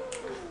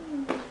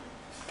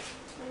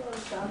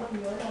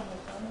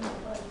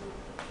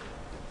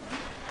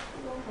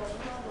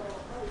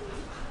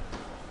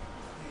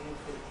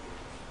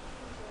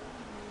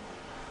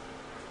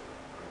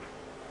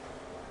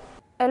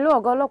 Hello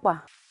ọ̀gá ọlọ́pàá.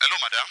 Hello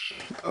madam.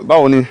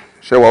 Báwo ni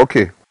ṣé wà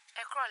okay?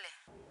 Ẹ kúrọ̀lẹ́.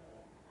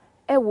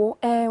 Ẹ wo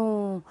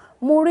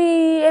mo rí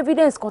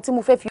evidence kan tí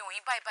mo fẹ́ fi hàn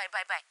yín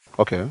báyìí.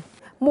 Okay.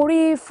 Mo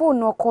rí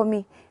fóònù ọkọ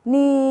mi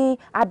ní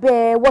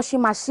abẹ́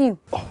washing machine.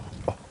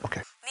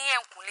 Okay. Ní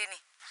ẹ̀kúnlé ni.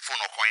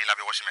 Fóònù ọkọ yín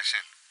lábẹ́ washing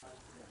machine.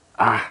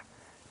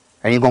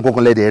 Ẹ̀yin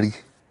gangan lẹ́dẹ̀ẹ́ rí.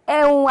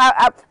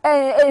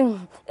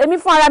 Èmi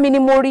fún ara mi ni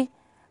mo rí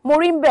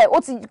ń bẹ̀ ó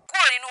ti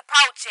kúrò nínú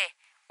pouch ẹ̀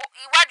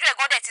iwájú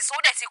ẹ̀gán dẹ̀ ti so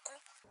ó dẹ̀ ti kú.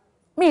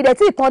 Mi ì dẹ̀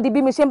tí ìtàn di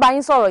bí mi ṣe ń bá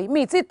yín sọ̀rọ̀ yìí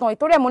mi ì tí ìtàn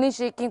ìtorí ẹ̀ mo ní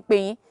ṣe kí n pè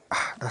yín.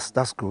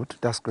 That's good.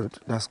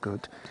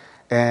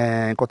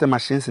 Nǹkan tẹ́ máa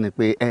ṣe ń sìn ni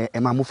pé ẹ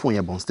máa mú fóònù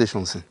yẹn bọ̀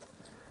station sí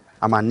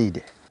a máa ní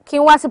ìdẹ. Kí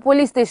n wá sí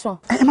police station.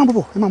 Ẹ máa mú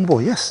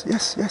bọ̀ yes.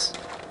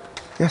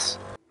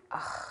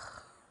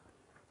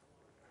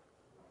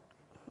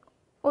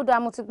 Ó dáa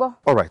mo ti gbọ́.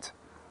 All right.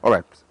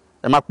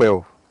 Ẹ má pẹ́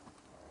o.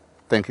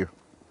 Thank you.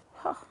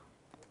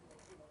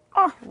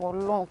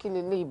 Ọlọ́run kí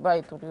lè lé ìbá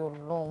ìtorí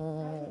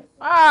Ọlọ́run.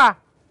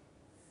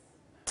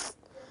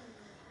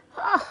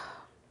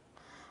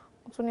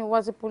 Mo tún ní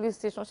wá sí police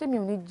station ṣé mi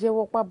ò ní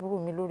jẹ́wọ́ pàbúrò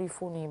mi lórí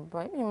fóònù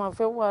ìbá mi máa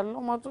fẹ́ wà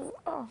lọ́mọ tó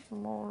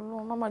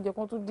Ọlọ́run má má jẹ́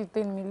kó tún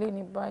detain mi lé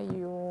ní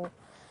báyìí o.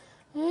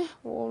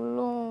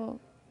 Ọlọ́run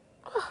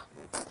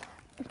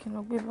kí n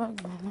lọ gbé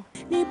báàgì náà.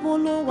 Níbo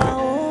ló wà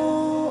ó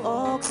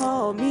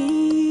ọkọ mi?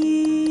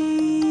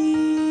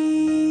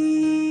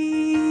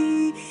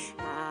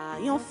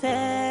 Àyànfẹ́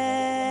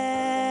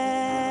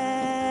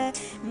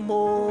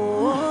mo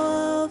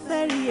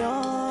fẹ́ rí ọ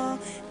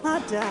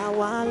padà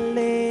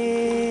wálé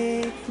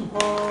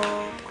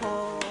ọkọ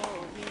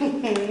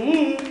mi.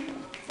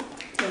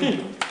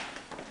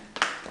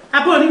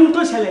 Abọ́ onímú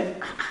tó ṣẹlẹ̀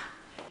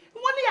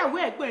wọ́n níyàwó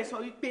ẹ̀gbọ́n ẹ̀ sọ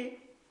wípé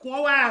kí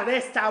wọ́n wá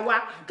arrest wa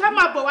ká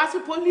máa bọ̀ wá sí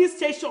police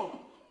station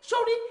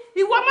sórí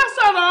ìwọ má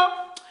sọ̀rọ̀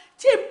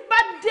tí bá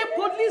dé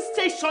police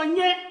station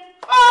yẹn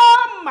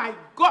oh my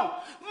god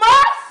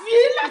máa fi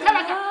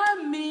lákàlàkà.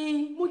 mi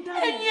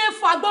ẹ̀yin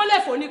ẹ̀fọ́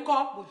agbọ́nlẹ̀fọ́ ní kọ́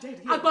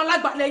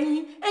àgbọ̀nlagbà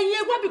lẹ́yìn ẹ̀yin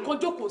ẹ̀wọ́bì kan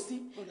jókòó sí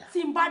tí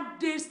n bá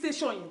dé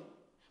station yẹn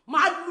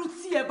máa lu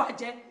tí ẹ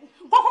bàjẹ́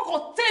kọ́kọ́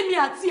tèmi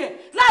àti ẹ̀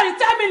láàrin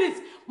 10 minutes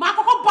máa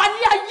kọ́kọ́ ba ní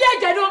ayé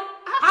ẹ̀jẹ̀ náà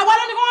àwa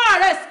ló ní kó wọ́n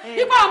arrest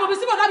ipa àwọn ọmọbìnrin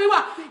síbò dábì wà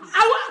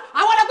àwọn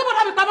ọlọ́gbọ́n bò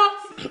dábì pamọ́.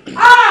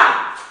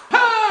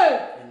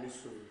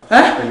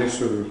 ẹni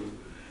sọ̀rọ̀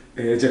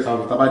ẹ jẹ́ ká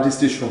lọ tá a bá dé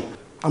station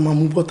a máa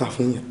mú bọ́tà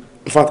fún yín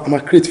in fact a máa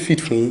create feed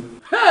fún yín.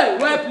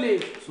 well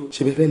played.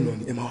 ṣe bẹ́ẹ̀ fẹ́ nà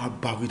ni ẹ máa wá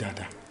báwí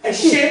dáadáa. ẹ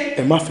ṣe.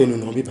 ẹ má fẹnu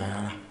nà bíbá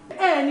rárá.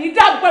 ẹ ní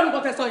dáàbò pẹ̀lú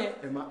nǹkan tẹ̀sán yẹn.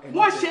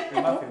 wọ́n ṣe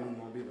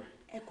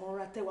ẹ̀kọ́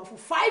ọ̀rọ̀ àtẹwà fún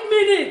 5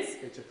 minutes.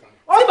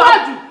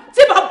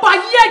 tí bá ba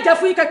yí ẹ̀jẹ̀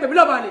fún yín kẹ́pẹ́ mi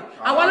lọ́ba ni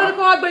àwọn olórí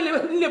kan wá gbé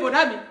nílé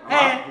bọ̀dá mi.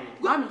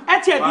 ẹ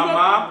tiẹ̀ dúró.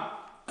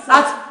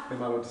 ẹ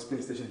máa lọ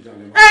display station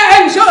jalè. ẹ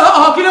nìṣó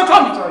kí ló kọ́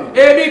mi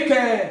èmi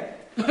kẹ̀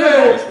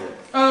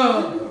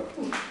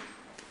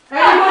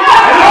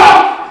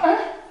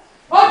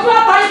ojú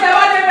ọ̀tá yìí tẹ̀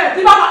wá débẹ̀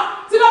tí bàbá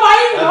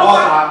yìí ń lọ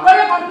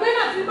wẹ̀rẹ̀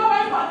kọ̀ǹplénà tí bàbá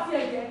yìí wà sí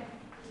ẹ̀jẹ̀.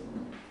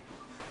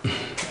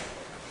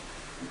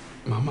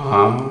 Màmá.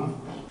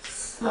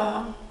 Sá.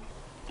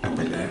 Ẹ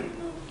pẹ̀lẹ́.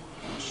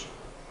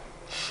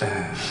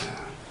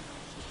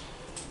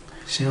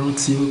 Ṣé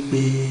rántí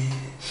pé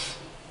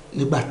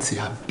nígbà tí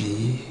a bí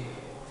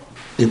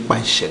nípa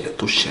ìṣẹ̀lẹ̀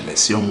tó ṣẹlẹ̀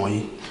sí ọmọ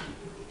yìí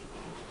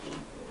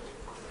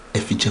ẹ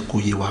fi jẹ́ kó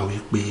yé wa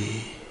wípé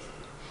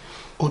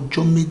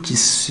ọjọ́ méjì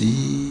sí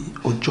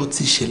ọjọ́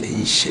tí ìṣẹ̀lẹ̀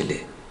yìí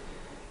ṣẹlẹ̀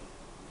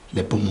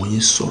lẹ́bọ̀mọ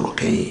yín sọ̀rọ̀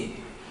kẹ́yìn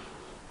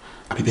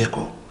àbí bẹ́ẹ̀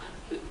kọ́.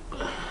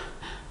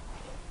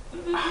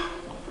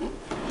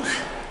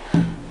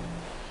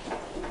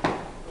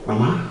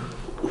 Màmá.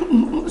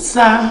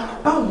 Sá.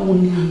 Báwo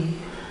ni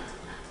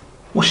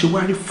wọ́n ṣe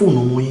wá rí fóònù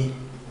ọmọ yín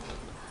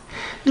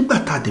nígbà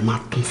tá a dẹ̀ máa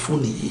tún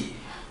fóònù yìí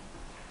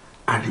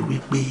a rí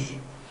wípé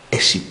ẹ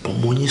sì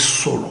bọ́mọ yín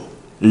sọ̀rọ̀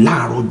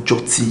láàárọ̀ ọjọ́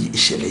tí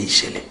ìṣẹ̀lẹ̀ yìí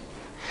ṣẹlẹ̀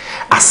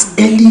as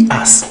early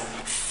as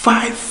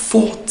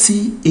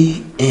 5:40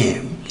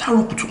 a.m.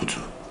 láàárọ̀ kùtùkùtù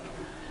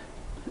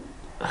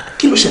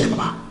kí ló ṣẹlẹ̀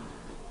màmá.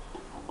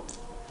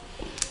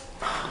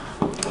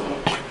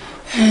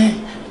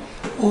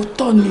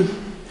 Òótọ́ ni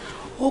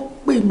ó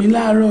pè mí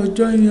láàárọ̀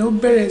ọjọ́ yẹn ó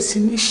bẹ̀rẹ̀ sí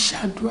ní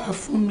ṣàdúrà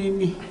fún mi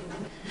ni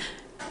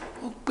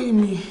ó pè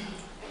mí.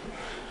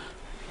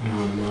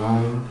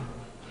 Màmá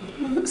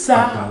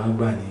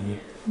àgbàlagbà nìyẹn.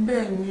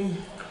 Bẹ́ẹ̀ ni.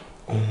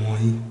 Ọmọ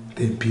yín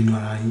tẹ bínú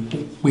ara yín ó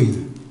pè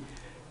yín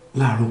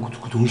láàárọ̀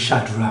kùtùkùtù ń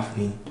ṣàdúrà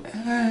fún yín.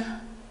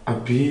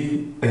 Àbí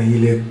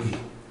ẹ̀yin lẹ pè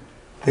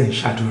tẹ̀ ń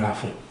ṣàdúrà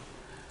fún.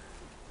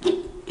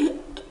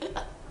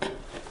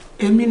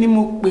 Èmi ni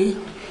mo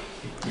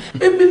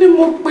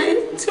pè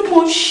tí mo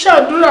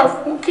ṣàdúrà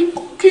fún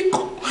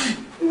kíkọ́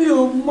mi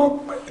ò mọ̀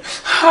pé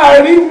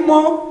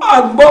àrímọ́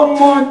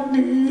àgbọ́mọ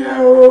nìyẹn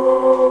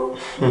o.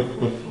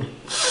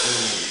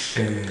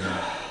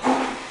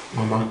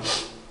 Màmá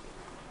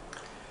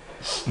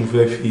mo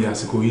fẹ́ fi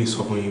àsìkò yìí sọ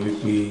fún yín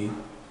wípé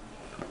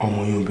ọmọ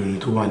yín obìnrin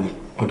tó wà ní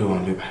ọ̀dọ̀ wa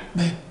bẹ́ẹ̀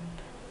báyìí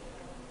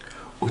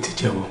ó ti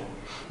jẹ́wọ́.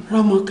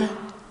 Rọ́mọkẹ́.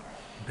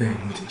 Bẹ́ẹ̀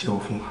ni ó ti jẹ́wọ́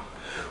fún wa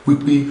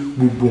wípé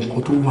gbogbo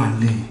nǹkan tó wà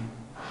lẹ́yìn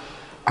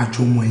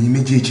àjọmọ̀ ẹ̀yin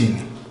méjèèjì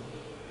ni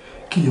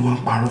kí ni wọ́n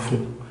ń parọ́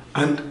fún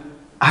and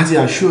a ti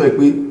assure ẹ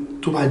pé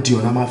tó bá di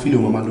ọ̀la máa fi lè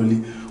wọ́n máa lọlé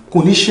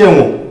kò ní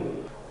ṣẹ̀wọ̀n.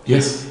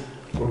 Yes.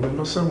 Kò ní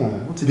lọ sẹ́wọ̀n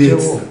ó ti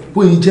jẹ́wọ́.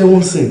 Bóyá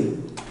jẹ́wọ́ sìn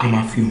a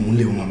máa fi òun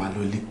lè wọ́n máa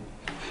lọlé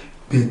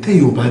bẹ́ẹ̀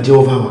tẹ́yìn ò bá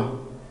jẹ́wọ́ bá wa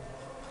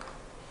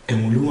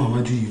ẹ̀wọ̀n ló wà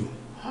wájú yìí o.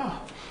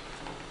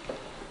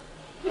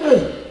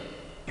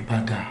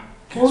 Ìbádà.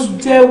 Ó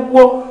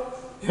jẹ́wọ́.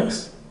 Yes.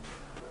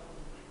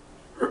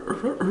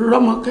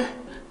 Rọ́mọkẹ́.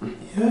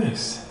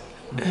 Yes.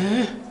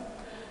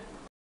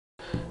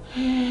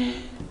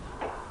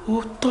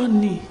 Òótọ́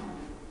ni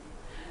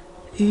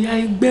ìyá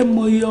ẹgbẹ́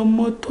mọyì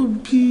ọmọ tó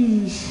bí.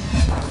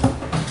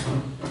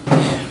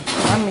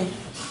 Mami,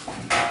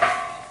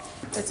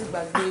 ẹ ti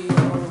gbàgbé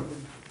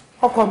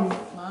ọkọ mi.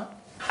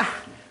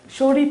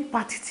 Sórí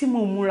pati tí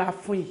mo múra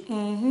fún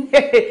yìí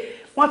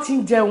wọ́n ti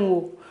ń jẹun o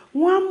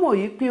wọ́n á mọ̀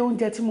yìí pé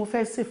oúnjẹ tí mo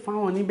fẹ́ sè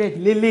fáwọn níbẹ̀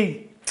lélẹ́yìí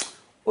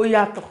ó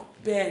yàtọ̀.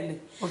 Bẹ́ẹ̀ni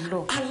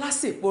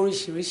alásèpọ̀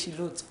oríṣiríṣi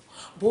lóòótọ́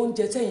bó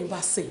oúnjẹ tẹ́yìn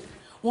bá sè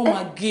wọ́n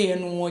máa gé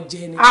ẹnu wọn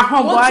jẹ ni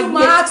wọ́n tún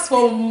máa ask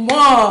for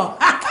more.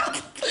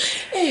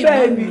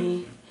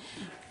 Bẹ́ẹ̀ni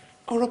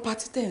ọ̀rọ̀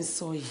pati tẹ̀ ń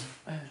sọ yìí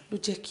ló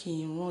jẹ́ kí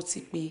n rántí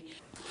pé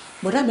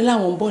bọ̀dá mi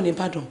láwọn ń bọ̀ ní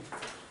Ìbàdàn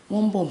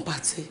wọ́n ń bọ̀ ní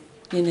pati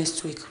ní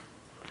next week.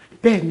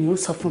 Bẹ́ẹ̀ni ó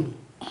sọ fún mi.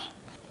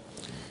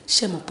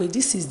 Ṣé mọ̀ pé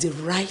this is the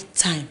right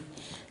time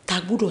tá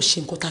a gbọ́dọ̀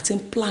ṣe nǹkan tá a ti ń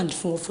plan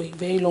fún wọn for a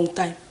very long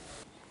time.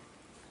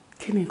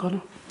 Kí ni nǹkan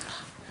náà?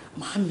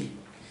 Màámi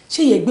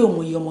ṣé ìyẹn gbé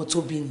òun iye ọmọ tó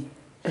bí ni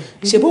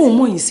ṣe bóun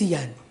mọ̀ yín sí ìyá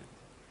ni.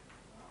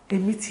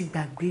 Èmi ti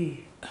gbàgbé.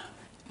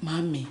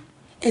 Màámi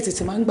ẹ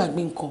tètè máa ń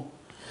gbàgbé nǹkan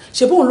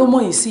ṣe bóun ló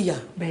mọ̀ yín sí ìyá.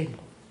 Bẹ́ẹ̀ni.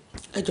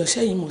 Ẹ jọ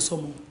ṣẹ́yìn mọ̀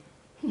sọmọ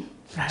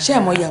ṣé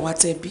ẹ̀ mọ̀ ìyàwó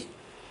àtẹ̀bí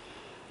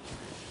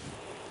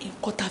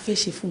nǹkan tá a fẹ́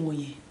ṣe fún wọn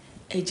yẹn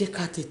ẹ jẹ́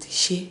ká tètè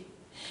ṣe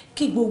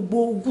kí gbogbo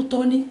ogún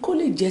tán ní kó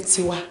lè jẹ́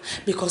tiwa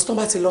because tán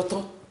bá ti lọ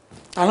tán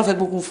àwọn fẹ́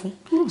gbógun fún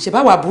ṣe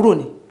bá wà àbúrò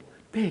ni.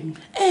 Bẹ́ẹ̀ni.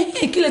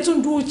 Kí lè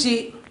tún dúró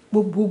ṣe.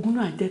 Gbogbo ogún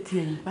náà jẹ́ ti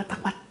ẹ̀yìn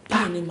pátápátá.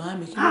 Bẹ́ẹ̀ni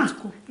màámi kí ló ti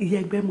kú. Ìyá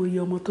ẹgbẹ́ mo yẹ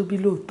ọmọ tó bí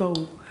lóòótọ́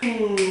o.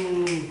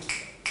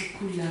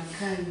 Ikú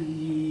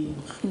làákàyè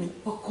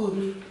ọkọ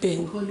mi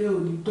ọkọlẹ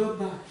òní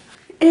dọ́gba.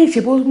 Ṣe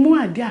bó mú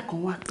àdé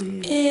àkànwá pé.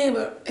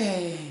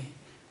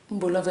 Ń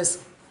bọ̀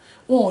lọ́fẹ̀sán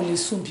wọn ò lè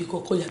sùn bí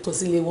kọ́kọ́ yàtọ̀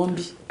sílé wọn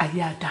bí.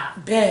 Ayé àdá.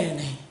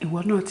 Bẹ́ẹ̀ni. Ìwọ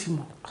náà ti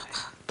mọ̀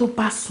tó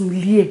bá sùn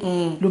lé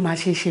ẹ̀ ló máa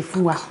ṣe é ṣe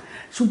fún wa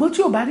ṣùgbọ́n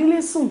tí ò bá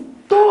nílé sùn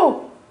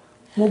tó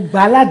mo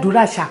gbà á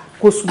ládùúrà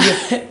ṣàkóso yẹ.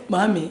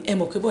 Màámi ẹ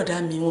mọ̀ pé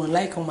bọ̀dá mi wọn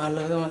láìkan máa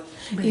lọ wọn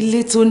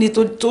ilé tó ní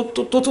tó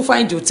tún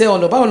fáìndì òtẹ́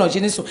ọ̀nà báwọn náà ṣe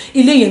ní sùn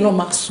ilé yẹn náà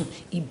máa sùn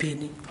ibẹ̀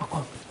ni. Ọkọ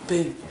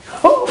bẹ́ẹ̀ ni.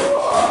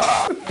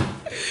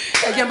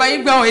 Ẹ jẹ́ bá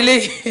yín gbé àwọn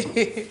eléyìí.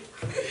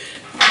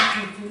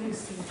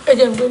 Ẹ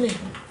jẹ́ ń gbé lè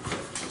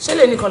ṣé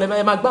lè nìkan lè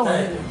máa gbá àwọn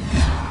eléyìí.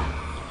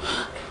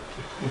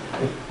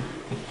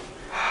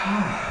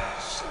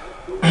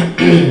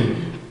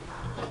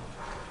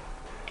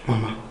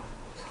 Mama.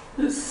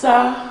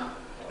 Sá.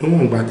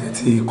 Níwọ̀n ìgbà tẹ́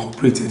ti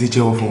corporate ti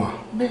jẹ́wọ́ fún wa.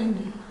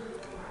 Bẹ́ẹ̀ni.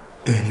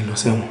 Ẹ ní lọ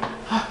sẹ́wọ̀n.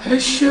 Ẹ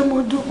ṣé mo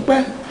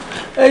dúpẹ́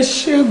ẹ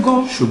ṣé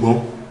gan. Ṣùgbọ́n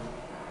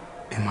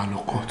ẹ máa lọ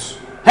court.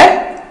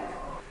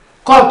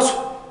 Court.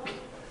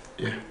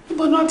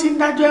 Níbo náà ti ń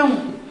dájọ́ ẹ̀wọ̀n?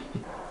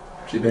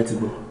 Ṣé bẹ́ẹ̀ ti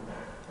gbọ́?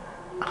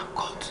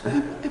 Court.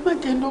 Ẹ má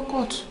jẹ́ lọ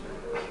court.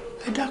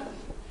 Ẹ dákun.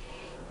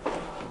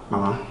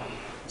 Mama.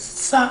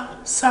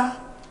 Sá.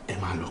 Ẹ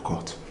máa lọ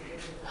court.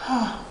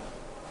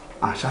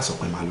 Àṣà sọ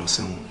pé máa lọ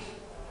sẹ́wọ̀n.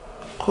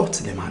 Court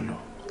lè máa lọ.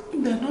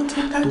 Ibẹ̀ náà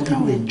ti ń dájọ́ ẹ̀wọ̀n.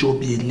 Torí ẹjọ́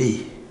bí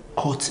eléyìí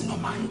court náà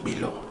máa ń gbé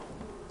lọ.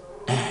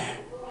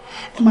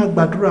 Ẹ máa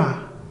gbàdúrà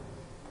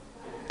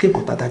kí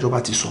nǹkan tádájọ́ bá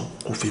ti sọ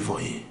kó favour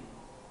yín.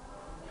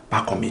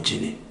 Bákan méjì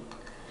ni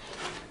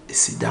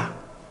èsì dá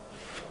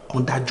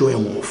kán dájọ́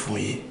ẹ̀wọ̀n fún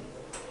yín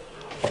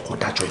ọkọ̀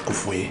dájọ́ ikú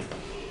fún yín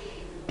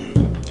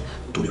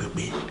torí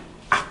wípé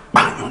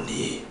apààyàn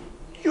ni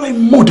you're a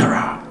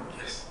murderer.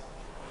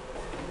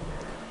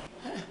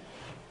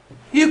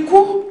 Ikú.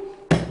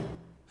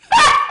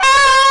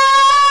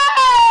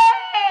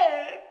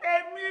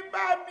 Èmi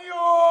bá mi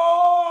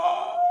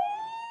o.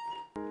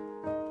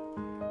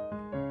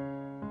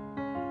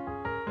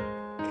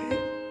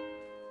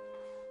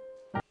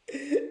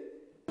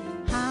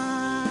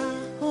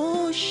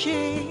 Ó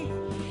ṣe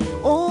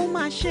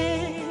ṣe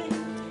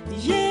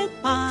yé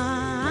pa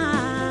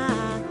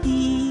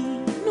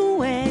inú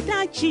ẹ̀dá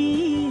jì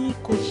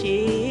kò ṣe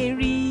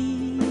rí.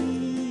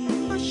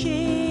 Má ṣe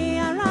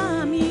ara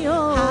mi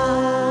o.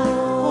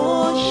 Ó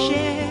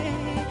ṣe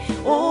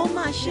ó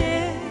má ṣe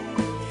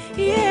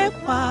yé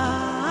pa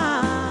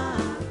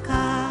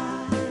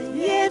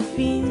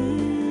kàyéfì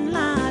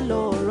ńlá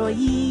lọ̀rọ̀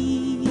yìí.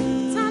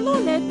 Ta ló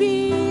lè bí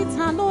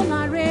ta ló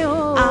láre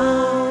o.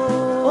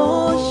 Ó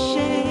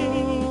ṣe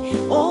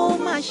ó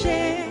má ṣe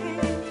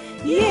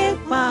yé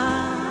pa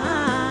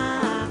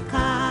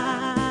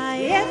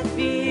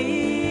kàyéfì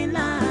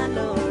ńlá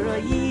lọ̀rọ̀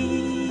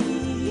yìí.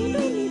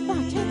 Inú mi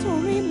bàjẹ́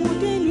torí mo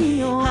dé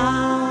nìyàn.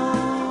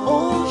 Ó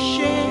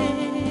ṣe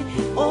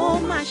ó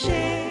má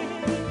ṣe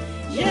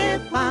yé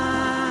pa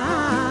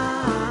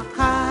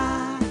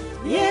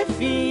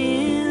kàyéfì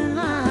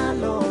ńlá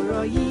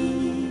lọ̀rọ̀ yìí.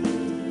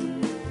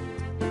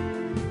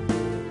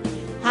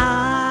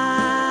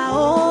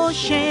 Ó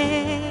ṣe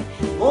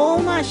ó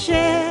má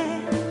ṣe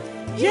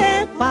yé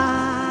pa.